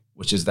Triskeli,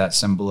 which is that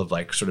symbol of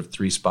like sort of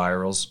three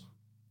spirals.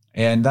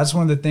 And that's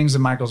one of the things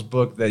in Michael's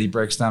book that he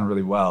breaks down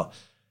really well,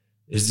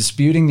 is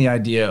disputing the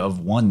idea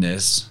of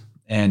oneness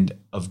and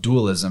of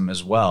dualism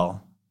as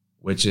well,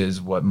 which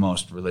is what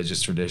most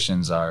religious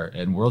traditions are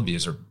and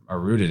worldviews are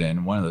rooted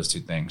in, one of those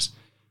two things.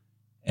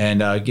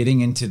 And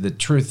getting into the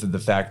truth of the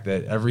fact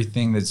that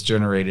everything that's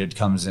generated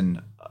comes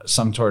in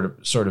some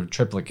sort of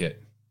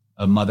triplicate,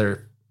 a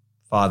mother,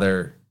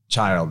 father,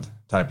 child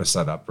type of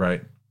setup,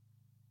 right?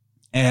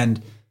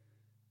 And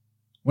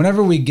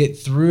whenever we get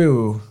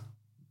through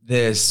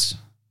this,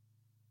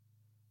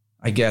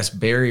 I guess,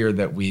 barrier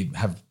that we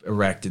have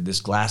erected,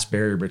 this glass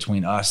barrier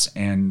between us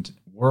and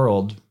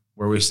world,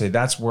 where we say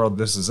that's world,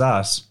 this is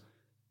us,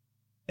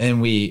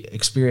 and we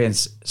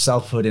experience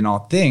selfhood in all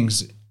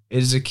things, it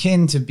is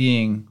akin to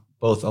being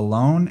both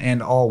alone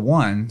and all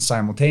one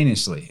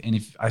simultaneously. And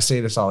if I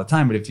say this all the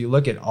time, but if you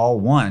look at all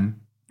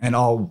one and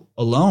all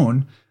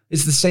alone,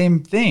 it's the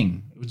same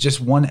thing, with just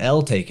one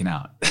L taken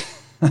out.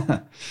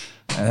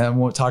 And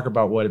we'll talk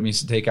about what it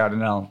means to take out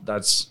an L.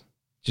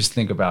 Just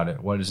think about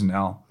it. What is an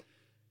L?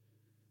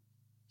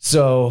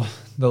 So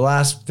the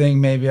last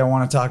thing maybe I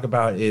want to talk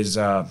about is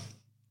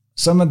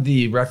some of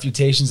the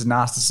refutations of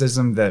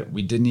Gnosticism that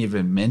we didn't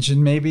even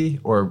mention maybe,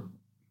 or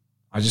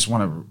I just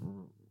want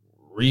to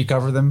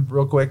recover them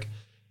real quick.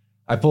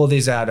 I pulled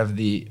these out of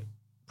the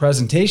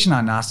presentation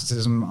on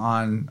Gnosticism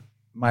on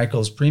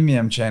Michael's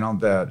premium channel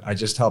that I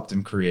just helped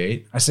him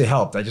create. I say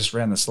helped, I just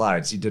ran the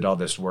slides. He did all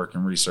this work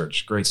and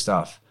research. Great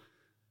stuff.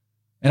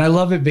 And I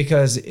love it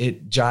because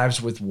it jives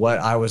with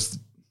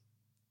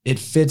it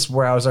fits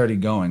where I was already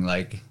going.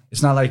 Like,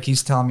 it's not like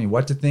he's telling me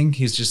what to think.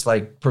 He's just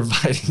like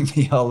providing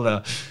me all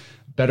the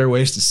better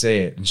ways to say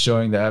it and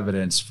showing the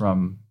evidence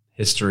from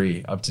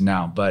history up to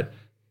now. But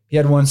he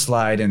had one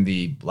slide in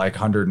the like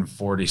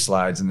 140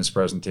 slides in this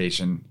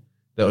presentation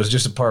that was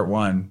just a part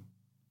one.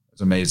 It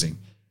was amazing.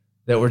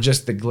 That were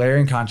just the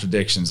glaring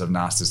contradictions of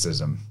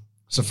Gnosticism.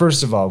 So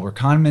first of all, we're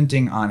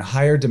commenting on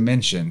higher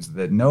dimensions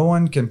that no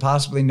one can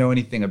possibly know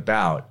anything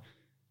about.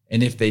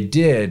 And if they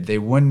did, they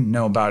wouldn't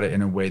know about it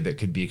in a way that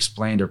could be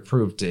explained or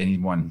proved to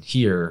anyone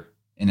here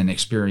in an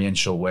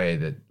experiential way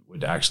that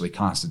would actually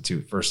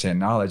constitute firsthand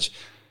knowledge.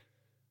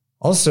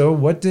 Also,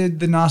 what did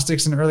the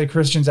Gnostics and early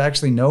Christians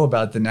actually know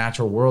about the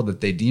natural world that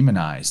they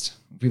demonized?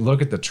 If we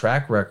look at the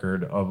track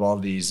record of all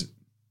these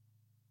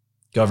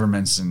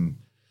governments and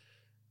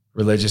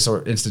religious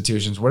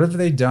institutions, what have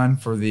they done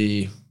for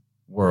the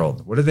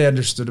world? What have they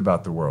understood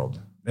about the world?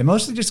 They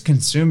mostly just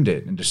consumed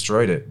it and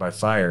destroyed it by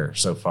fire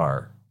so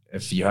far,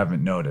 if you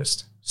haven't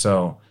noticed.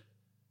 So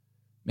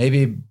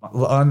maybe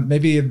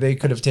they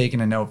could have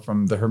taken a note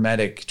from the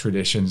Hermetic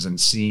traditions and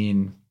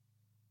seen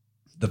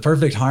the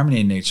perfect harmony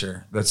in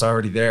nature that's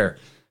already there,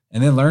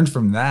 and then learned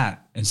from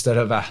that instead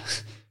of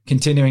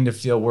continuing to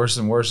feel worse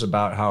and worse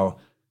about how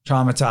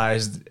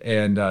traumatized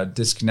and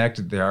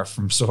disconnected they are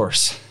from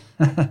source.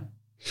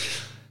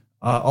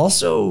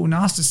 Also,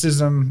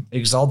 Gnosticism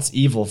exalts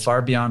evil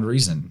far beyond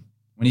reason.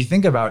 When you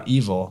think about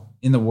evil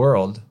in the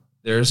world,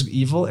 there's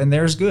evil and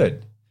there's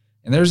good,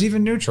 and there's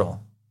even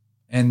neutral.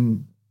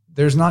 And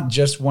there's not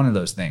just one of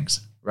those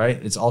things, right?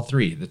 It's all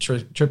three, the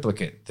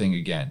triplicate thing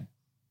again.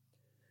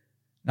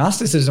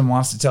 Gnosticism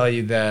wants to tell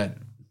you that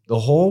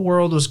the whole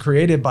world was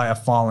created by a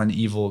fallen,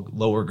 evil,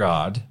 lower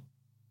God.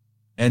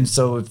 And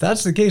so if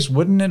that's the case,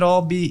 wouldn't it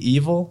all be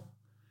evil?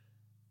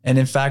 And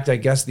in fact, I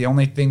guess the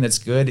only thing that's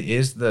good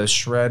is the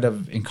shred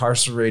of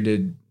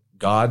incarcerated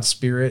God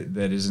spirit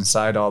that is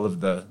inside all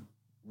of the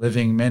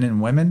living men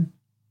and women.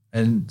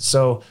 And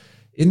so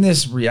in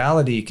this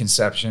reality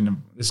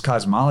conception, this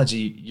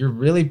cosmology, you're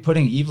really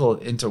putting evil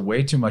into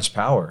way too much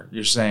power.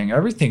 You're saying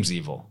everything's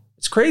evil.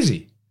 It's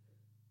crazy.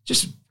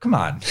 Just come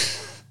on.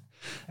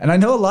 And I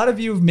know a lot of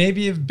you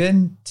maybe have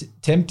been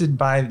tempted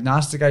by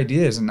Gnostic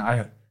ideas, and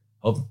I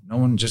hope no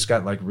one just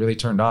got like really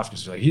turned off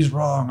because like, he's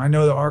wrong. I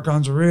know the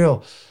archons are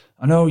real.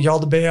 I know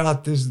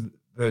Yaldabaoth is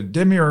the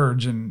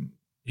demiurge and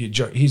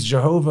he's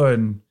Jehovah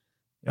and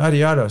yada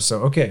yada. So,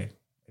 okay,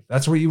 if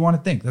that's what you want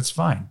to think, that's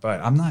fine. But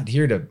I'm not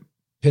here to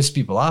piss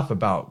people off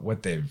about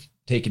what they've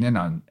taken in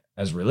on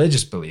as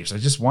religious beliefs. I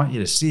just want you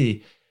to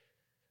see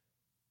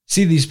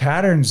these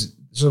patterns.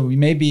 So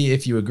maybe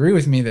if you agree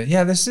with me that,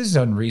 yeah, this is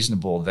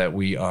unreasonable that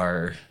we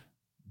are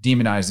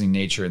demonizing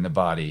nature in the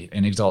body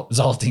and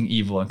exalting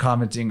evil and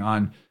commenting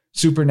on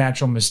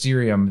supernatural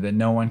mysterium that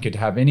no one could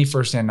have any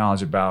firsthand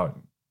knowledge about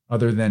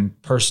other than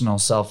personal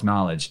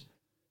self-knowledge,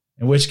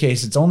 in which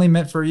case it's only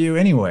meant for you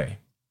anyway.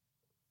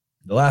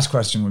 The last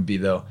question would be,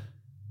 though,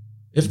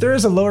 if there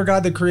is a lower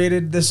God that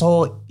created this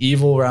whole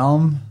evil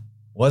realm,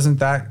 wasn't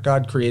that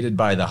God created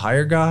by the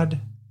higher God?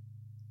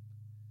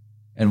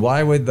 And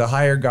why would the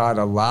higher God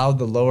allow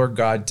the lower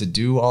God to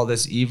do all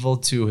this evil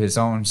to his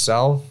own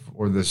self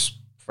or the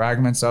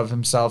fragments of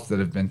himself that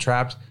have been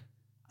trapped?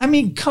 I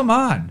mean, come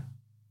on.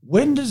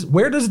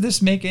 Where does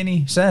this make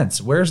any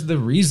sense? Where's the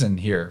reason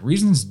here?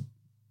 Reason's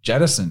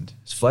jettisoned.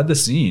 It's fled the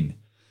scene.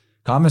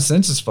 Common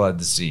sense has fled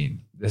the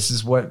scene. This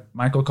is what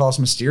Michael calls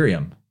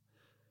mysterium.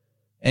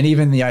 And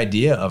even the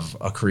idea of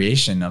a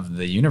creation of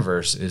the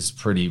universe is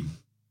pretty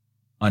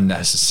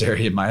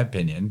unnecessary, in my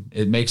opinion.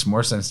 It makes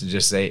more sense to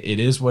just say, it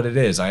is what it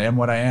is. I am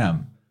what I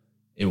am.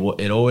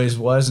 It always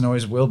was and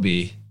always will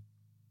be.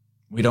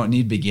 We don't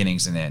need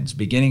beginnings and ends.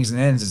 Beginnings and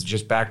ends is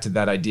just back to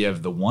that idea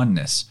of the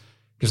oneness.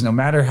 Because no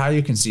matter how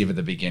you conceive of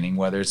the beginning,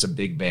 whether it's a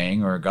Big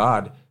Bang or a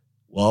God,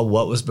 well,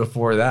 what was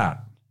before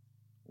that?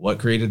 What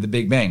created the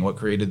Big Bang? What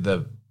created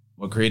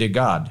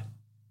God?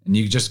 And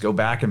you just go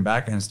back and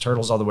it's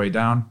turtles all the way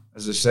down,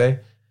 as they say.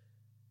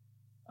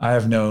 I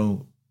have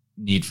no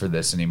need for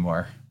this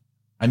anymore.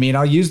 I mean,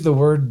 I'll use the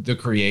word the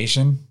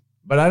creation,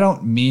 but I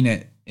don't mean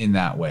it in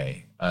that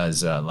way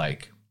as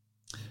like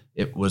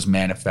it was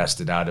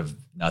manifested out of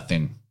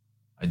nothing.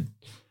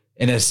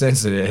 In a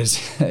sense it is.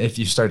 If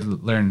you start to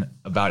learn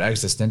about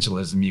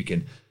existentialism, you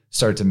can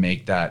start to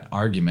make that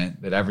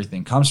argument that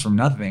everything comes from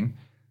nothing.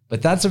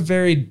 But that's a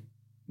very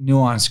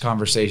nuanced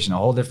conversation, a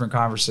whole different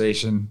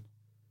conversation.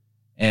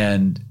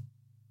 And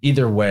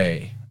either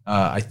way,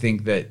 I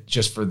think that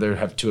just for there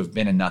to have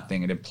been a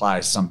nothing, it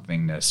implies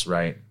somethingness,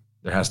 right?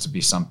 There has to be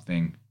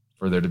something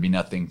for there to be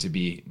nothing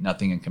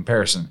in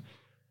comparison.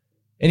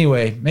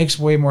 Anyway, makes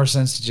way more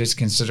sense to just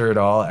consider it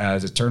all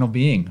as eternal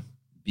being.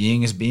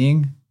 Being is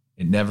being.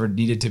 It never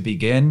needed to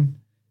begin.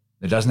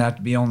 There doesn't have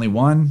to be only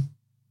one.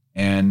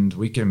 And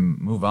we can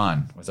move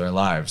on with our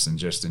lives and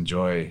just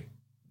enjoy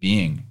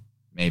being,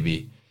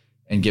 maybe,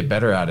 and get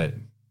better at it.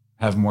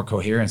 Have more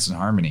coherence and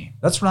harmony.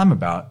 That's what I'm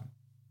about.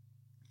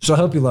 So I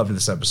hope you loved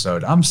this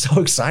episode. I'm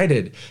so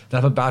excited that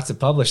I'm about to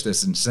publish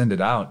this and send it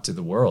out to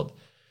the world.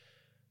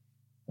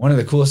 One of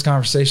the coolest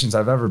conversations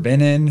I've ever been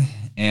in,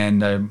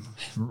 and I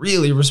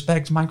really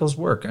respect Michael's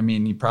work. I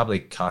mean, you probably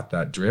caught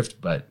that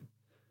drift, but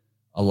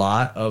a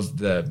lot of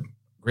the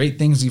great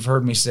things you've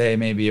heard me say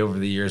maybe over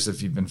the years,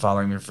 if you've been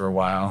following me for a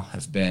while,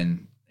 have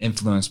been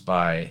influenced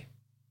by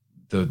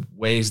the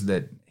ways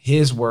that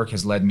his work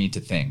has led me to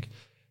think.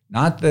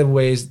 not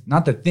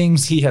the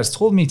things he has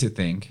told me to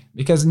think,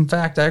 because in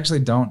fact, I actually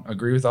don't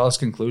agree with all his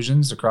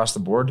conclusions across the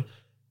board.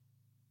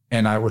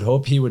 And I would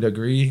hope he would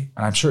agree,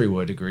 and I'm sure he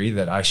would agree,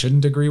 that I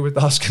shouldn't agree with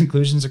those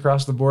conclusions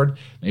across the board.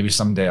 Maybe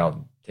someday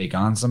I'll take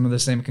on some of the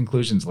same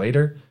conclusions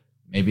later.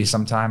 Maybe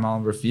sometime I'll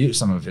refute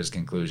some of his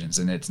conclusions,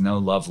 and it's no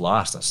love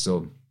lost. I'll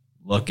still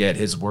look at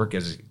his work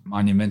as a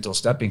monumental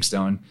stepping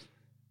stone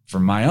for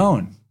my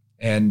own.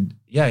 And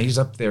yeah, he's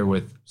up there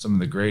with some of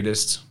the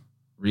greatest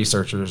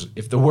researchers.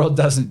 If the world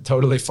doesn't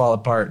totally fall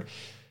apart,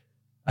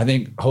 I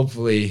think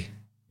hopefully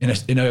in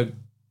a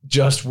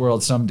just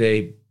world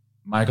someday,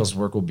 Michael's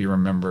work will be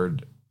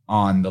remembered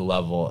on the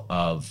level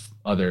of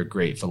other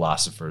great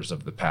philosophers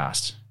of the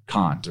past,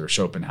 Kant or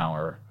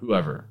Schopenhauer,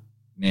 whoever,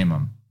 name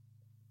them.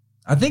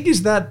 I think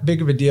he's that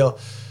big of a deal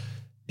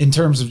in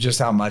terms of just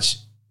how much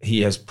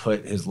he has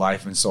put his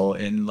life and soul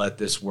in, let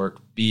this work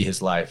be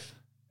his life.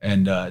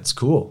 And it's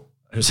cool.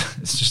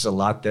 It's just a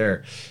lot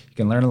there. You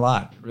can learn a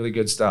lot, really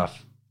good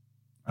stuff.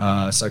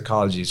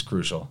 Psychology is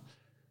crucial.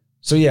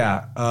 So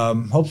yeah,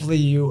 hopefully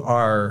you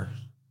are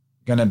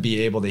going to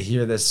be able to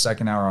hear this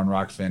second hour on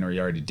Rockfin, or you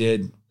already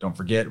did. Don't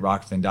forget,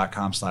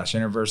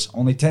 rockfin.com/Interverse.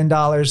 Only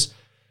 $10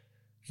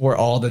 for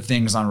all the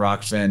things on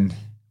Rockfin,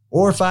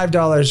 or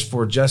 $5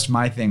 for just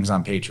my things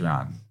on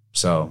Patreon.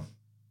 So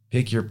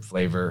pick your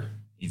flavor.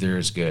 Either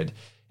is good.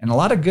 And a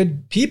lot of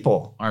good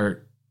people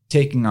are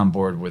taking on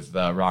board with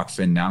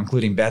Rockfin now,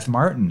 including Beth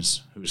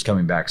Martins, who's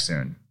coming back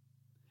soon.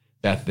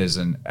 Beth is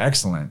an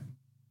excellent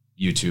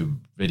YouTube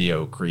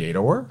video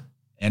creator.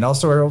 And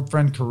also our old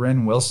friend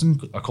Corinne Wilson,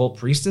 Occult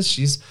Priestess.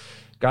 She's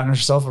gotten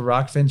herself a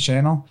Rockfin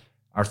channel.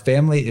 Our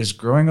family is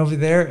growing over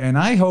there, and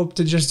I hope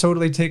to just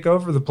totally take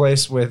over the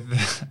place with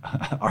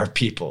our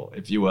people,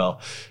 if you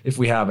will, if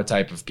we have a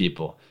type of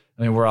people.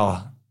 I mean, we're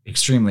all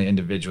extremely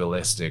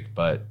individualistic,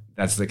 but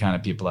that's the kind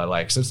of people I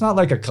like. So it's not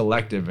like a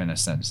collective in a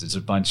sense. It's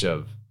a bunch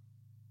of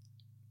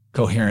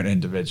coherent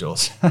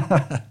individuals.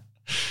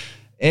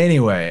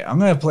 Anyway, I'm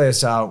going to play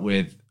us out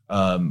with,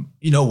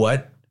 you know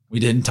what we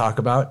didn't talk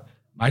about?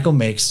 Michael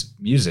makes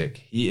music.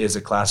 He is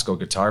a classical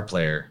guitar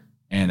player,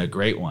 and a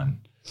great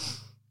one.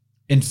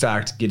 In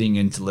fact, getting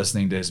into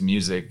listening to his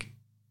music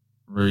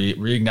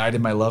reignited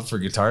my love for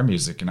guitar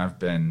music, and I've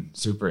been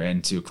super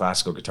into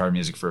classical guitar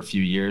music for a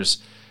few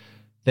years,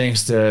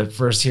 thanks to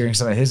first hearing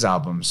some of his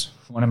albums.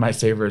 One of my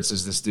favorites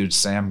is this dude,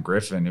 Sam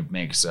Griffin, who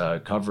makes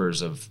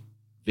covers of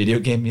video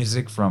game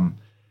music from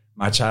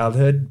my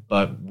childhood,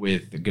 but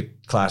with the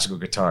classical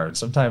guitar. And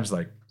sometimes,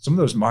 like some of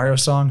those Mario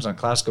songs on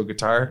classical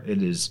guitar,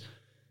 it is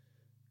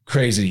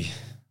crazy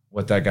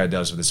what that guy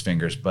does with his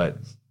fingers. But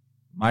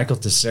Michael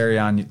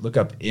Tessarion, look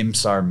up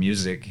Imsar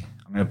Music.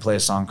 I'm going to play a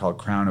song called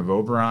Crown of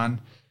Oberon.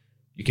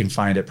 You can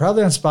find it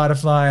probably on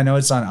Spotify. I know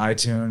it's on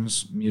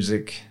iTunes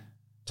Music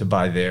to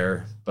buy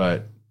there,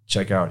 but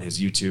check out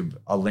his YouTube.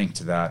 I'll link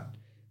to that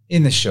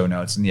in the show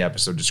notes, in the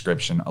episode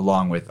description,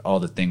 along with all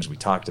the things we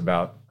talked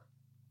about.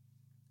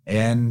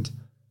 And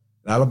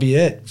that'll be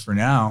it for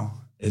now.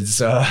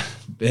 It's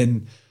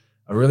been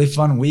a really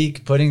fun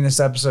week putting this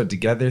episode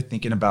together,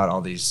 thinking about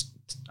all these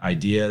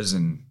ideas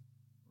and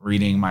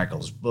reading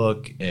Michael's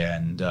book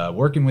and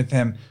working with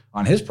him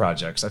on his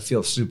projects. I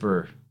feel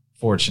super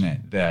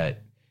fortunate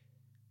that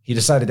he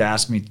decided to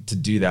ask me to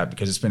do that,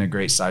 because it's been a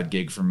great side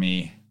gig for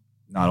me.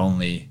 Not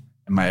only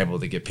am I able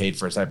to get paid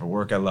for a type of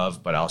work I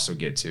love, but I also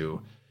get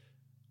to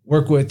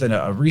work with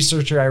a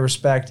researcher I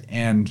respect,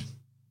 and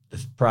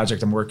the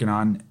project I'm working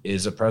on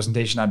is a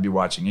presentation I'd be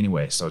watching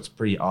anyway, so it's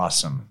pretty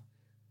awesome.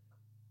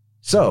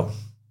 So,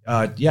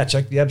 yeah,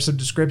 check the episode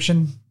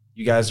description.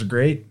 You guys are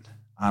great.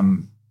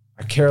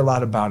 I care a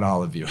lot about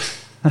all of you.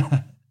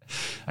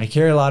 I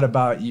care a lot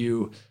about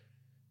you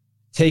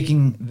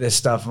taking this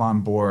stuff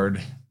on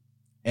board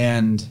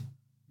and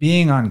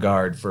being on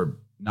guard for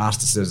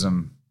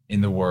Gnosticism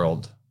in the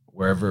world,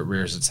 wherever it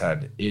rears its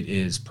head. It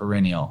is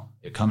perennial.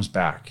 It comes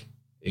back.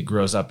 It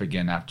grows up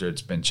again after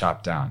it's been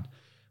chopped down.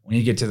 We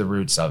need to get to the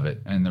roots of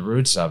it. And the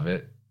roots of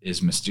it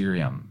is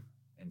Mysterium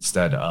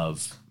instead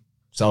of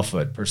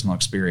selfhood, personal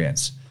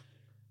experience.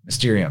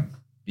 Mysterium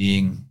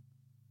being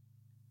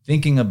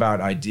thinking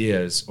about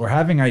ideas, or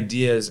having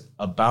ideas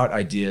about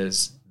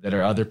ideas that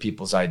are other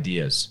people's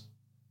ideas.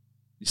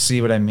 You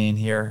see what I mean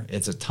here?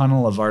 It's a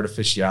tunnel of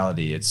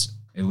artificiality. It's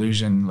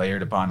illusion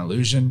layered upon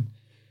illusion.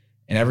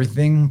 And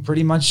everything,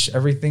 pretty much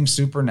everything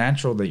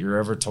supernatural that you're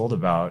ever told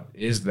about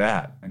is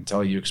that,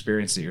 until you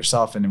experience it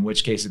yourself, and in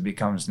which case it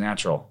becomes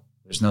natural.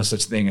 There's no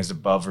such thing as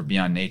above or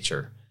beyond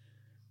nature.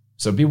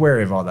 So be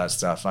wary of all that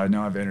stuff. I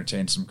know I've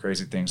entertained some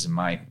crazy things in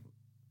my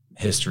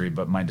history,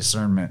 but my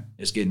discernment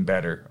is getting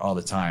better all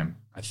the time,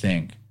 I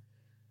think.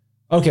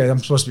 Okay, I'm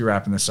supposed to be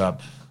wrapping this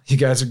up. You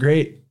guys are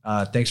great.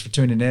 Thanks for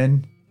tuning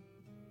in.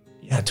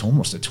 Yeah, it's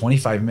almost a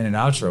 25-minute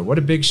outro. What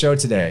a big show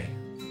today.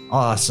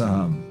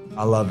 Awesome.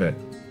 I love it.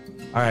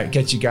 All right,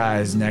 catch you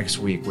guys next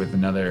week with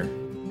another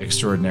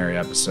extraordinary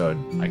episode.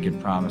 I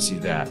can promise you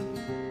that.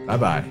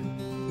 Bye-bye.